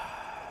 though.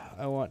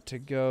 I want to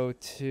go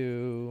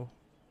to...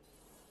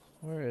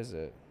 Where is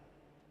it?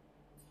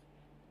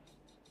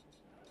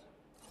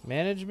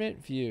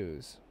 Management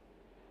views.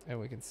 And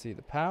we can see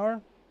the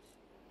power.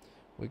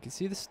 We can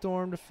see the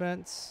storm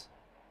defense,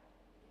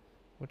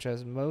 which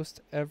has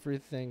most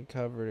everything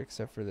covered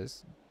except for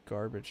this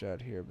garbage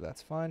out here, but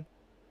that's fine.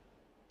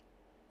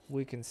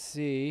 We can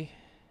see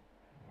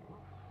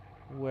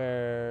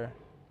where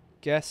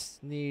guests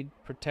need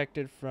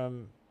protection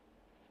from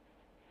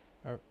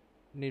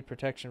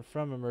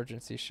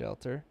emergency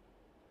shelter.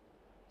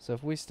 So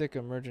if we stick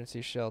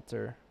emergency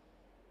shelter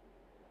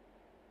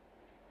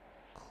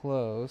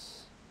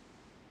close,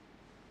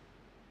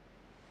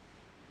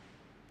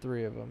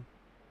 3 of them,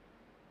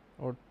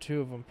 or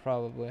 2 of them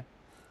probably.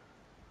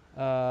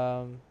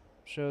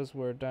 Shows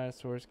where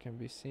dinosaurs can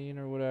be seen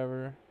or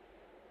whatever.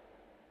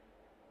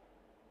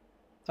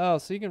 Oh,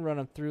 so you can run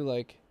them through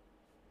like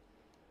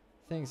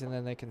things and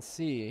then they can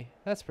see.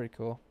 That's pretty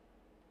cool.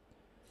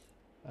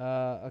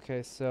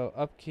 Okay, so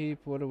upkeep,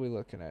 what are we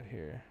looking at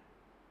here?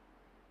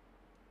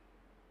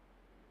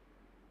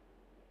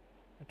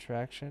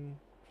 Attraction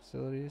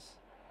facilities.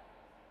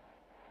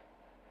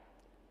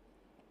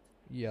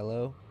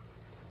 Yellow.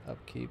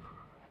 Upkeep.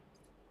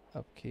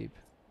 Upkeep.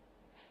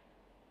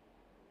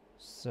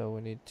 So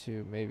we need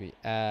to maybe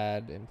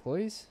add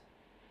employees.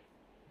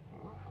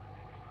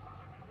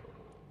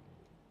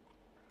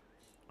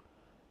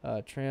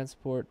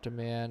 Transport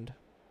demand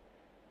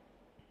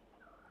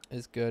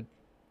is good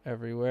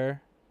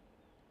everywhere.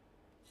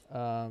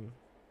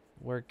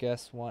 Where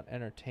guests want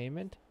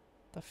entertainment.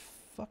 The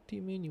fuck do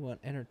you mean you want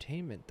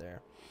entertainment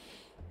there?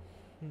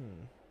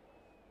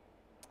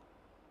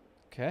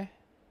 Okay.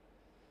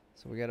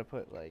 So we gotta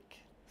put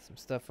like some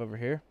stuff over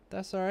here.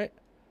 That's alright.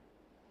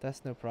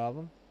 That's no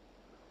problem.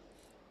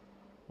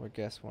 Where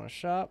guests want to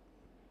shop.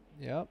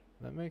 Yep,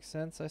 that makes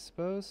sense, I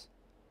suppose.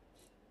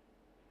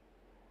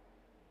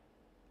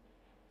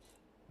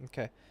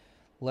 Okay.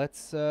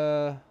 Let's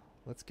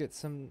get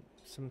some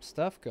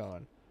stuff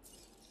going.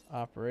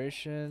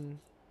 Operation,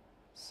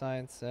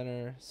 Science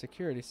Center,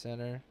 Security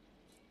Center.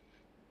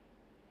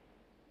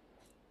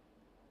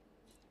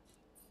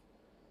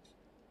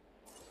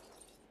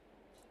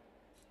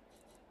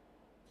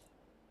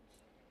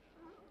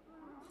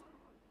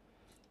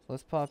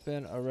 let's pop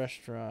in a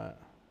restaurant.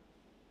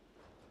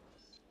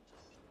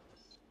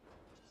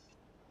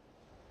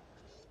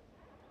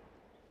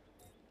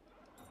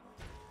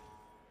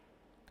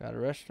 Got a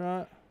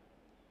restaurant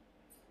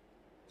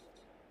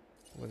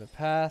with a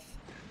path.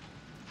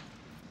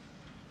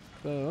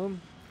 Boom.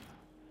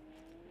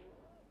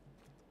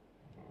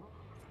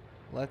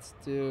 Let's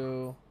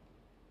do...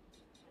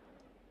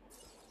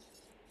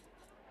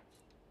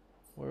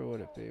 Where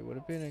would it be? Would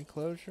it be an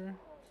enclosure?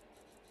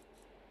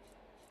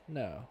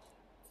 No.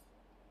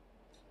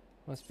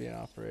 Must be an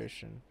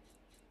operation.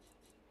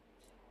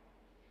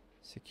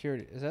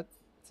 Security. Is that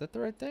the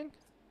right thing?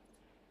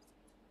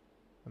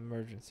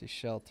 Emergency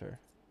shelter.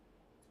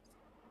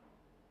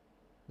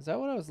 Is that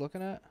what I was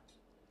looking at?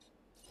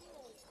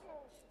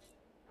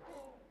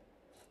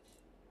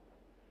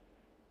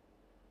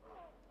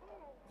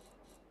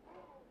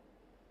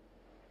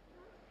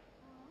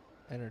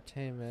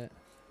 Entertainment.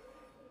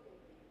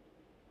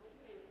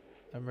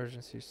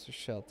 Emergency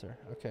shelter.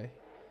 Okay.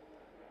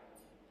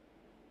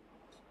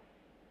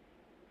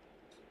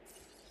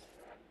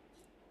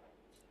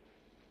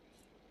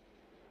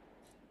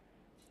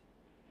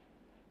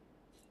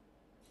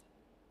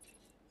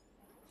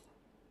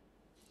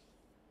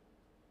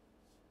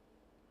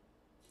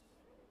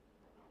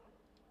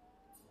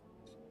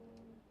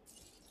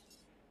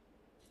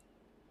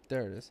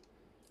 There it is.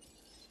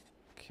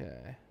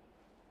 Okay.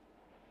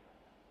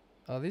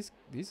 Oh, these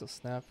will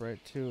snap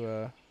right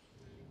to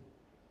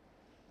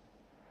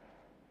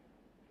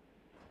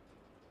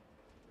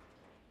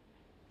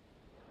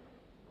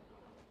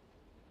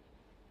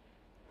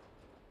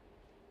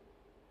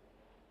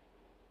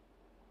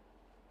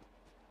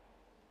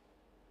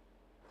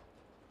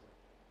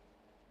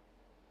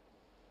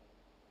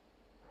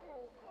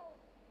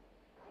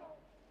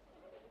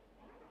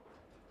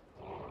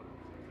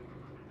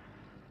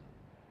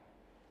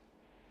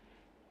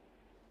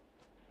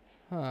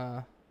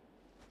huh.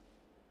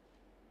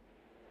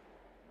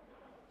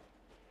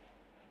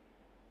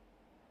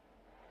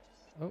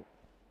 Oh.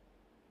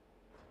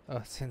 Oh,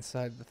 it's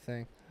inside the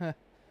thing. Huh.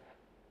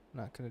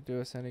 Not gonna do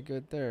us any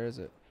good there, is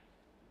it?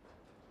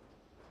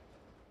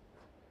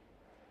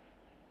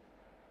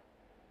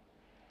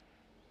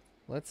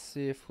 Let's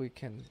see if we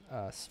can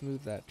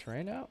smooth that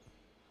terrain out.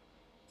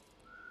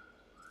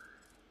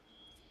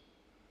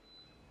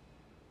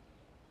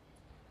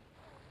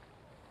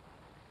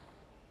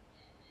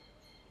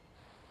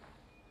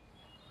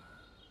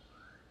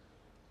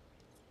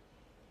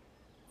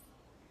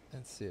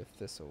 And see if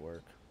this will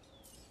work.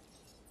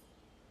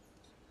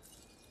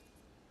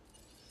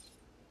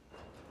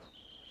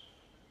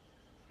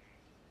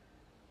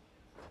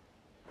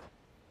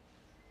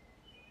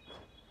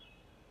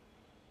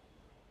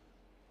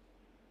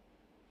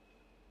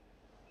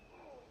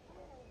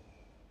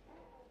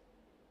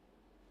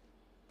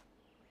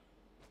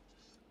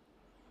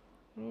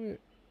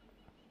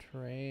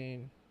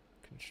 Terrain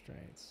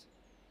constraints.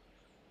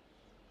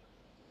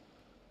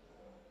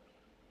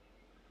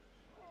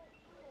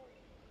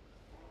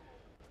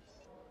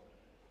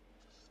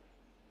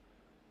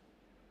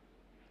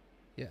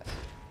 Yes,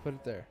 put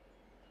it there.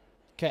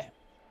 Okay.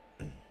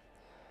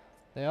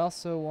 They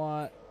also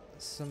want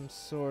some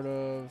sort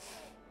of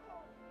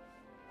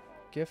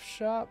gift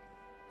shop.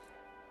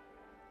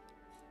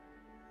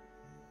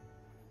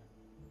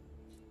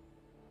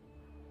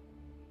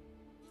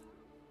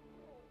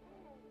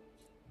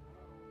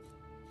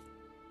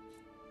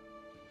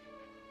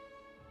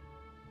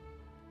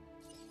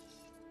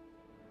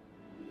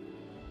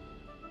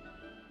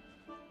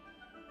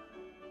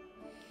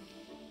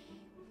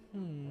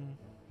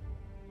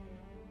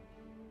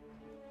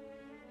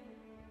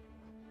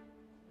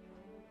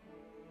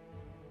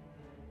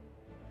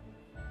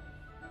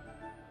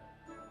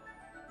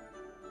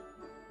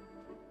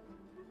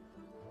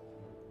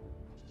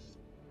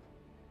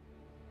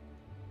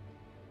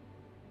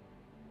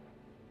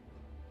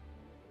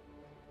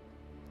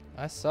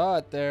 I saw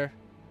it there.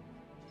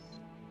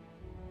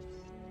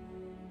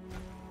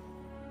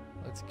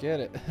 Let's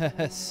get it.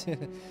 As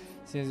soon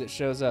as it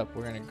shows up,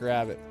 we're gonna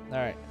grab it. All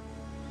right.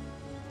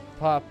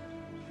 Pop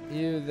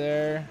you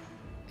there,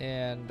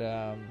 and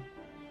I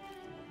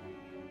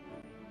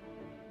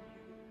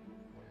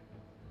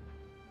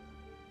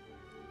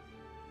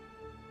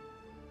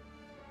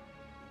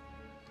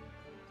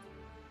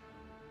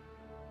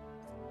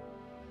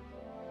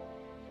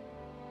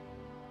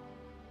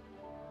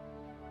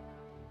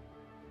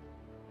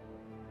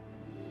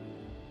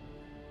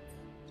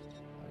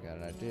got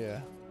an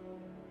idea.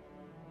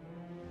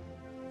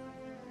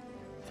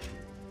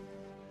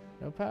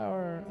 No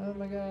power. Oh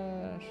my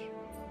gosh.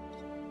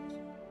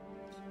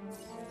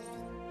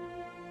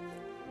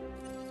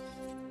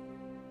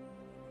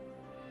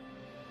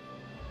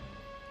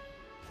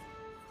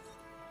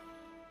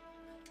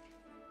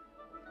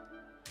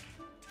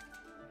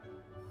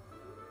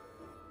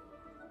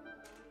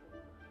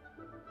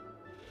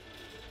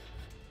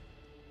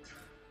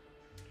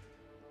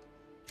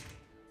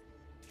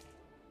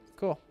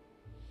 Cool.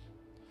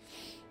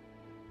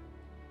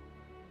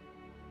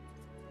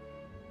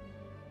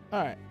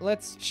 All right,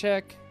 let's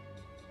check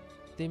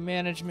the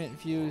management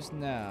views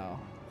now.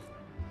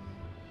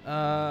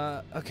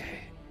 Okay.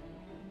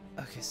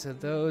 Okay, so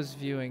those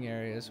viewing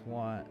areas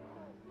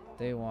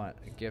they want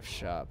a gift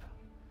shop.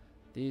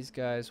 These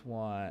guys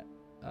want,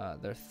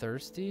 they're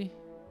thirsty,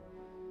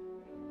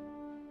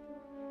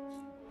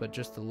 but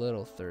just a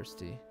little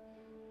thirsty.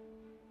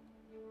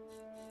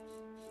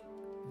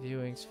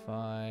 Viewing's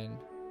fine.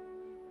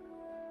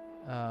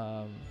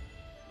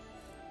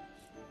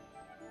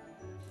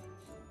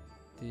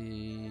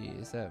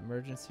 Is that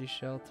emergency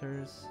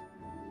shelters?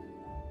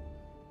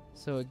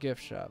 So a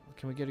gift shop.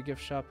 Can we get a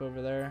gift shop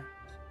over there?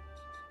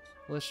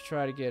 Let's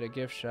try to get a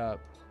gift shop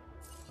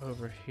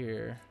over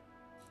here.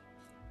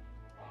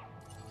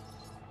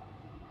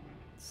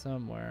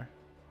 Somewhere.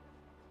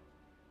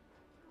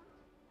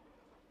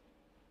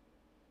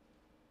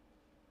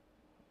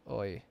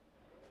 Oi.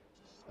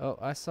 Oh,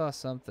 I saw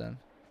something.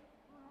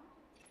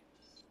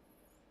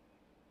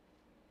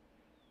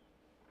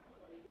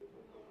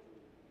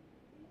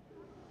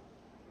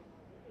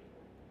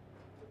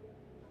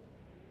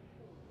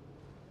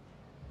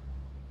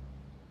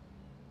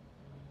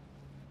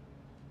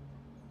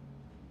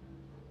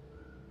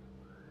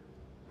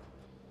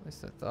 At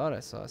least I thought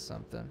I saw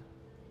something.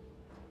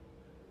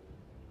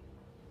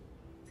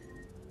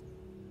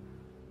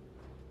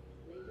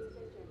 Ladies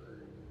and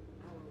gentlemen,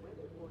 our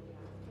weather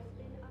forecast has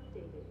been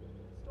updated.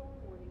 Storm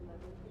warning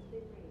level has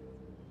been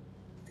raised.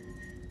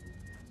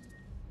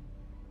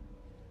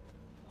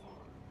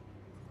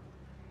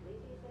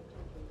 Ladies and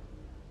gentlemen,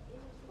 in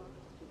response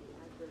to the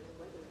adverse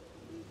weather,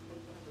 please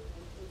take cover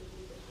until the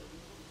conditions have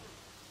passed.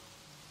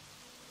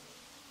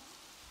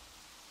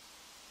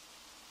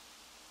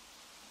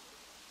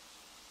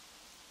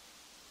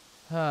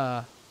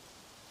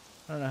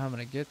 I don't know how I'm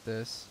gonna get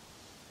this.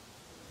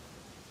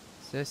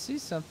 See, I see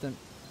something.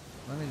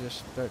 Let me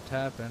just start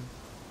tapping.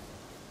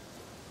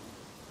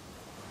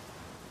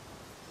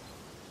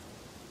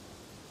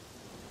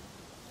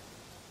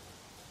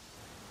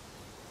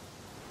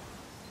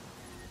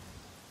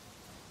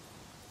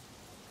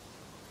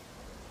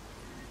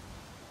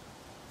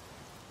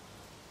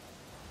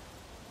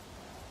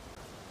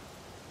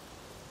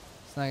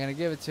 It's not gonna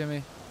give it to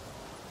me.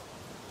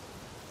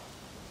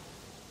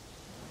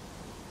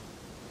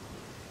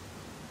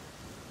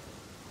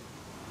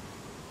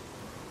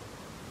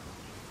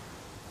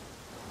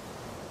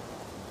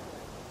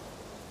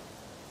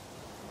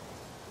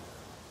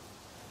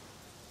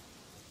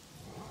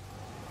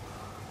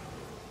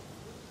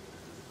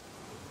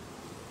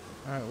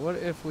 Alright, what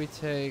if we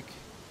take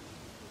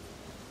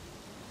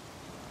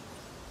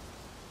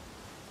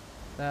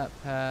that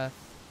path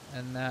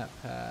and that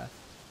path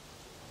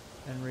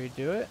and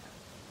redo it?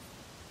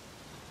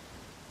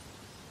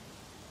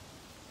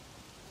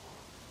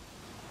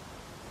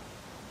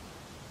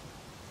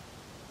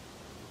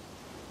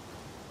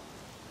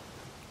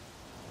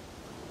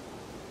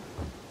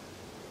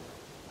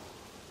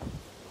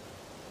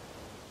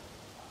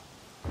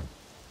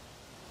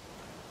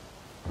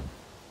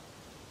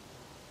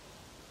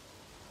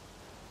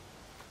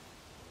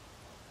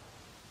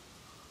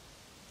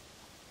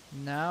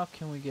 Now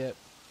can we get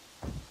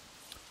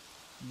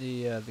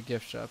the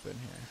gift shop in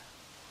here?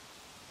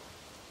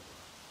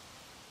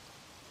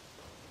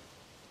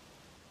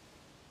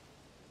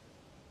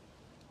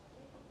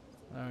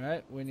 All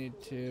right, we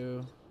need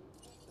to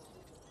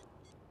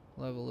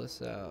level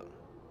this out.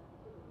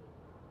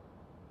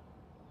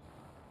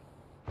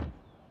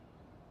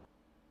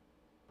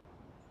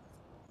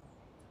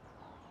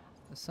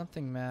 Is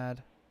something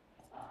mad?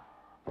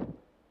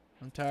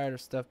 I'm tired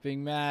of stuff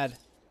being mad.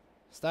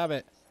 Stop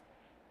it.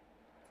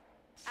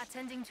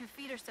 Attending to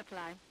feeder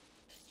supply.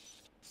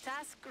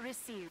 Task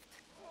received.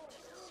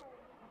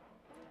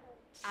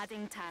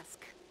 Adding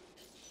task.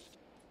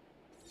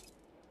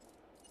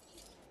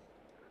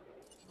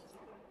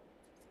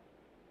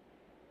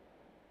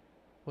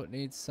 What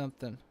needs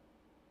something?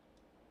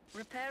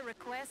 Repair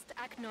request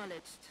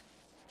acknowledged.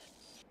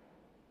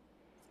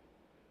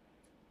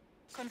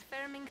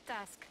 Confirming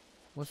task.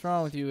 What's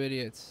wrong with you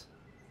idiots?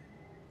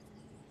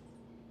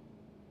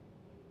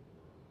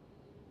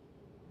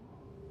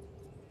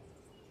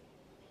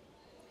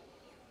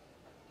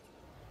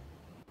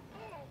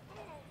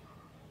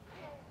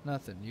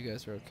 Nothing. You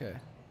guys are okay.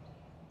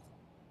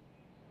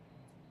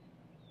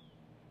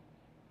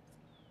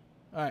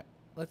 Alright,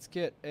 let's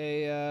get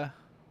a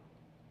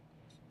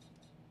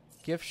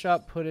gift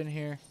shop put in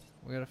here.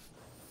 We gotta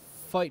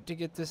fight to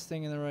get this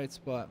thing in the right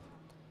spot.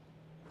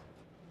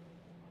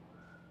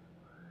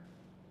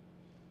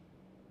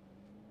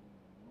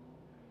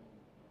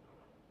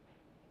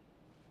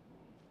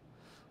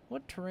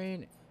 What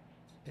terrain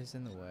is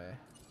in the way?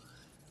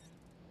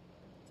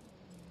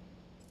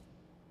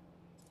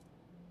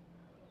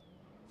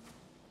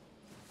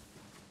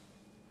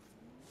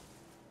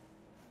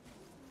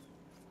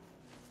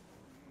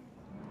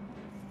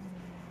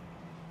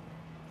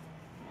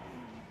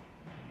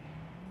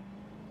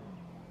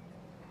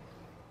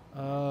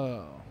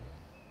 Oh.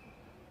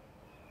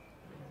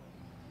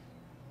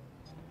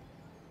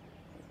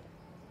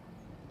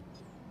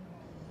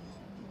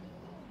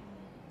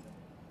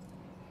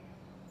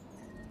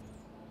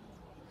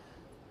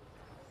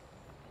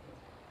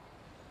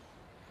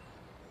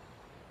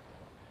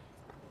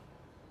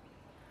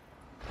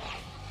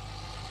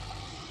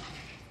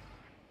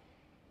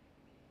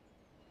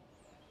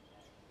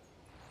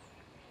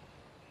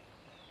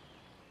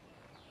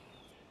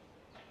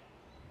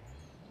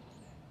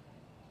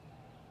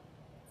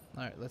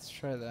 Alright, let's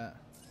try that.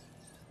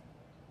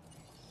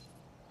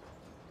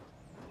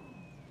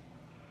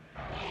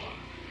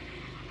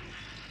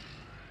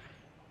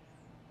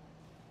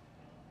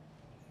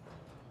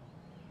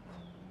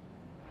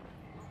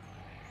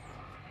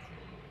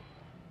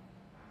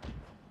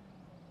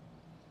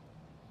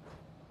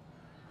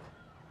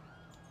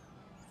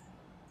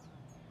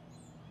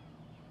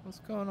 What's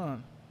going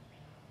on?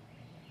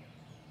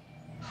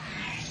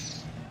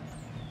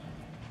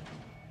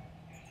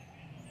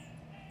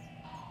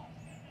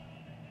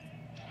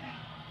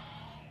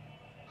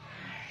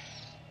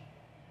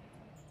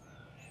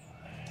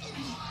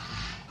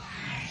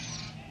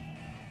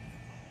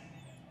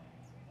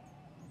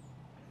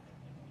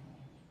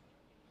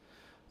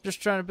 Just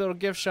trying to build a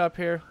gift shop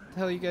here. What the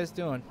hell are you guys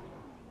doing?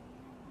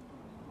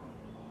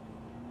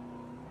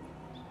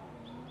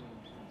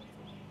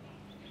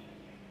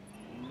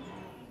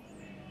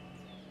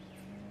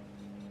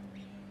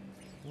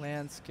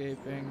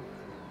 Landscaping.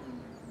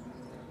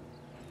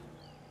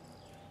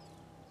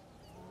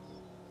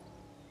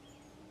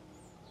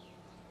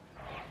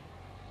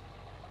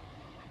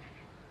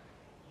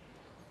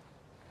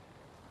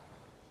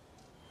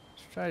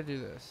 Let's try to do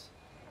this.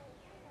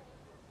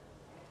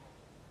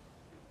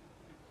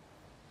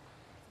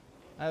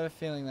 I have a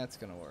feeling that's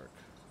gonna work.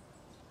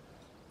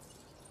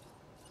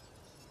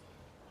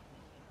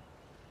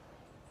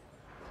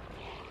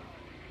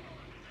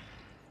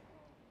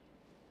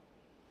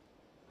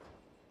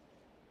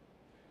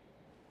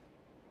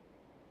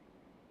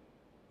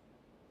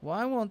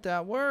 Why won't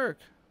that work?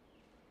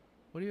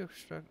 What do you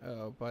obstruct?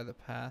 Oh, by the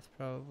path,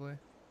 probably.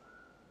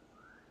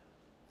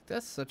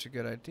 That's such a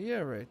good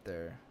idea right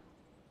there.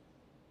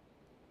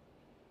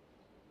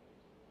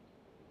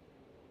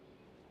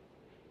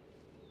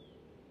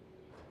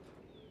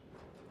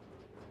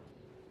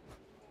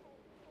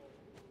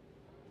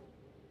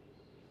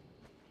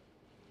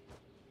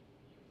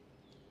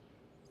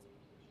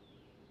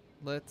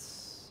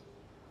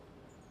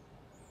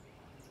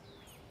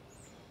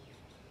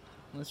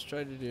 Let's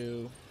try to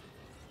do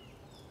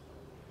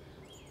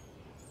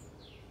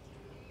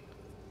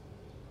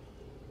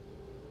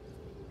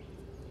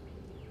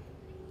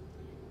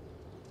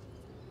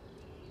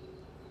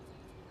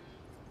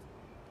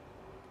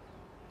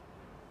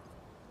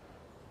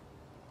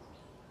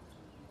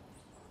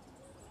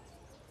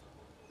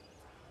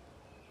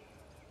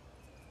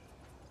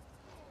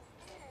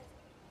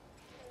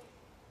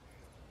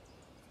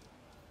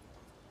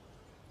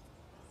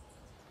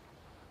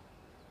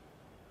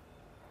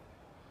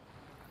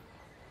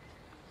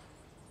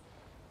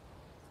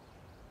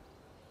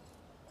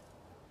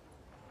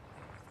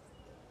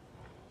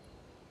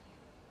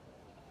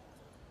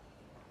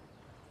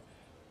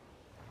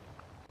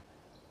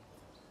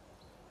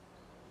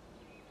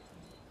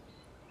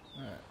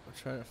Alright, we'll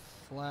try to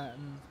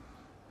flatten.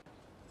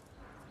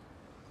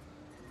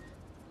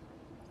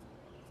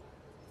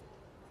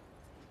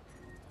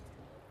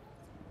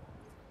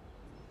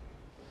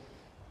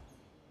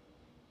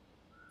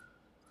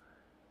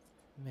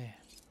 Man,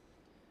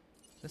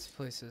 this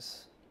place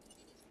is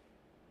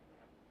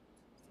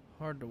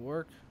hard to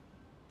work.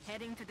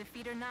 Heading to the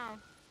feeder now.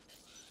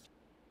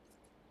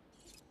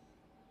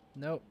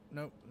 Nope,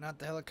 nope, not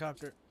the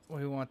helicopter.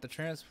 We want the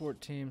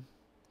transport team.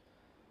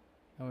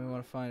 And we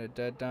want to find a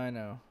dead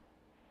dino.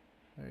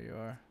 There you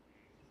are.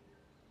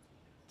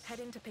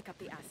 Heading to pick up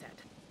the asset.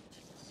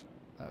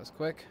 That was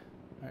quick.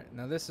 Alright,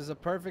 now this is a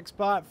perfect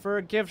spot for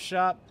a gift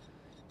shop.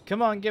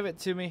 Come on, give it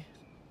to me.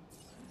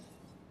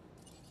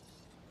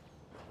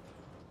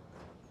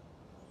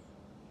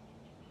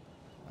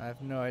 I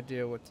have no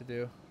idea what to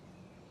do.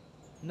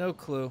 No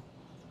clue.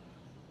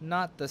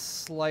 Not the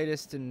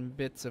slightest in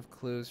bits of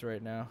clues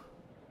right now.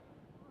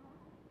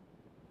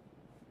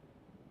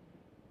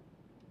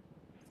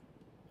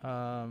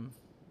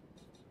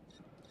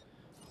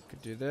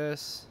 Could do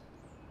this.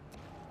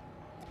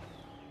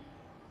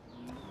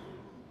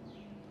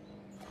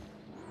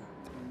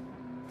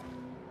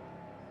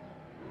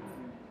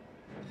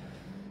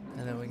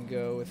 And then we can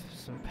go with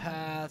some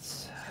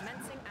paths.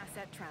 Commencing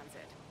asset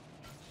transit.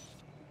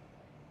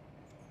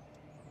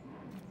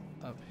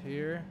 Up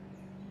here.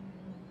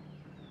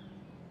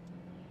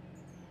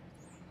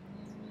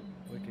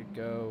 We could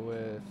go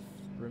with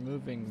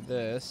removing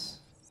this.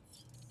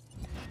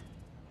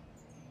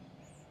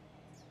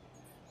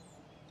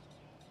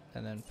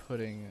 And then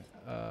putting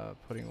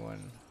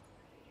one.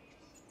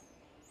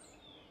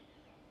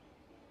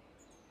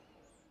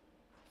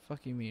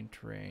 Fuck you mean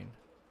terrain?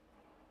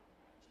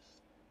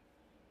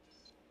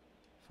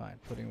 Fine,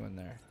 putting one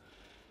there.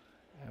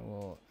 And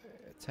we'll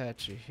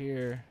attach it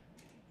here.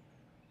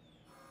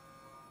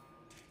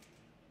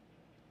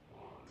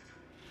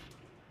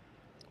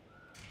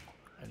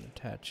 And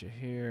attach it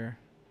here.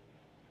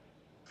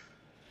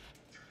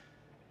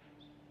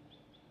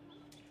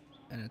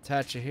 And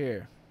attach it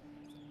here.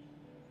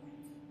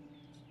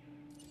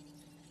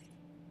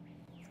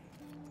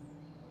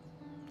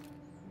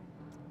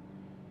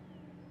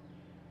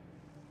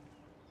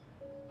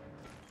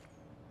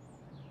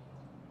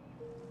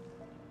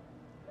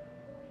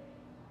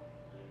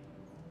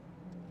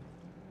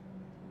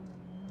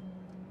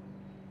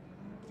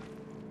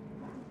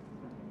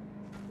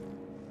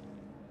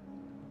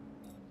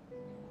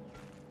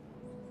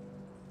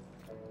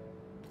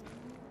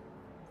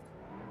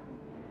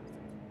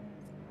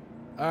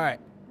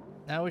 Alright.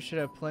 Now we should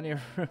have plenty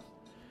of room.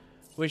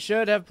 We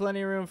should have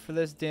plenty of room for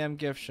this damn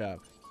gift shop.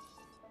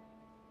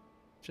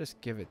 Just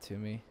give it to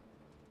me.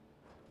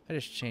 I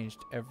just changed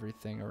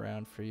everything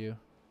around for you.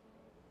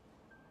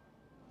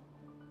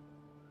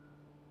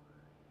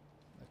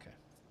 Okay.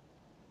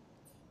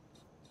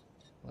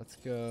 Let's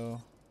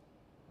go.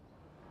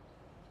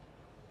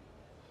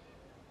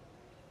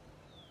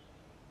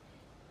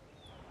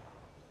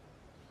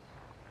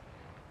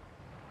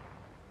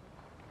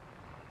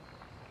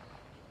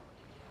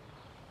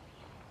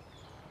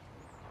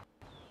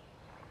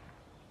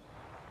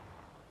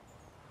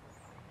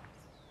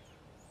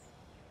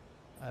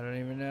 I don't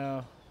even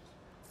know.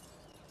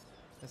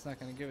 That's not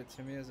gonna give it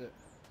to me, is it?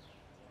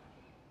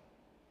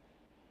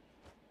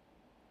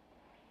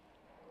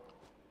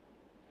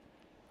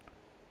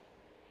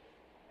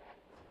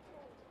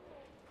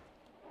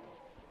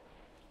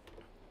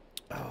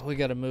 Oh, we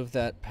gotta move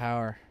that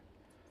power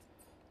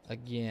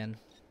again.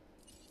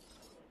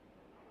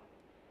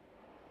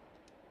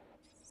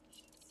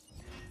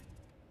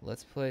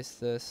 Let's place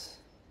this.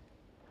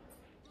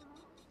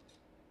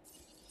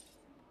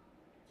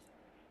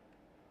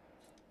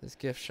 This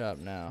gift shop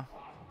now.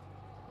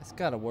 It's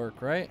gotta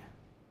work, right?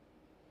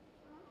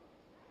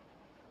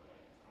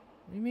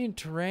 What do you mean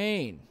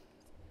terrain?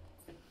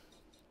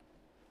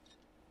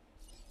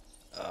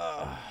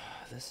 Ugh,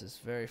 this is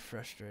very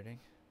frustrating.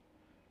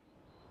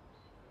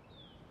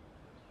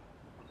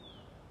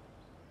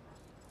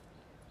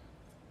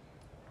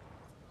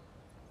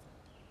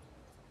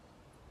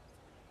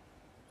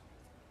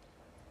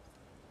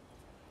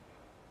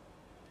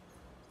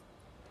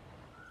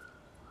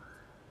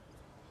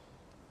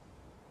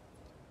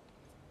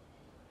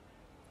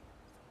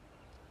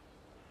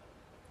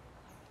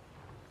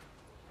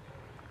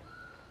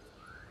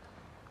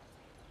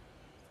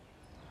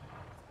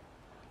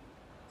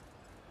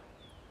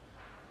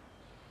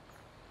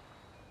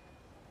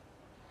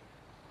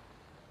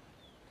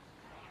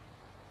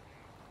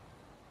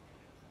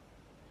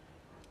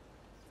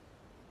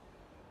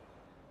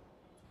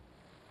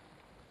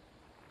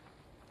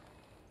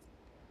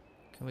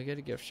 Can we get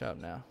a gift shop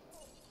now?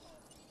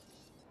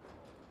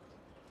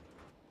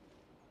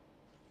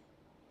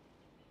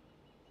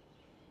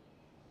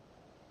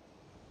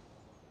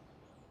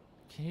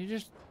 Can you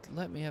just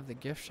let me have the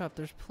gift shop?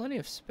 There's plenty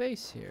of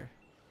space here.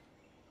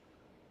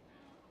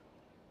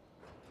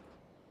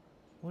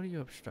 What are you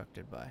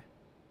obstructed by?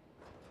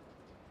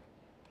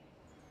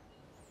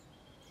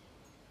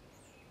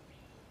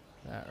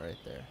 That right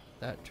there.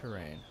 That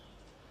terrain.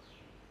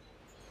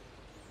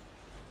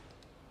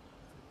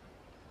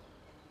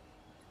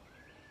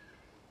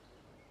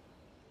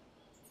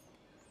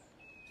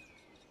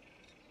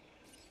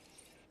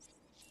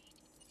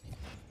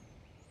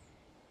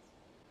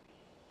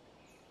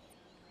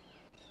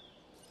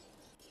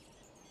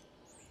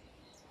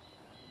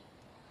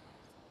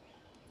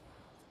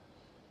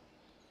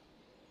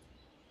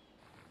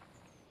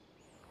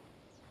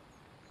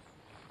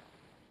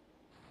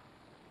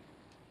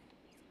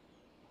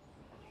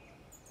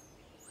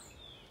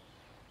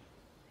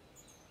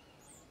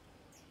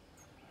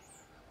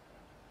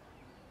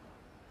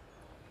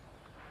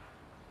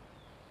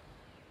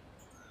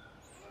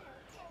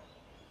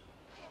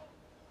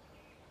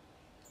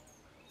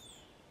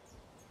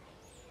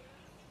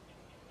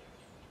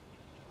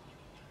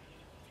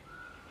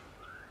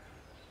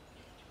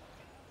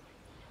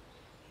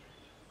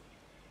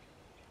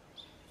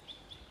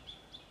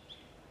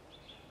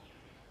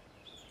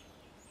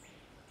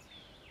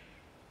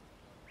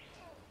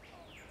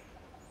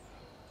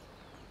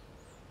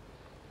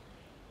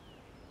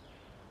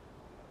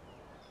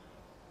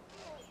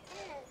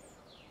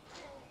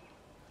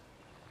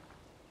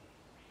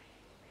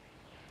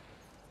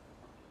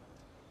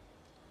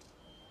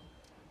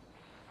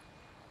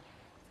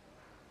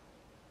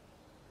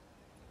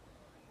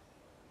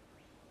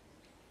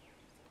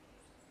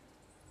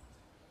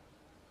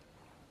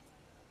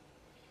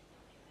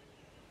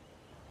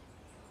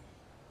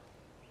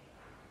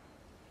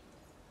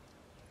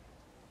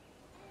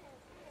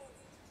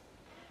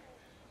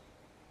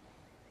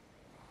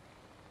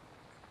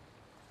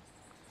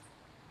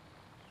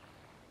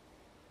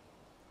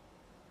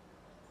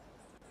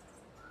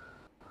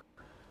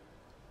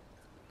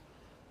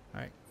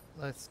 Alright,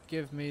 let's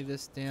give me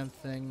this damn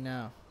thing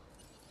now.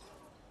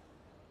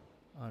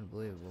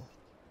 Unbelievable.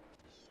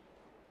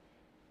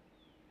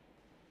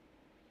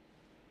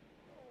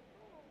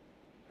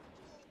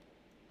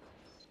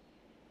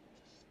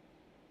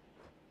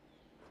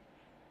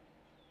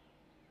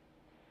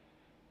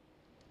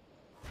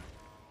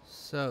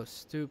 So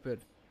stupid.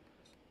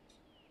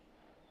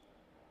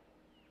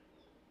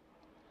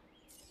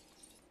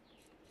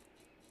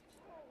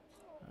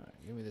 Alright,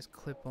 give me this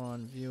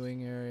clip-on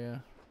viewing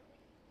area.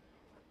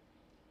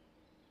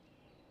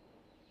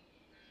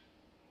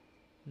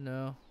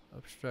 No,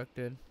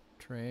 obstructed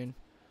terrain.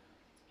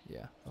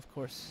 Yeah, of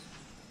course.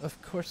 Of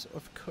course,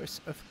 of course,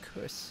 of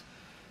course.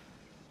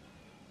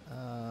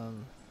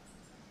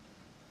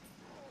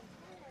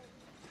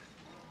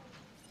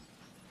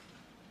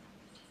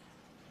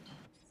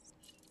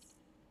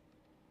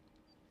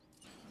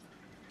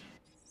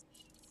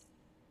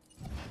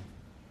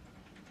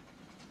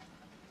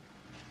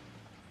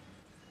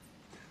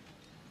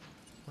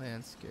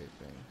 Landscaping.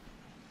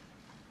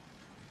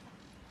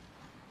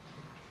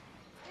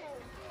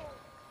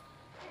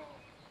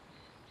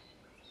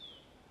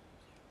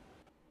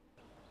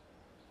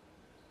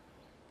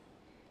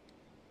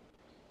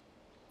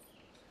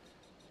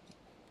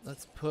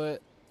 Let's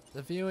put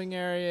the viewing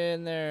area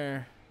in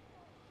there.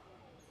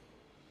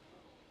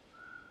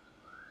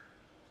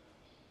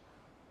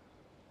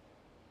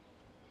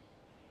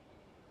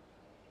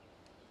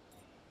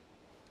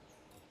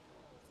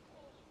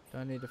 Do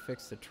I need to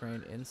fix the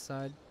train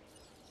inside?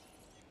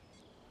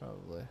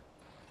 Probably.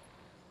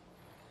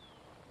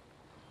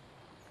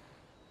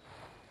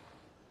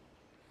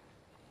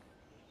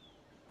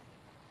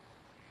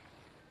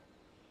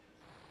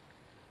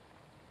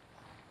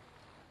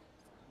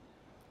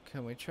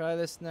 Can we try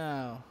this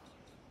now?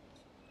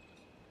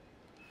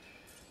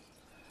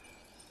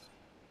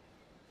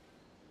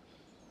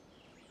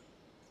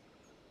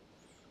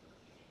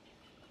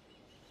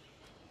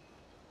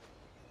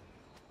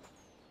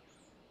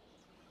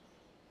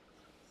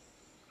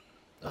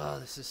 Oh,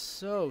 this is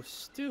so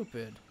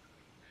stupid.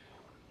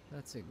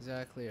 That's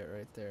exactly it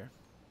right there.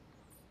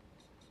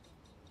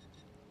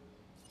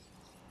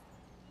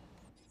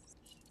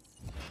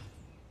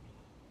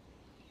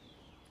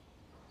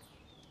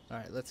 All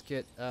right, let's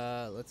get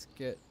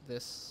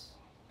this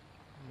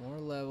more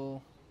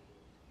level.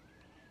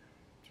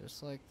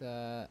 Just like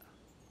that.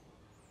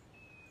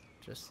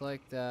 Just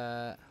like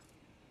that.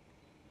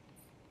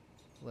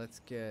 Let's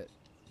get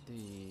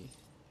the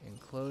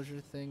enclosure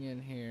thing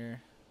in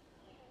here.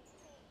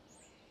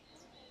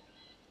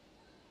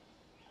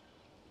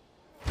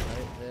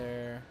 Right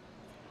there.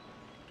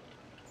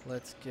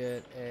 Let's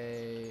get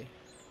a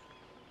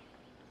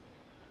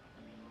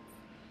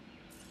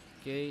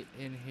gate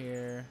in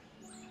here.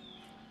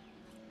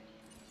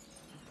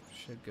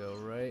 Should go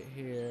right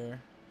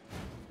here.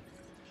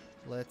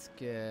 Let's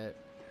get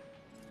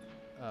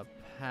a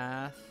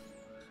path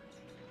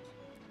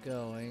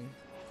going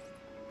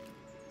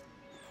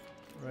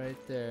right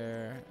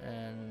there,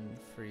 and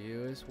for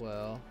you as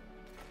well.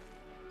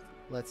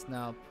 Let's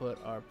now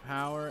put our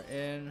power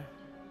in,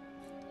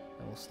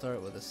 and we'll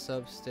start with a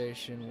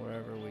substation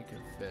wherever we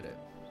can fit it.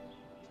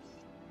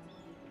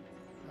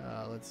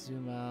 Let's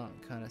zoom out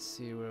and kind of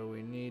see where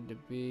we need to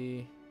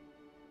be.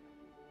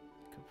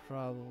 Could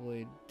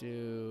probably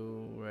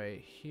do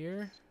right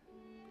here.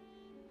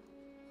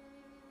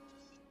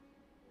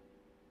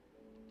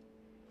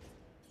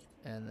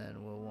 And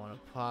then we'll want to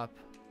pop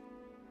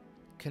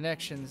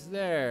connections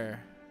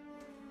there.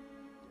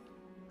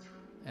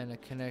 And a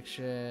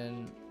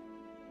connection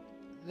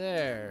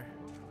there.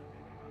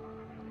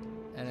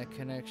 And a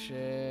connection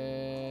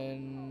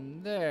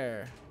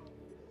there.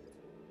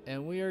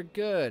 And we are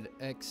good,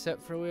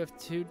 except for we have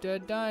 2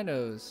 dead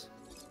dinos.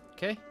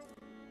 Okay?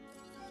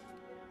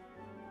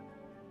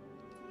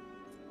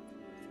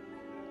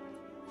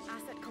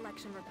 Asset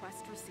collection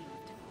request received.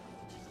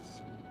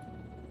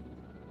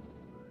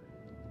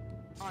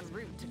 En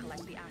route to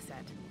collect the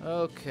asset.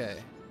 Okay.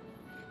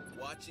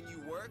 Watching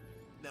you work?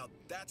 Now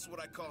that's what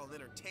I call an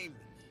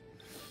entertainment.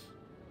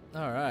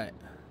 Alright.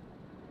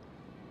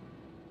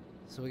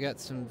 So we got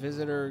some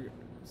visitor,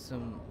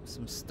 some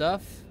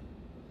stuff.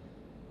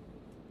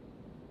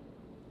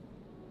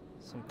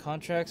 Some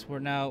contracts. We're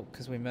now,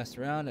 because we messed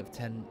around, at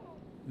 $10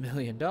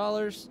 million,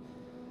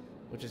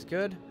 which is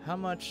good. How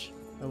much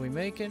are we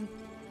making?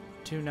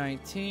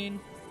 219.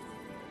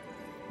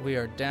 We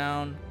are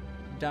down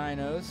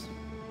dinos.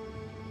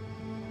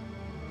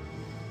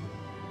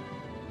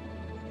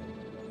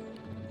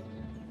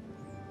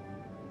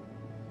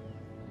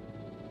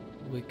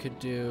 We could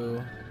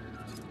do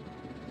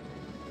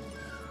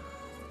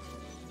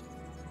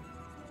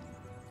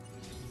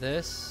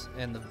this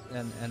and the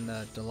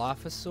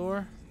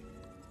Dilophosaur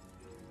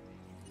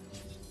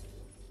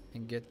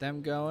and get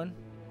them going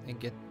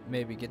and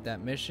maybe get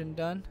that mission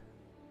done.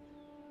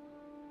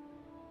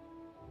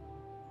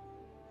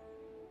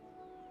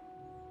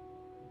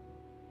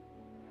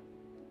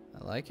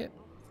 I like it.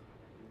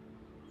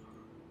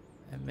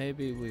 And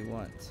maybe we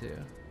want to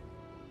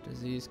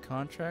disease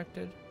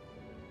contracted.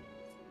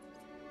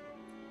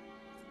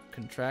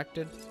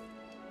 Contracted.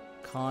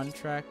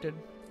 Contracted.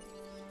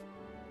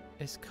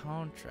 It's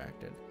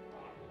contracted.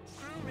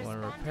 We want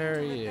to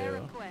repair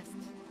you.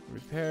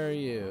 Repair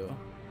you.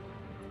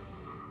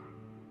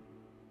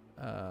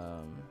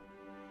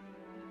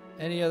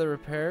 Any other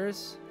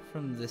repairs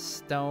from the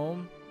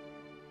Stone?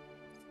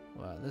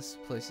 Wow, this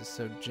place is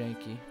so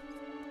janky.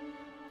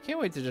 Can't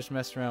wait to just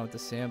mess around with the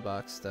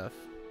sandbox stuff.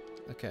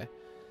 Okay,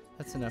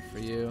 that's enough for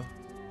you.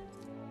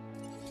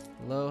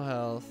 Low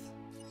health.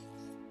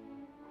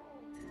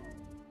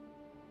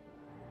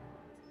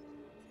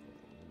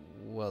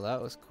 Well,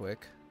 that was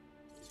quick.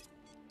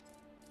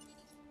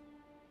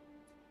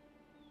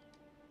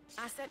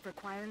 Asset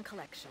requiring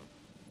collection.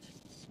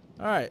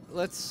 Alright,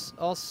 let's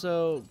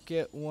also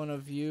get one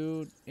of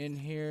you in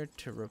here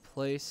to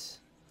replace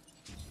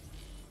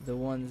the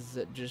ones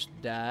that just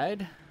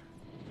died.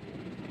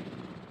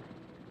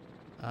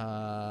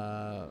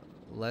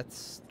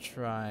 Let's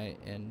try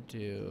and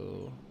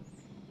do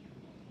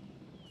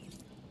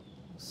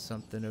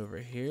something over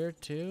here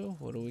too.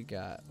 What do we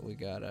got? We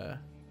got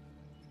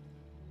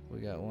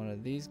one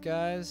of these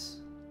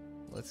guys.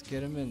 Let's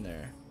get him in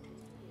there.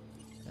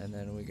 And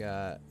then we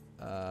got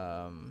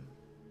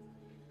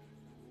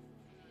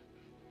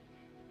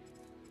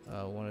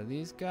one of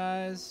these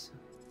guys.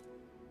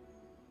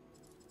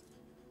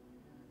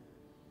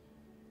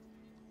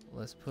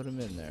 Let's put him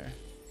in there.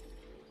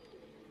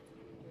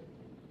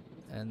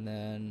 And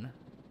then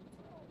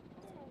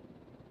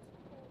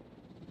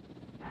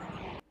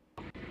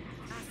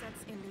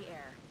Assets in the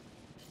air.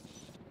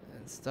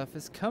 and stuff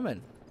is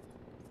coming.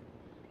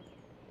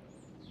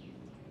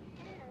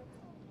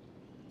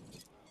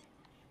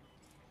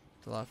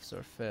 The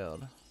officer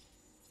failed.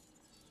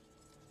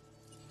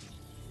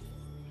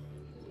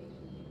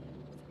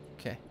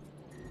 Okay.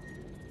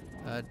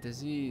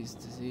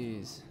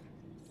 Disease.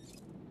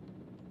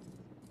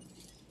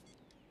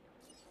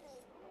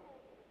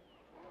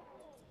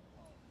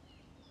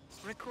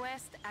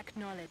 Request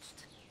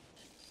acknowledged.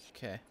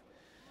 Okay.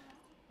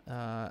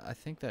 I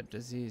think that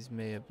disease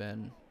may have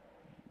been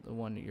the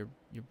one that your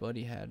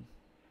buddy had.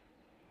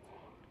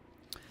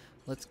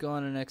 Let's go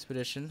on an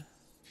expedition.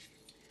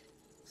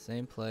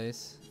 Same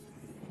place.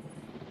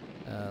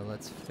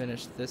 Let's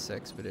finish this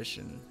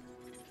expedition.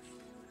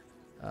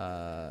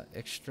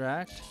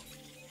 Extract.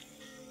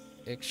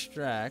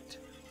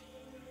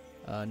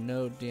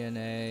 No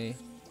DNA.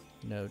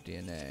 No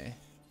DNA.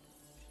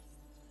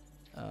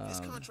 This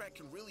contract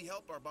can really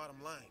help our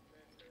bottom line.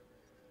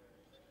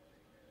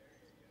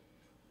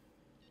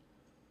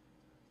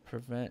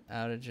 Prevent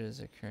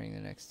outages occurring the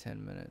next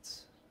 10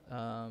 minutes.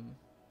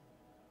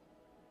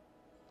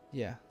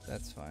 Yeah,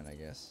 that's fine, I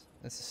guess.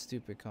 That's a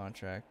stupid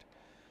contract.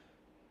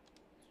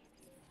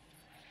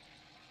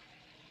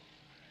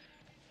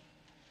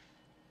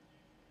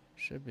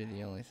 Should be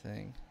the only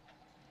thing.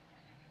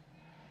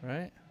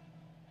 Right?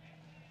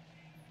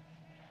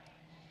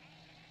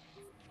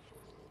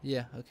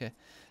 Yeah, okay.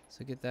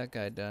 So get that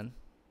guy done.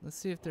 Let's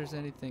see if there's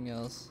anything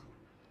else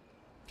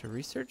to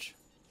research.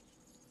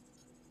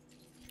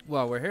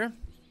 While we're here,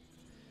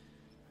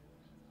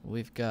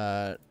 we've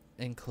got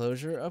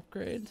enclosure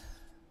upgrade.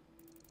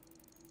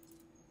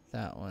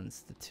 That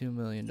one's the $2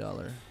 million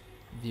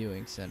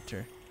viewing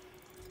center.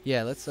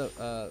 Yeah, let's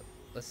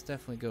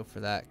definitely go for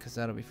that because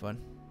that'll be fun.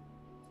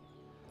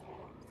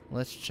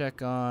 Let's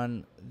check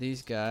on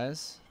these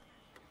guys.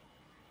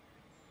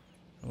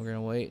 We're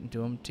gonna wait and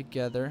do them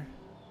together.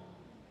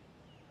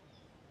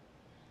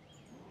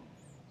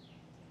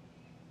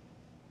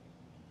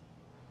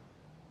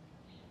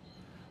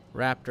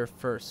 Raptor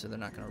first, so they're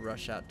not gonna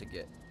rush out to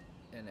get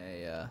in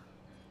a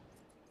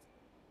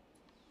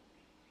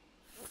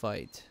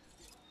fight.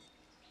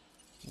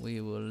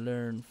 We will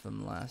learn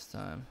from last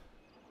time.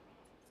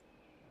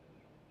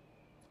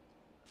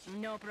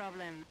 No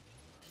problem.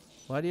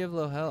 Why do you have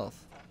low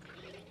health?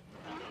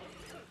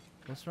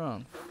 What's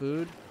wrong?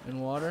 Food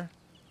and water?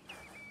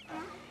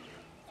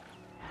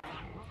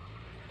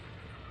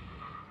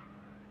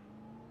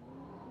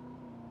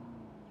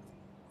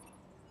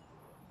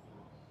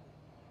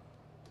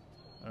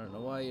 I don't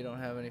know why you don't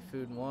have any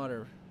food and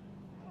water.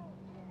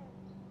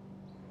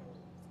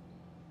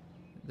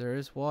 There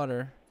is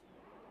water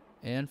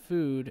and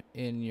food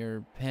in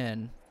your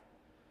pen.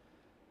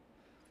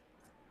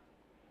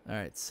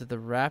 Alright, so the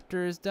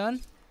raptor is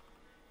done.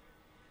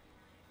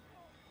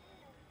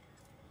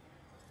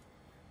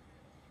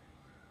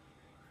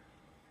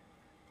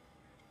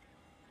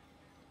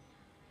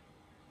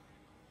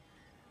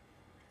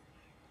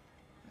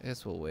 I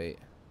guess we'll wait.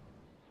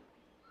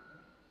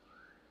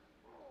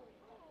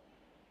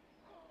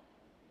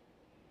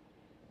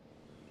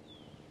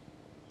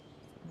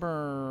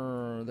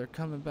 Brrr, they're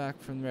coming back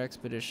from their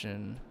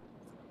expedition.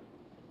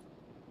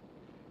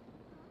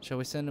 Shall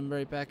we send them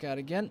right back out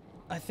again?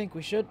 I think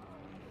we should.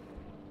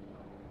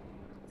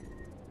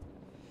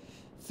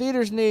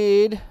 Feeders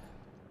need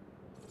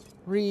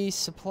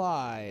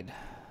resupplied.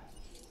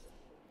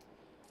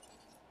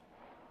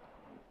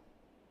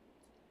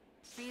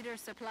 Feeder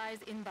supplies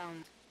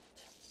inbound.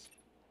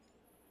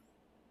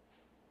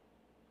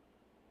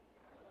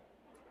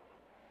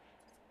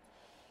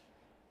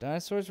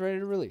 Dinosaurs ready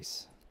to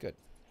release. Good.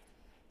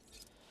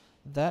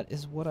 That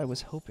is what I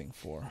was hoping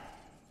for.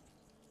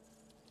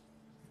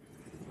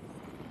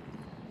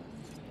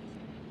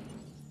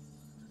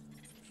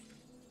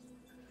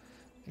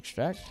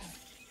 Extract.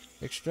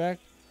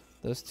 Extract.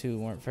 Those two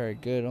weren't very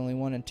good. Only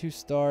 1 and 2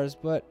 stars,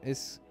 but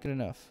it's good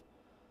enough.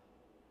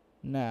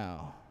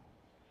 Now,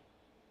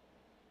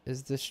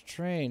 is this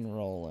train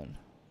rolling?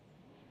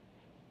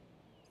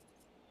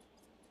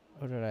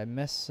 Or did I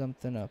mess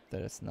something up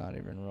that it's not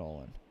even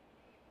rolling?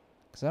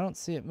 Because I don't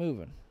see it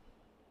moving.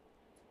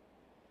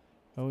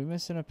 Are we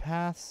missing a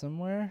path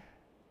somewhere?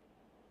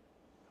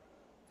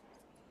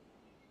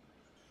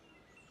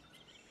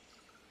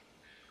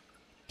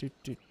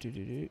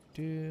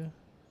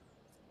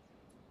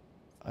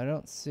 I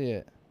don't see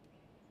it.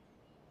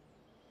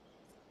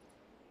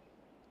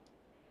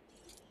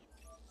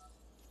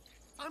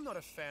 I'm not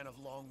a fan of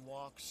long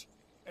walks,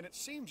 and it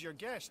seems your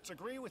guests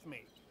agree with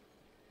me.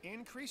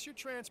 increase your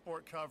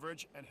transport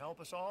coverage and help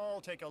us all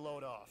take a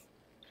load off.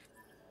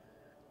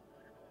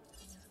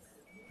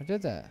 I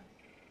did that.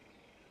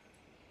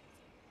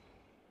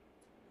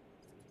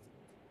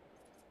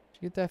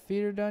 Did you get that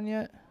feeder done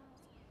yet?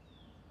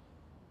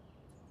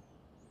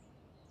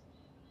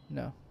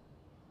 No.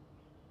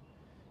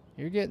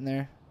 You're getting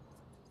there.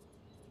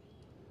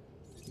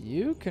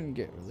 You can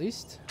get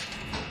released.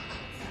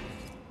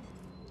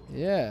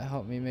 Yeah,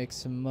 help me make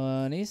some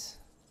monies.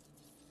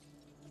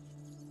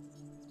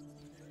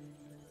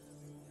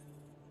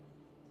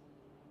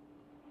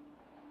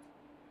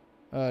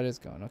 Oh, it is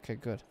going. Okay,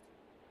 good.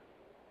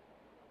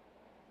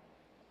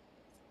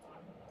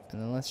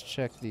 And then let's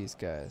check these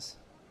guys.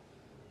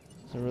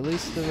 So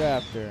release the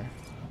raptor.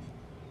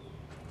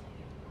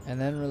 And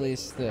then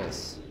release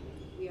this.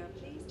 We are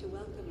pleased to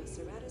welcome a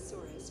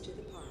Ceratosaurus to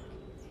the park.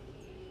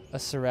 A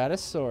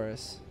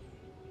Ceratosaurus.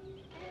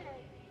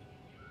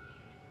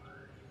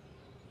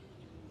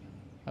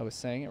 I was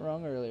saying it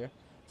wrong earlier.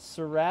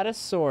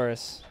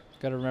 Ceratosaurus.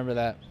 Gotta remember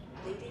that.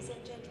 Ladies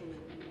and gentlemen,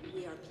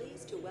 we are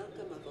pleased to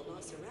welcome a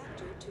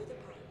Velociraptor to the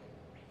park.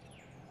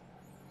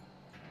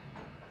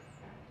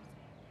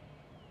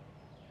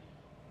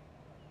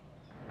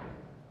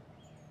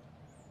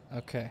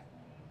 Okay.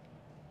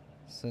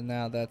 So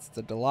now that's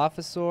the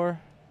Dilophosaur.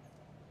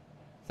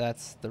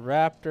 That's the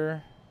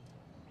raptor.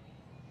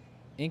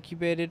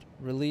 Incubated,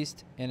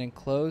 released, and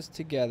enclosed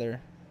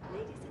together.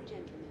 Ladies and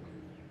gentlemen,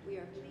 we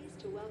are pleased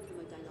to welcome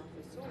a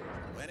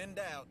Dilophosaurus. When in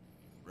doubt,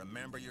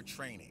 remember your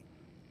training.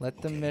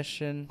 Let the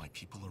mission My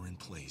people are in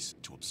place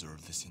to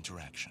observe this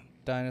interaction.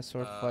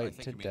 dinosaur I fight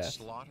think to you mean death.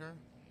 slaughter?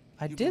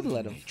 I You did believe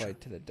let in him nature,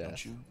 fight to the death.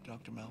 Don't you,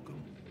 Dr.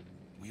 Malcolm?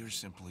 We are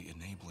simply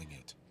enabling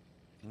it.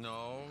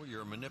 No,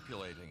 you're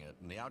manipulating it,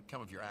 and the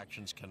outcome of your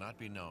actions cannot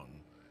be known.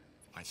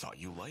 I thought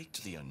you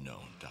liked the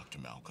unknown, Dr.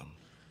 Malcolm.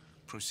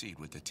 Proceed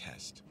with the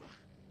test.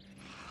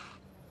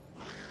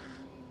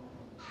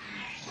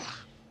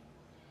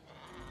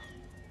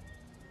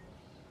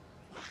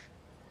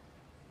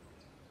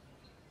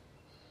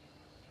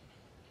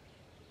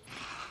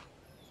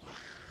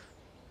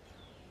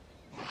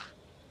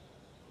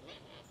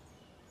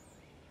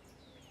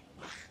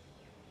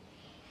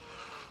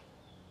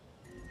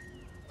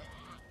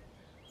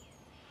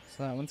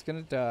 So that one's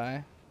gonna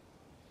die.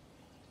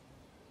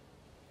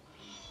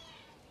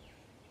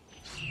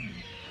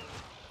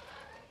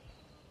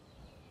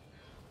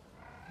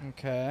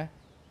 Okay.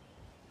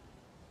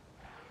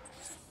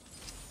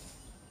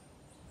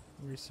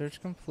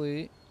 Research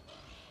complete.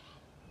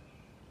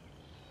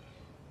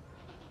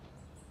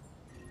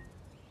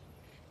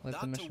 Let the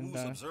Dr. mission Wu's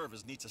die.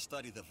 observers need to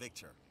study the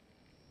victor.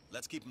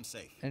 Let's keep him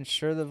safe.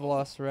 Ensure the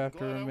Velociraptor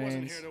Glad I wasn't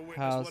remains here to witness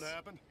housed what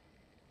happened.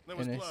 There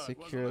was in a blood,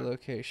 secure wasn't there?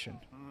 location.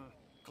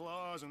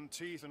 Claws and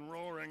teeth and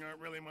roaring aren't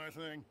really my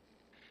thing.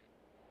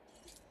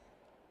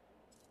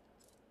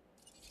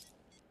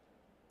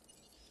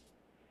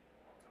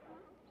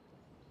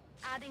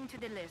 Adding to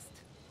the list.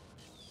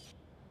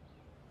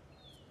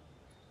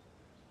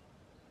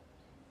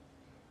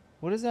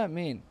 What does that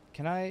mean?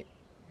 Can I,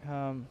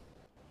 how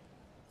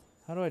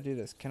do I do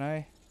this? Can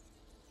I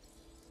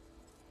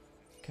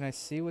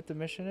see what the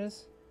mission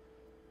is?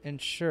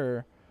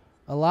 Ensure.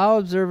 Allow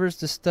observers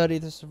to study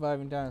the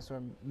surviving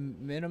dinosaur.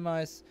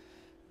 Minimize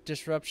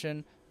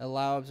disruption.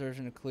 Allow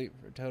observation to complete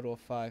for a total of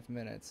 5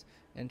 minutes.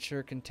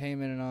 Ensure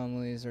containment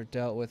anomalies are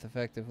dealt with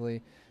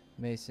effectively.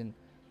 Mason.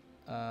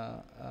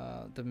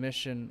 The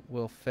mission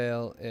will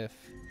fail if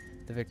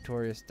the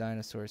victorious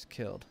dinosaur is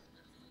killed.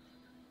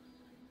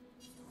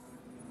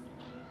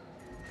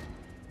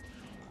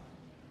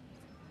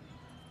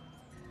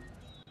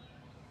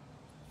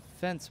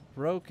 Fence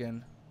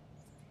broken.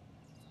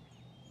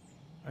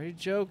 Are you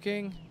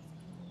joking?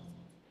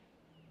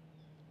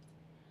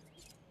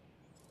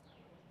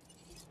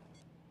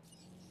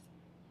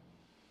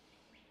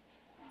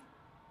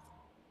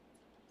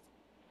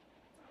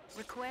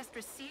 Request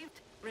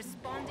received.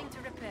 Responding to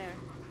repair.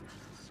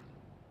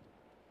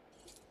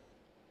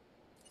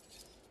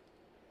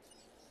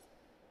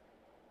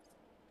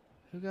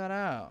 Who got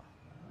out?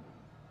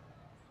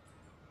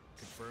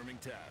 Confirming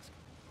task.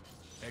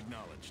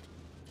 Acknowledged.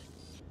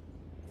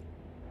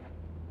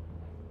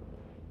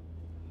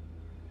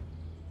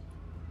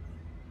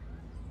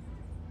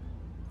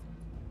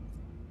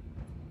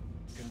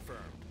 Confirmed.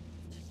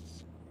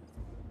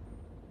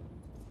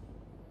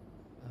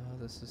 Oh,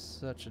 this is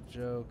such a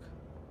joke.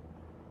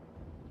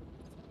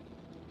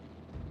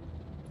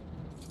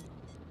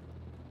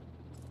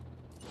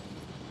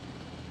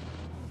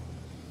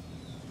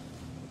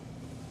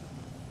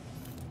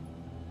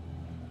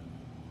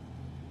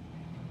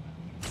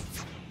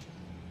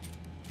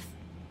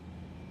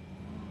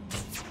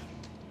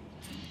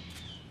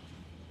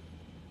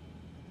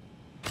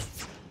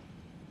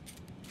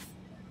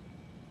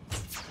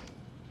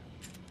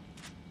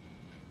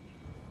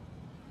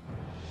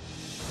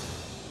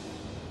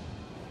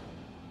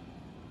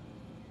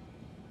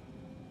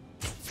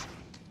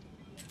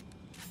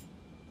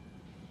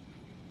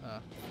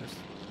 Just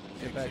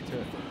get back to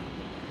it.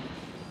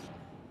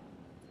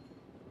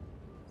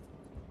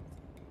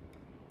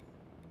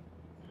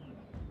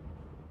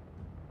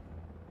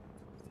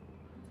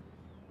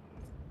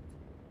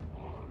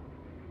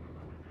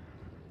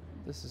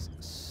 This is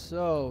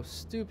so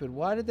stupid.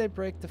 Why did they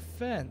break the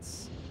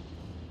fence?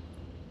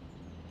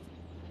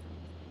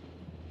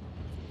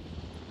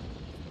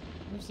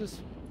 Where's this?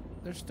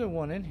 There's still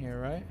one in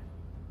here, right?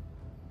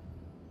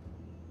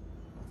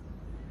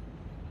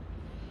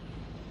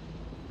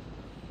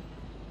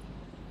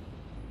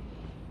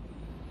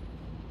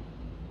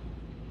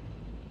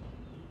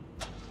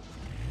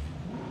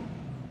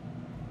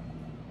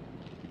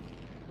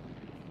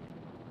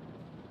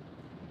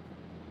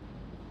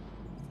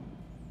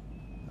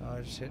 Oh,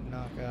 I just hit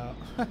knockout.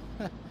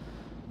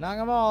 Knock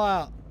them all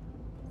out.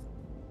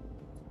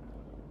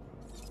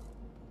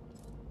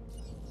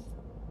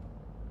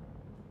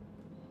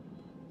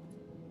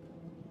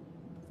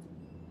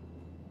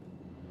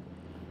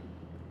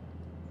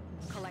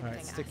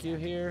 Alright, stick you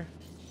here.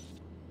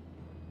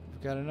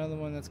 We've got another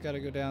one that's got to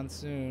go down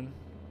soon.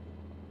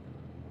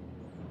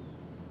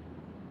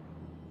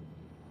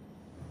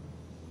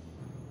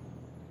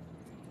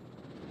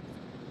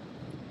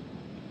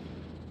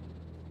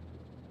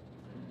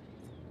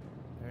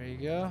 There you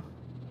go.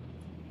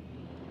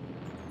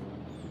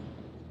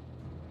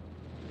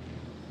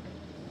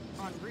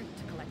 En route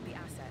to collect the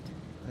asset.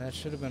 That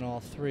should have been all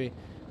three.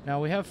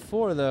 Now we have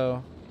 4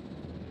 though.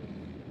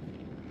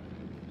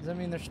 Does that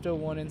mean there's still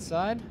one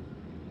inside?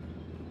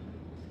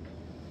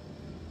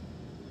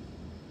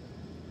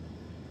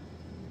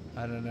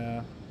 I don't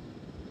know.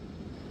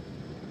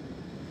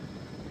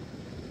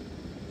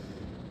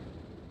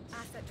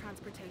 Asset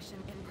transportation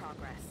in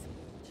progress.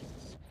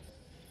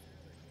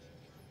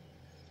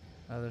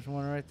 Oh, there's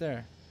one right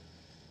there.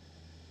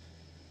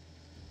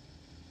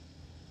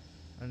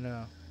 Oh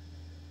no.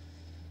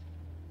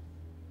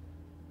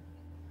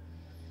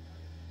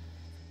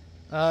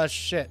 Oh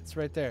shit, it's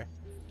right there.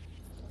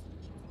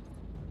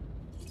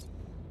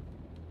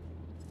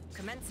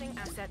 Commencing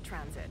asset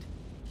transit.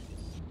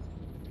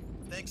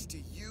 Thanks to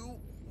you,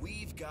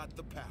 we've got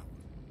the power.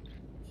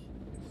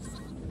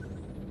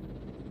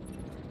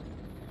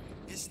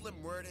 Isla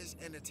Muerta's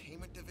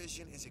entertainment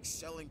division is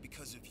excelling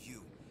because of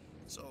you.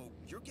 So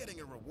you're getting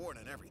a reward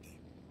on everything.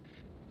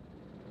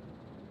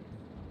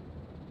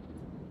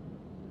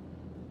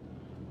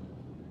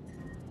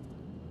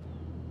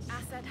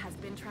 Asset has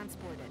been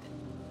transported.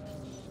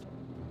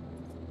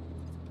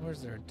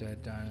 Where's their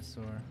dead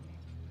dinosaur?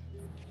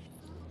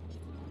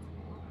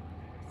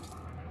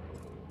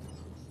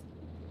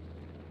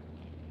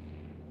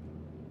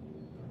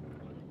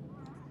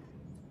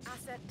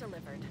 Asset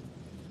delivered.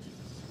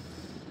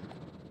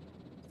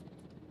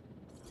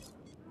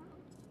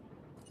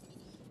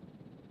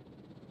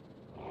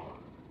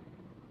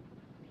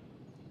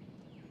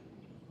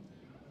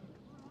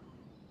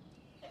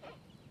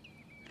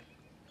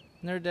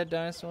 Isn't there a dead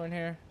dinosaur in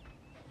here?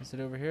 Is it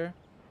over here?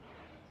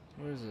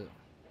 Where is it?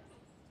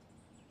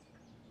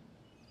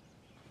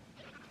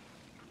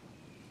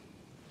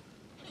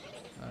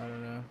 I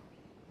don't know.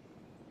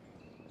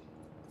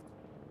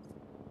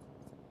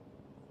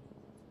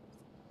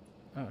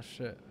 Oh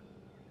shit.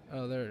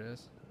 Oh, there it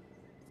is.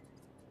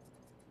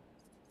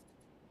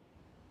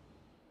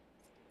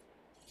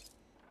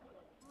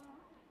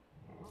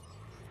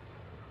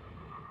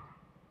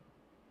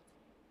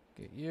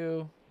 Get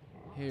you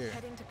here.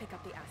 Heading to pick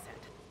up the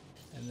asset.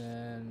 And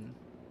then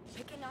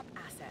Picking up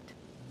asset.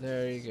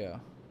 there you go.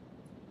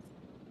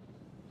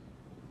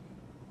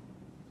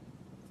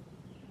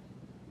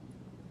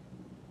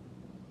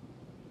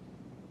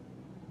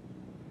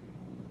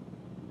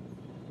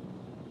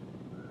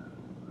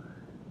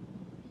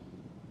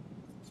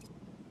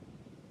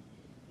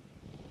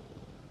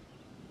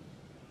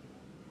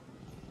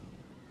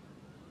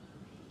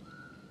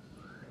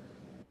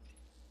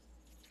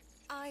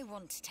 I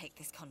want to take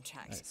this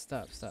contract. Alright,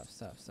 stop.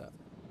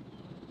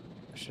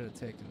 I should have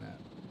taken that,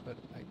 but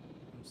I'm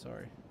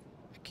sorry.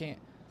 I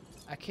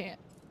can't.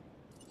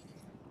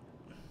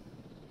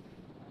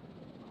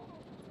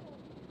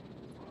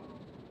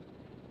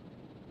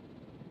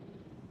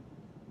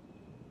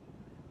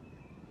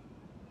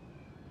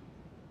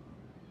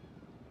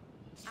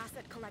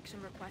 Asset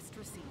collection request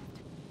received.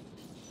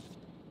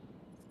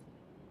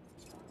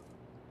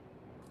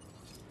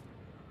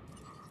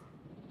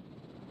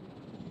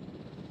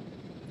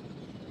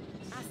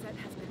 Asset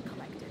has been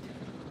collected.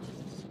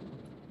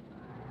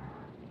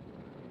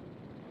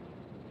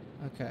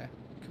 Okay.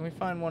 Can we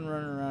find one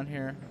running around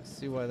here?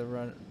 See why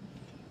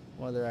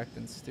they're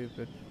acting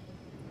stupid.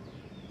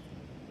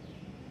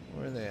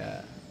 Where are they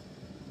at?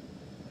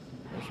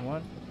 There's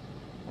one.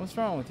 What's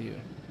wrong with you?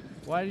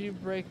 Why do you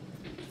break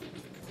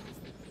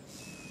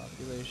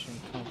population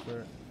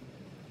comfort?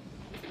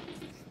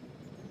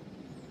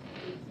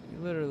 You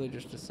literally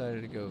just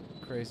decided to go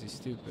crazy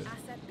stupid.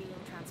 Asset being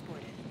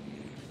transported.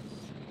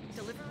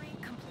 Delivery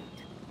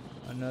complete.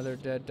 Another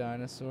dead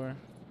dinosaur.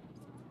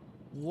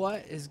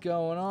 What is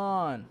going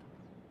on?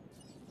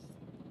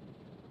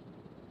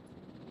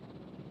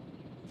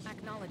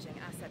 Acknowledging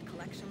asset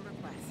collection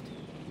request.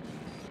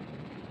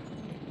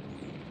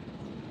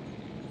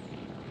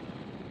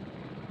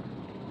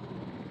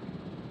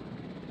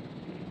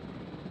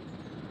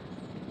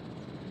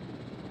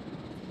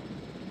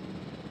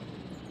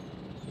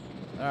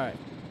 Alright.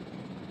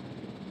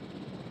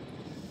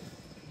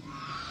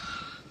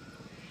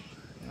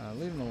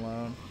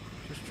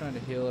 trying to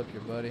heal up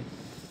your buddy.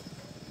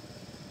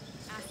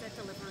 Asset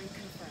delivery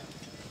confirmed.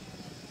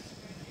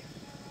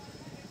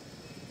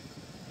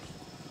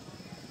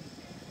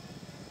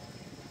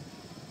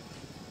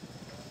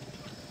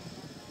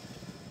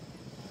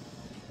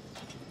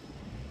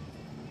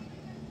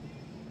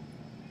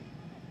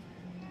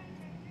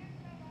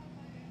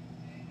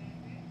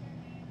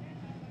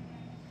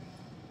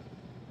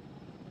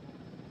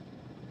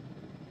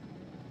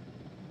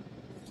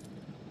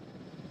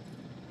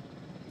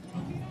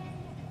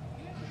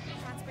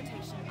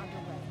 Transportation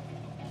underway.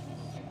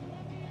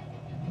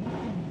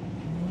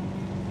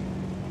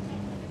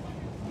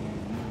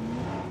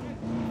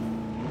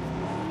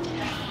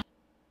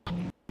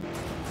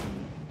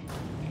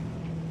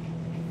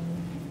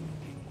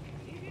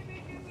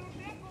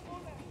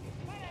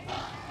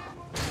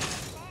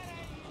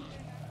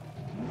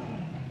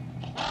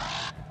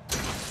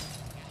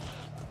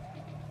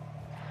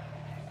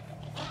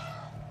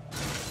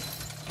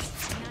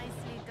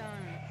 Nicely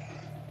done.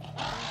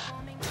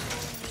 Informing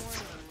full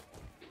warning.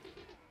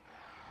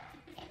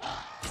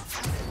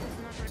 Does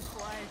not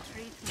require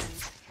treatment.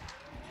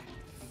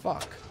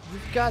 Fuck.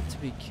 You've got to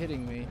be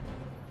kidding me.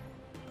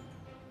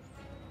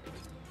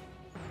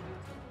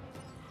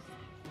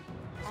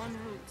 En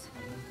route.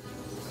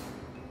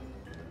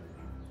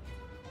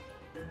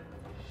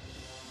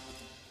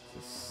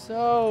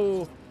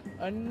 So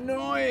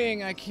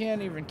annoying. I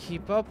can't even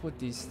keep up with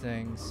these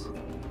things.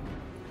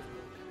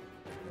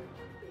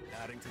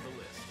 Adding to the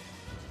list.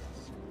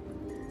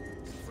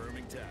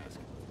 Confirming task.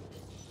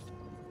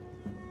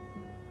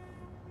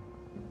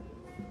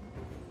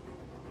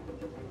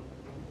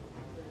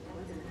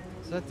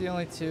 Is that the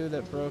only two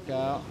that broke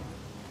out?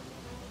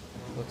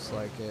 Looks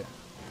like it.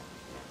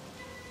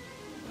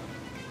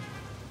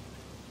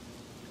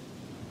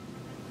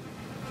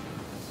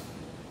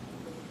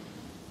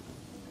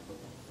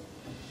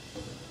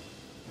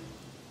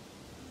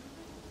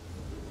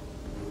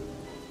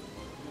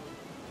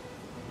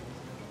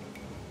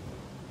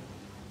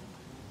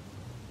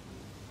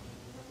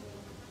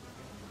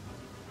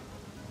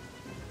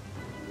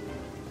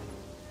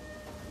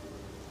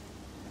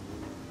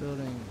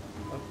 Building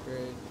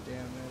upgrade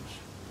damage.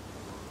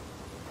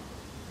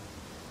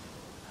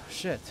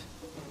 Shit.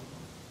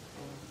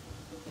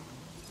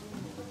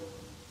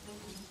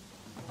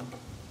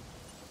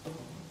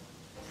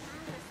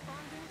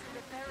 Responding to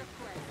repair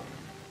request.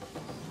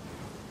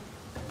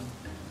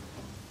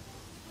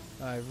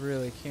 I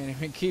really can't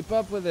even keep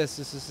up with this.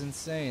 This is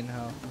insane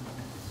how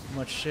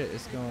much shit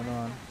is going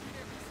on.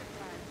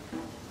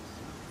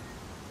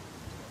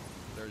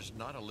 There's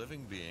not a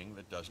living being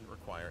that doesn't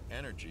require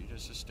energy to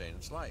sustain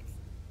its life.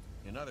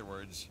 In other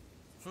words,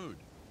 food.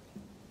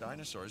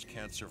 Dinosaurs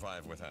can't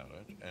survive without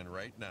it, and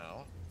right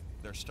now,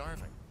 they're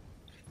starving.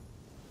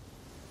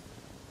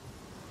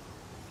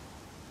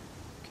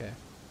 Okay.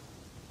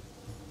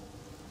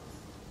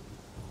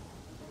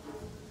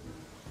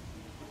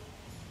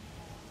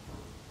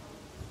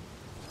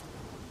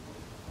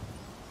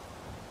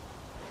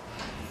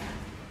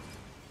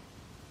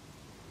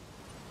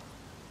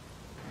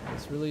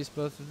 Let's release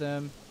both of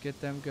them, get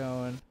them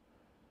going.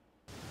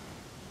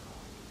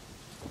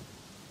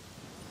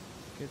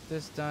 Get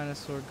this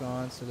dinosaur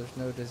gone so there's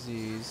no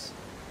disease.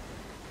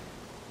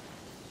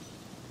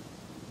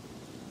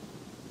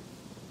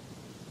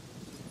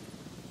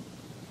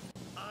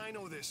 I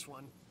know this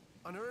one.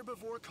 An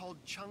herbivore called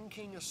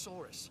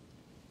Chungkingosaurus.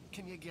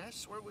 Can you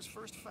guess where it was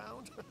first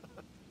found?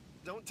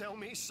 Don't tell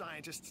me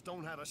scientists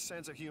don't have a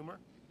sense of humor.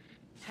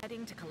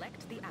 Heading to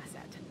collect the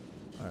asset.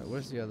 Alright,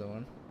 where's the other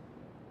one?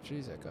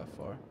 Jeez, that got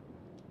far.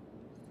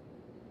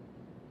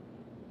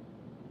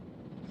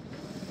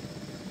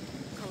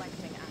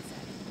 Collecting asset.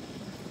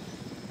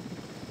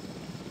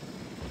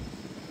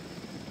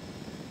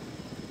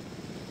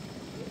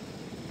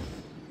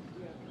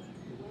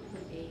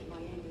 Welcome a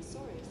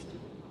Myangosaurus to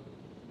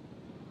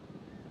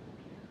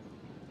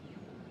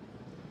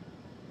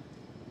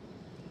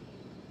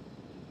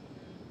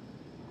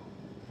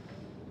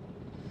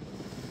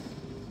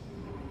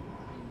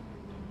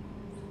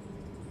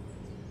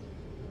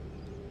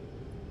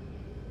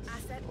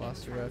Asset in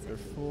Velociraptor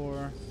transit.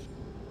 4.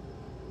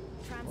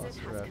 Transit has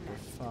Velociraptor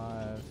commenced.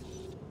 5.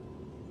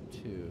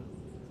 2.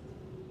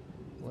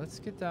 Let's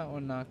get that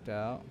one knocked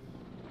out.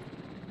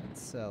 And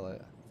sell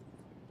it.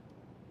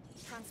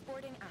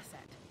 Transporting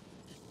asset.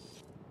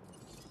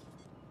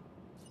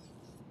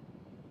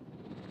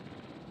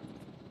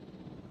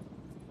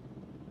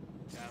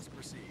 Task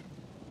received.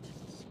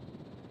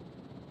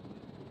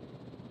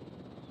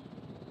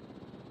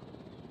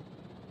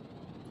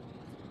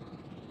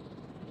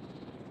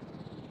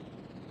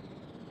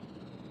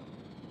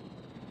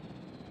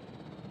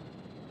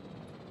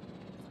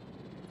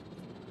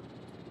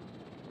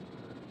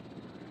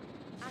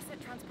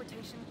 Asset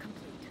transportation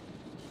complete.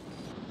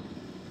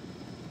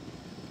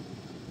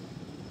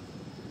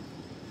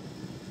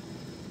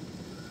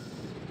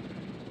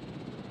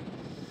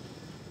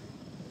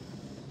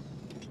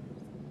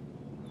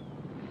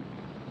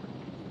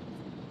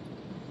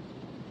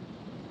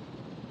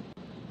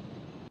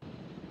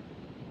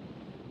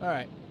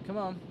 Alright, come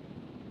on.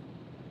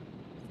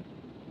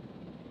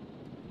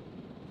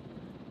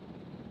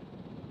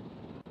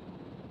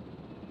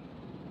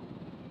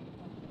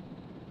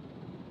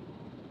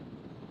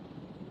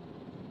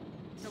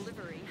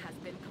 delivery has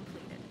been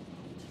completed.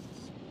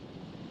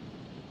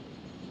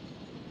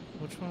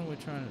 Which one are we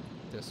trying to...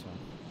 This one.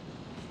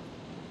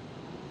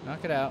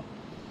 Knock it out.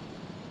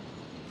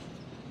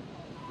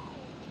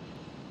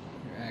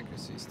 Your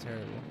accuracy is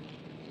terrible.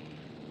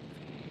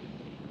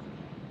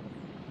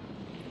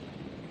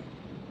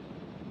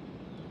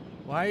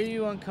 Why are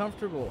you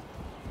uncomfortable?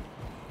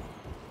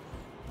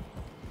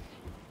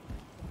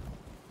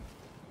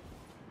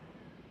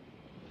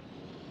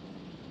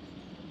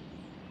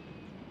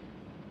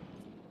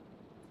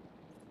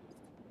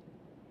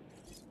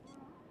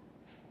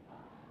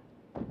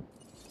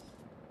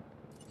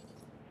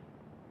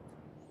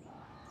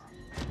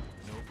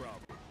 No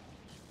problem.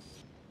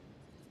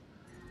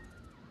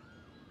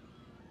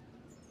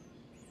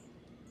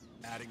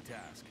 Adding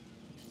task.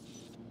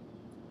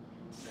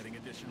 Setting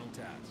additional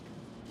task.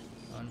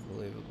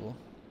 Unbelievable.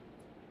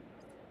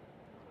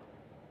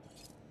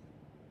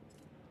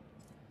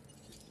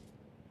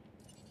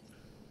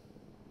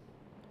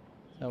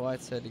 Now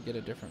White said to get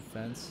a different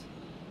fence.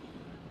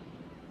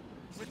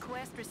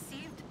 Request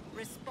received.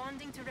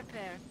 Responding to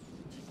repair.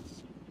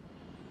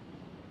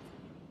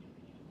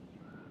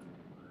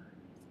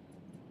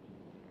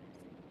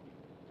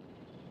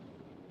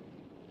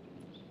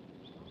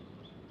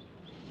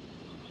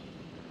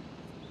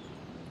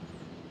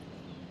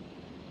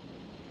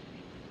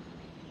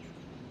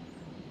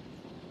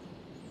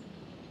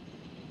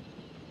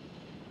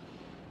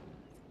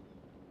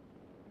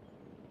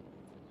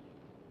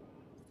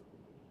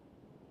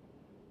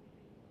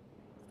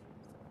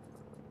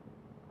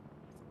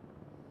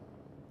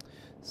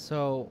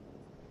 So,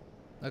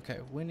 okay,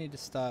 we need to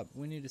stop.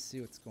 We need to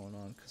see what's going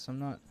on because I'm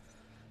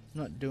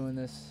not doing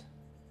this.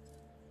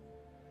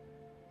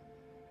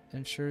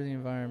 Ensure the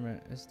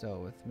environment is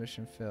dealt with.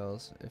 Mission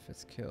fails if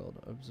it's killed.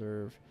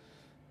 Observe,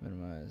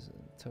 minimize.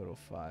 Total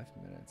 5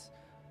 minutes.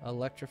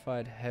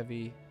 Electrified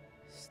heavy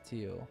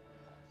steel.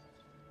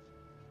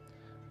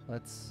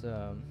 Let's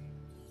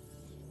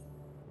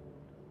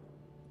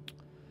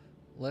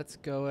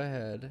go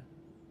ahead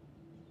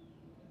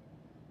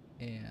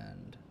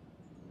and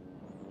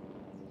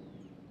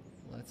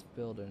let's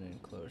build an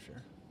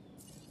enclosure.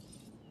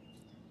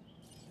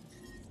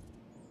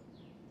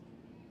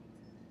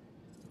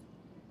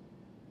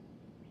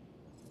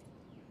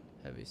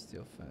 Heavy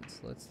steel fence.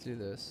 Let's do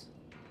this.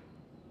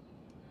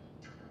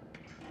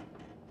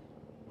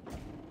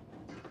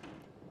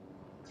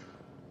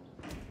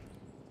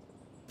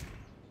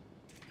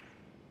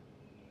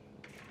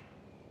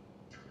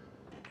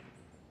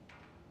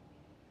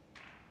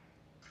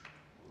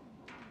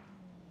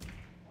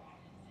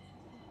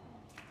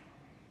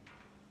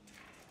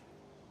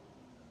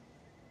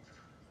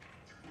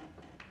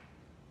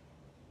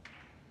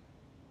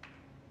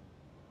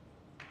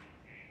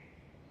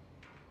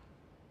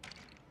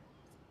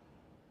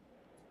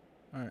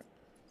 Alright.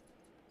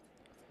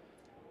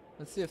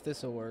 Let's see if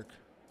this will work.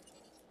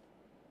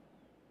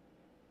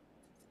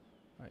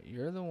 Alright,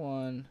 you're the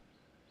one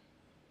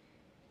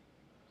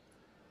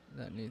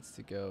that needs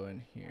to go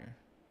in here.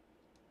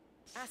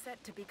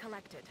 Asset to be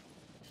collected.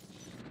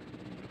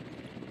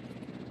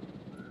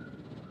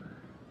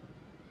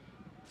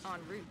 En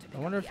route to I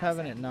pick wonder up if the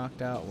having asset. it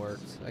knocked out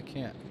works. I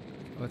can't.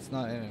 Well, it's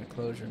not in an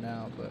enclosure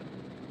now, but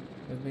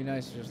it'd be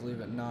nice to just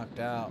leave it knocked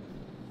out.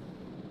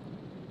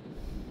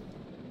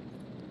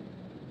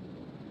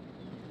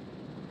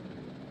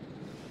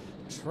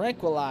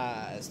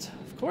 Tranquilized.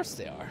 Of course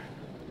they are.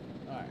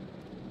 Alright.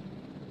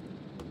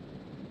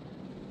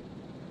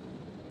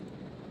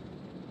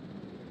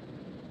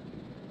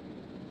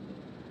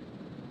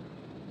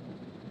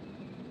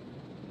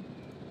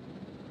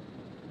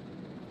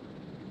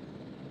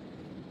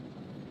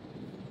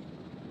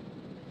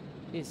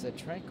 It's a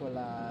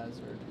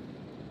tranquilizer.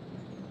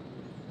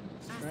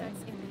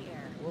 Assets in the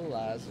air.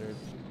 Tranquilizer.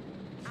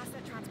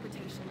 Asset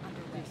transportation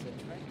underway. It's a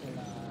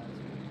tranquilizer.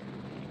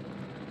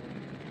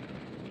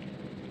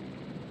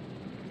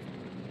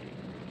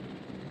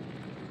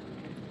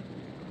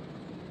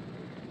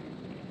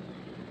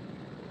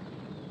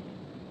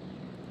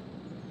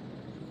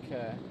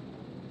 Okay.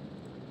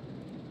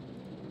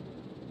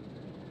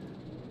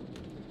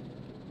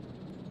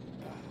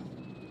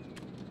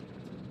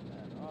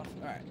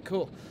 Alright,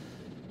 cool.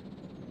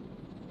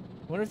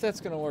 Wonder if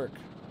that's gonna work.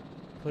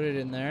 Put it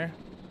in there.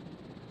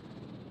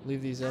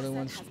 Leave these other Asset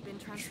ones has been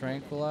transported.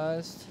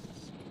 tranquilized.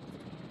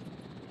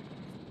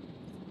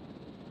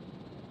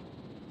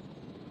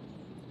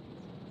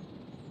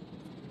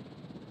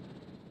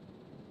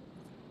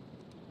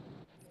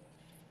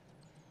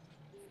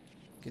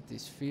 Get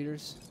these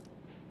feeders.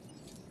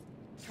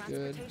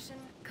 Good. Transportation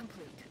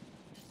complete.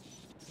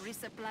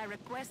 Resupply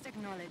request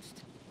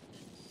acknowledged.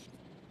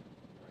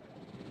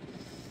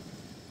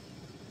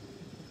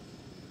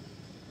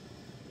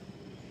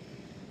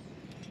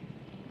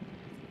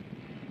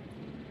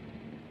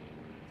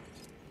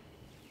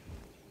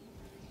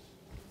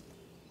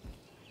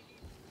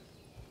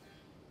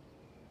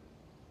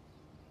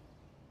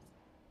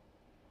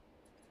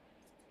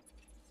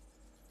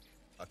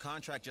 A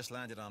contract just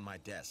landed on my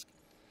desk.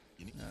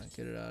 You need... No,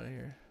 get it out of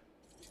here.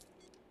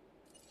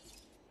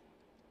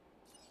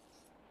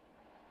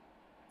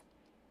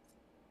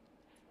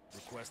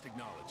 Request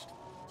acknowledged.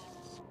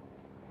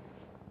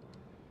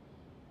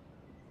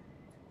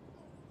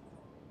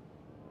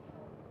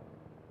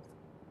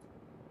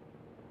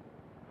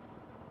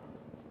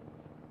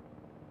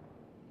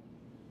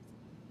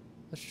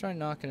 Let's try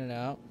knocking it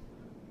out.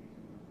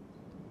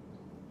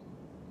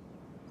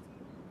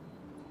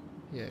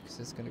 Yeah, because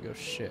it's going to go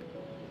shit.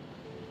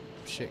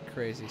 Shit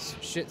crazy.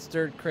 Shit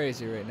stirred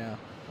crazy right now.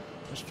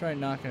 Let's try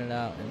knocking it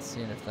out and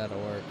seeing if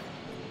that'll work.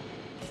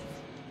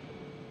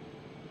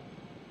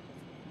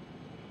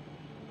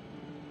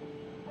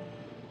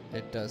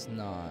 It does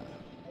not.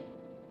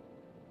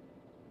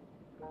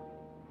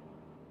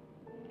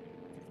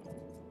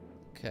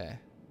 Okay.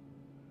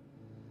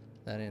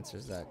 That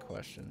answers that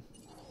question.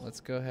 Let's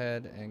go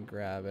ahead and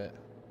grab it.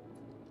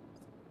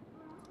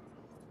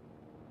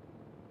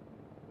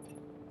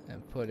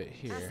 And put it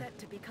here. Asset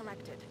to be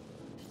collected.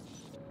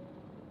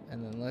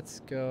 And then let's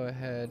go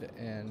ahead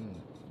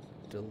and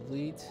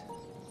delete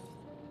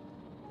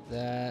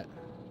that,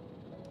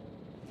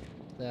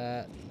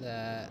 that,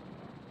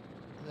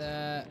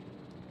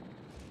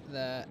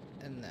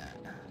 and that.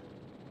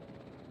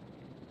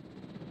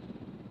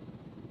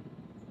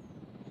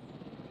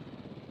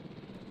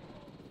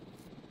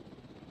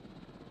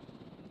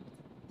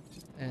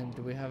 And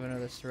do we have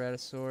another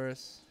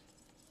Ceratosaurus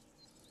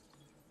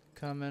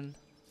coming?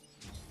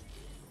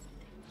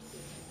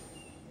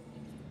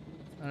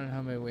 I don't know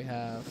how many we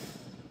have.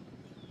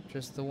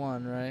 Just the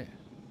one, right?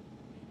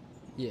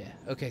 Yeah.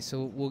 Okay,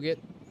 so we'll get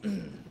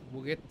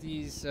we'll get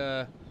these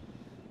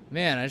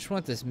man, I just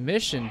want this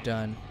mission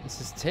done.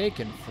 This is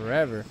taking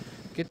forever.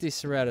 Get these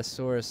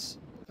Ceratosaurus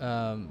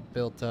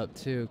built up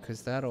too,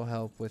 cuz that'll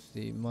help with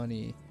the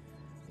money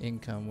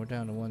income. We're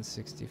down to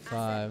 165.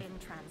 Asset in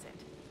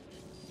transit.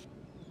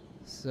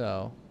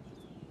 So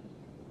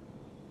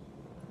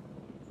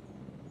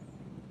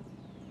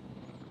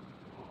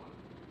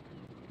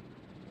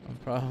I'm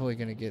probably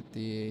gonna get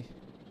the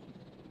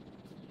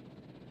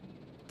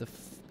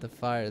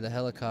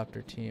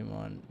helicopter team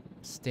on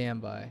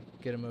standby.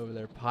 Get them over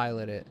there,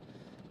 pilot it,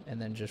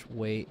 and then just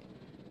wait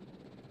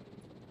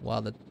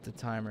while the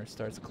timer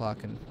starts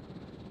clocking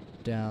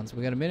down. So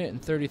we got 1 minute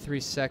and 33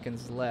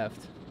 seconds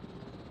left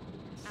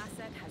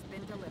Asset has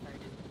been delivered.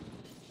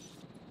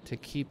 to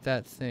keep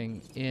that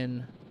thing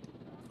in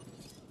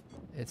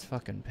its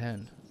fucking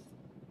pen.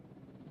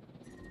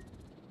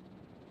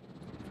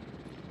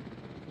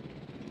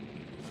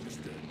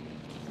 Understood.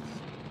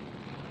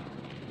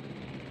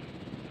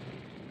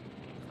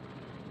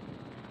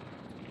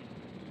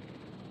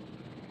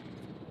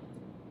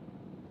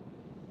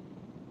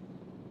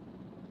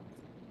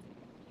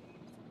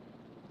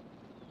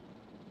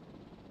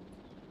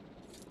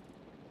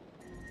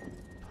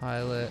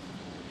 Pilot.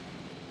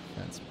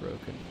 That's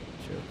broken.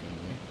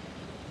 Jokingly.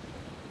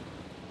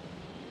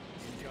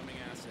 Incoming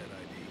asset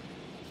ID.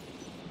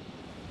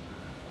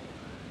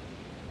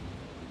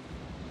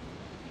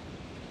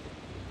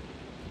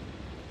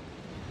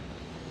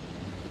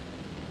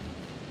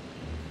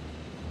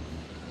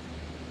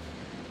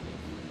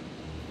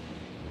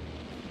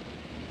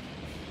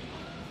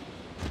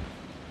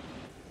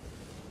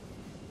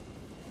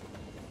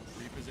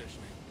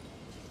 Repositioning.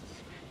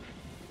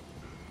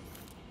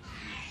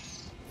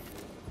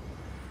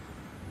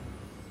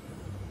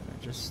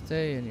 Just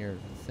stay in your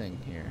thing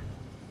here.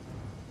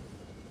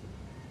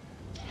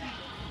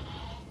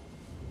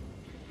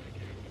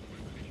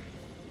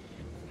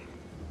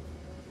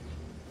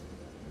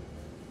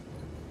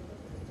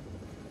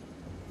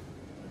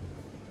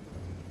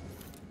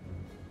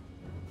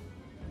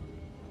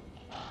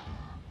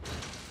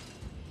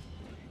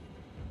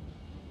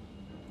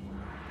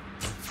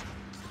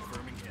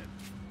 Confirming hit.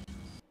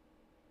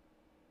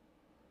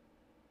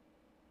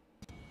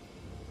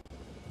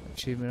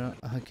 Achievement,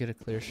 I'll get a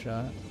clear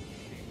shot.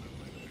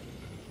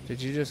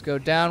 Did you just go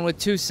down with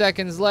 2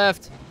 seconds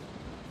left?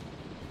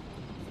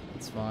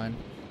 It's fine.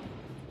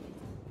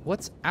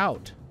 What's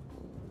out?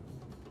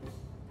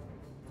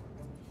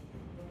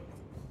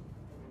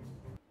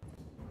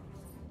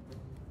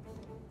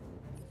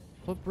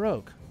 What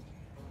broke?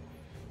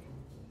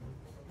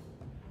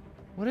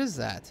 What is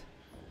that?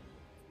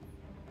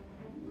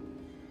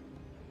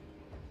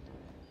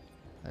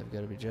 I've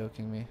got to be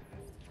joking me.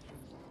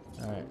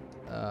 Alright,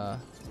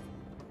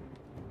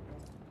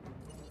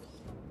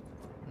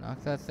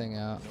 knock that thing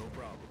out. No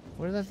problem.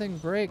 Where did that thing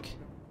break?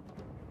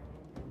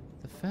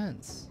 The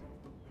fence.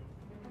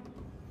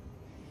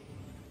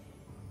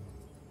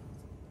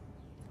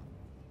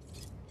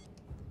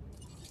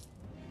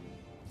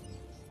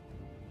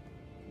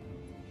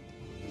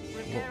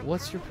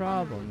 What's your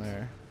problem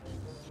there?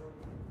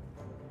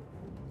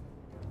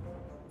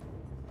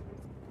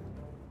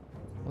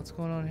 What's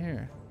going on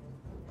here?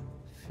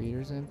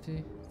 Feeder's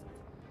empty.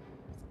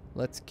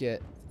 Let's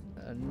get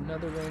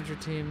another ranger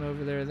team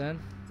over there then.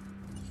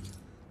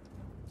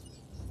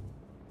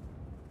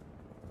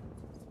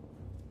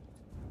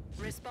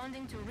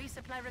 Responding to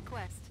resupply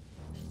request.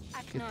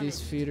 Get these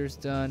feeders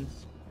done.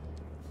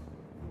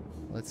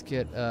 Let's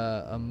get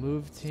a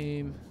move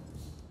team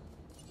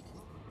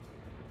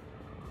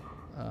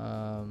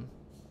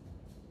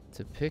to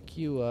to pick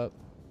you up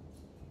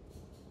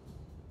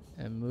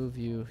and move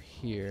you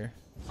here.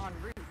 En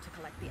route to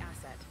collect the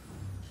asset.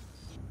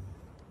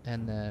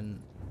 And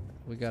then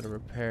we got to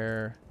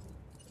repair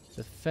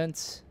the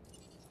fence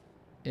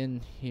in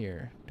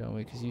here, don't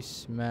we? Because you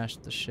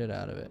smashed the shit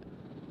out of it.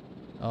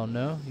 Oh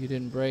no, you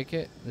didn't break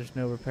it. There's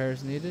no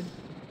repairs needed.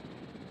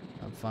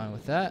 I'm fine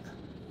with that.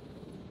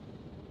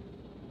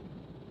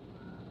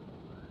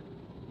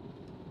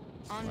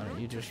 Why don't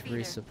you just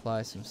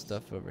resupply some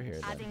stuff over here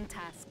then? Adding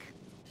task.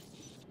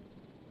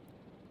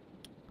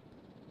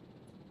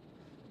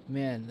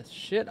 Man, the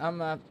shit I'm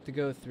gonna have to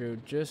go through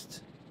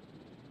just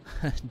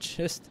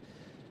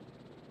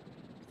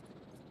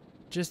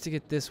to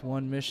get this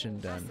one mission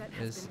done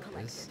is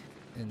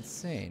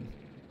insane.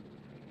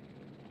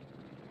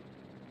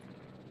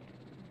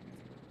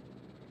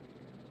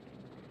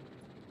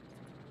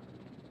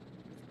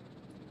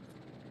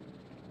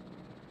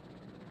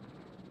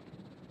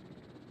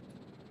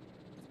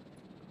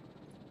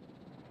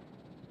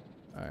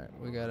 Alright,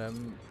 we gotta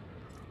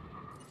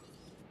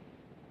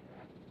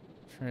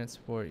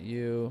transport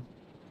you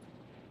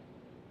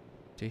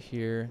to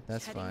here.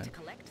 That's fine. To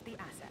collect the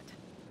asset.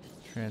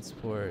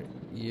 Transport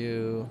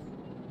you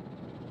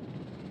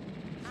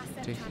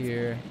to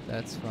here.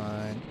 That's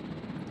fine.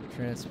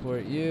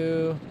 Transport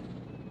you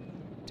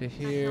to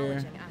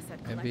here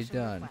and be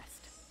done.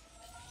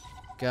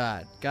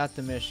 God, got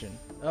the mission.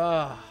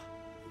 Oh.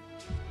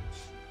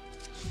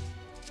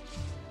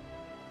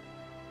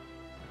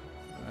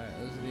 Alright,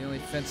 those are the only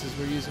fences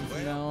we're using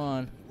from now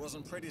on. It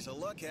wasn't pretty to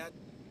look at,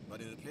 but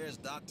it appears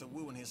Dr.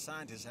 Wu and his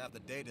scientists have the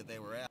data they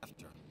were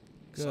after.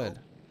 Good.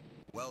 So,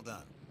 well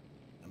done.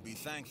 And be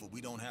thankful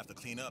we don't have to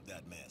clean up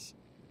that mess.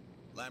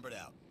 Lambert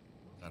out.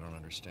 I don't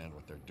understand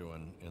what they're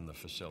doing in the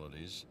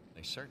facilities.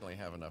 They certainly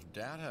have enough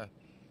data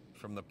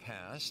from the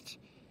past,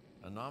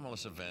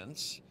 anomalous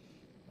events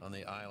on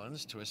the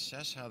islands to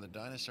assess how the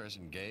dinosaurs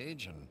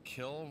engage and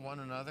kill one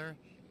another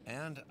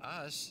and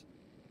us.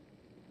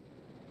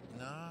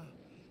 No,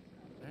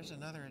 there's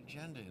another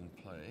agenda in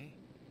play,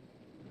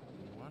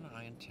 and one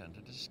I intend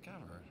to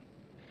discover.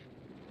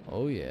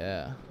 Oh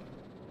yeah.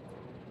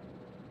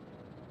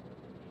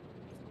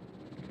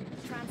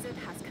 Transit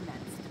has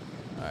commenced.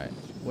 Alright,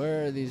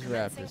 where are these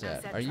raptors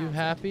at? Are you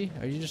happy?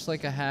 Are you just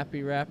like a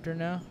happy raptor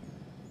now?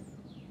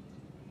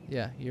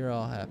 Yeah, you're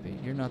all happy.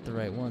 You're not the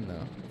right one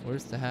though.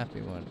 Where's the happy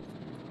one?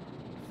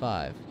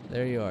 5.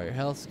 There you are. Your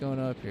health's going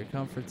up, your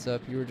comfort's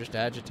up. You were just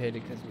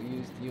agitated because we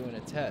used you in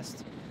a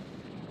test.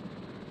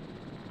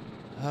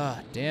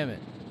 Ah, damn it.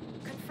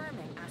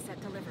 Confirming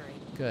asset delivery.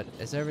 Good.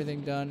 Is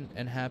everything done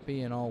and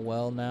happy and all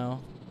well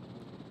now?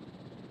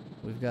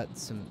 We've got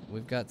some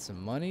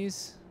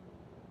monies.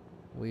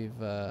 We've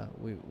got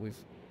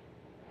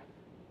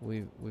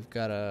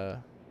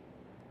a,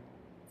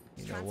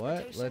 you know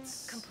what?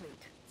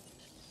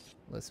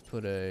 Let's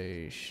put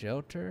a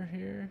shelter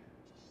here.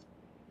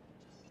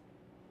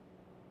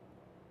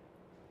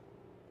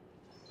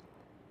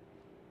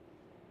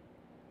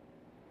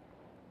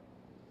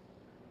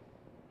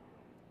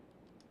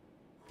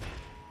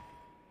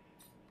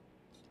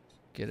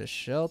 Get a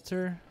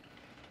shelter.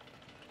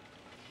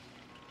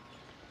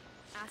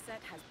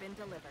 Asset has been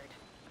delivered.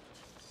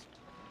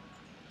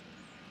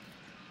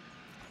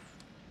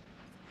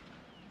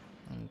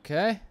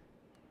 Okay.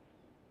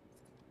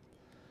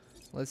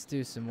 Let's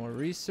do some more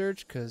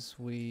research because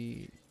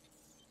we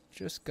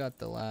just got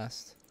the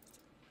last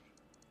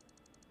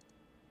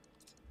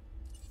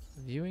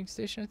viewing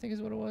station, I think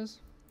is what it was.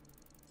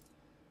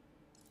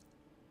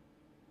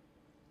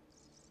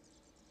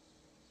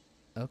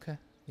 Okay.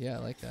 Yeah, I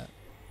like that.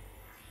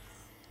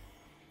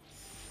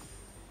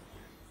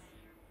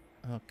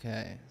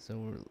 Okay, so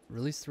we'll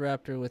release the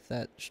raptor with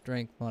that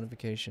strength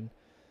modification.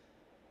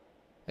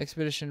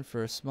 Expedition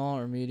for a small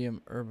or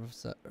medium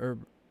herbivore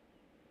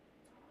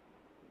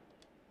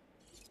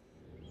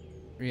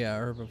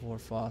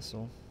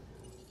fossil.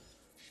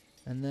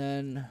 And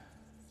then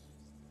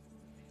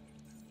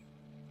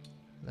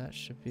that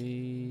should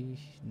be,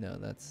 no,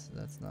 that's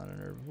not an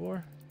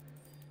herbivore.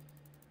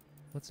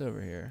 What's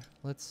over here?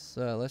 Let's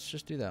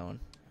just do that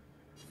one.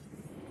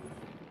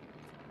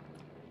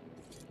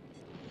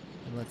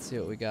 And let's see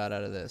what we got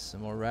out of this.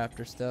 Some more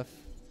raptor stuff.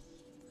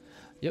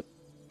 Yep.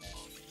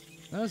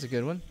 That was a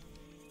good one.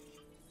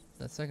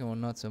 That second one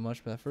not so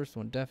much, but that first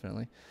one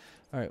definitely.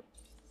 All right.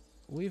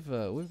 We've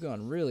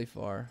gone really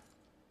far.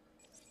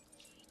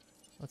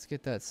 Let's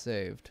get that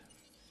saved.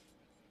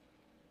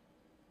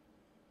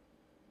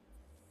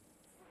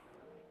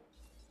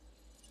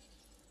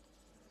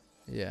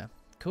 Yeah.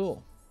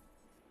 Cool.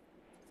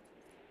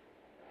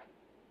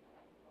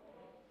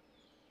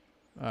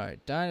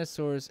 Alright,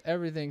 dinosaurs,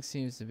 everything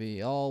seems to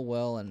be all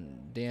well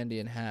and dandy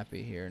and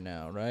happy here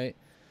now, right?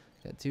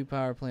 Got 2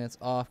 power plants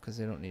off because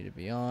they don't need to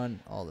be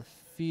on. All the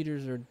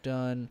feeders are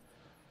done.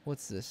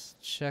 What's this?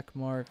 Check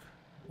mark.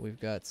 We've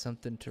got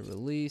something to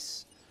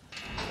release.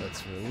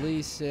 Let's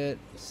release it.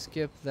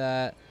 Skip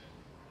that.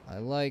 I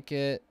like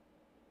it.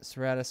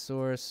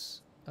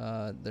 Ceratosaurus.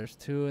 There's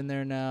 2 in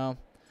there now,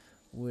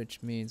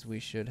 which means we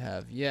should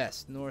have,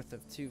 yes, north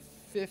of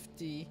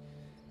 250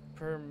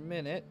 per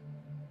minute,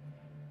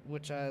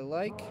 which I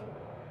like.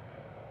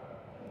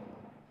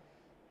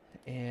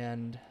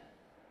 And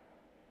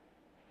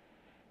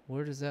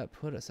where does that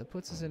put us? That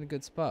puts us in a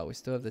good spot. We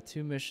still have the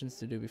 2 missions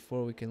to do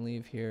before we can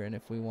leave here, and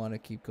if we want to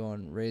keep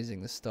going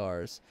raising the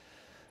stars,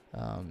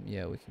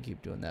 yeah, we can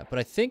keep doing that. But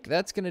I think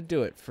that's going to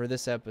do it for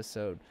this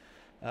episode,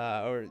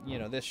 or, you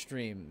know, this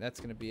stream. That's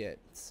going to be it.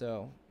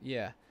 So,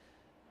 yeah.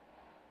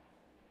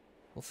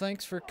 Well,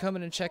 thanks for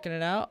coming and checking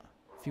it out.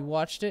 If you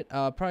watched it,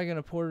 probably going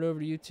to port it over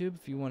to YouTube.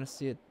 If you want to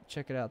see it,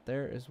 check it out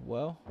there as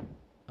well.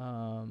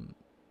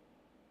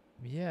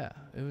 Yeah,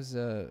 it was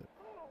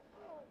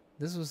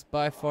this was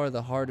by far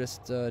the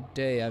hardest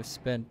day I've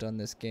spent on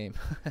this game.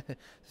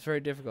 It's very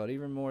difficult,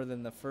 even more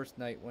than the first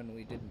night when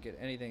we didn't get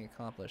anything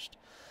accomplished.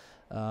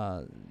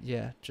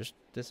 Yeah, just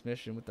this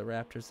mission with the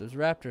raptors. Those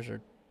raptors are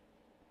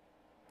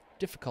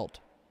difficult.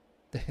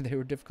 They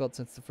were difficult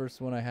since the first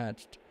one I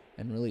hatched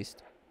and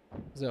released.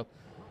 So,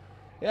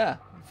 yeah,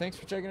 thanks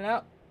for checking it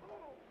out.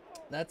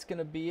 That's going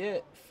to be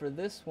it for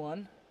this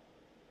one.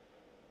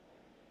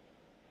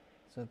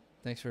 So,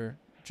 thanks for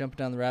jumping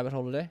down the rabbit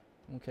hole today.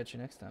 We'll catch you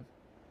next time.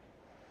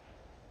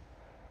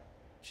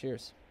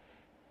 Cheers.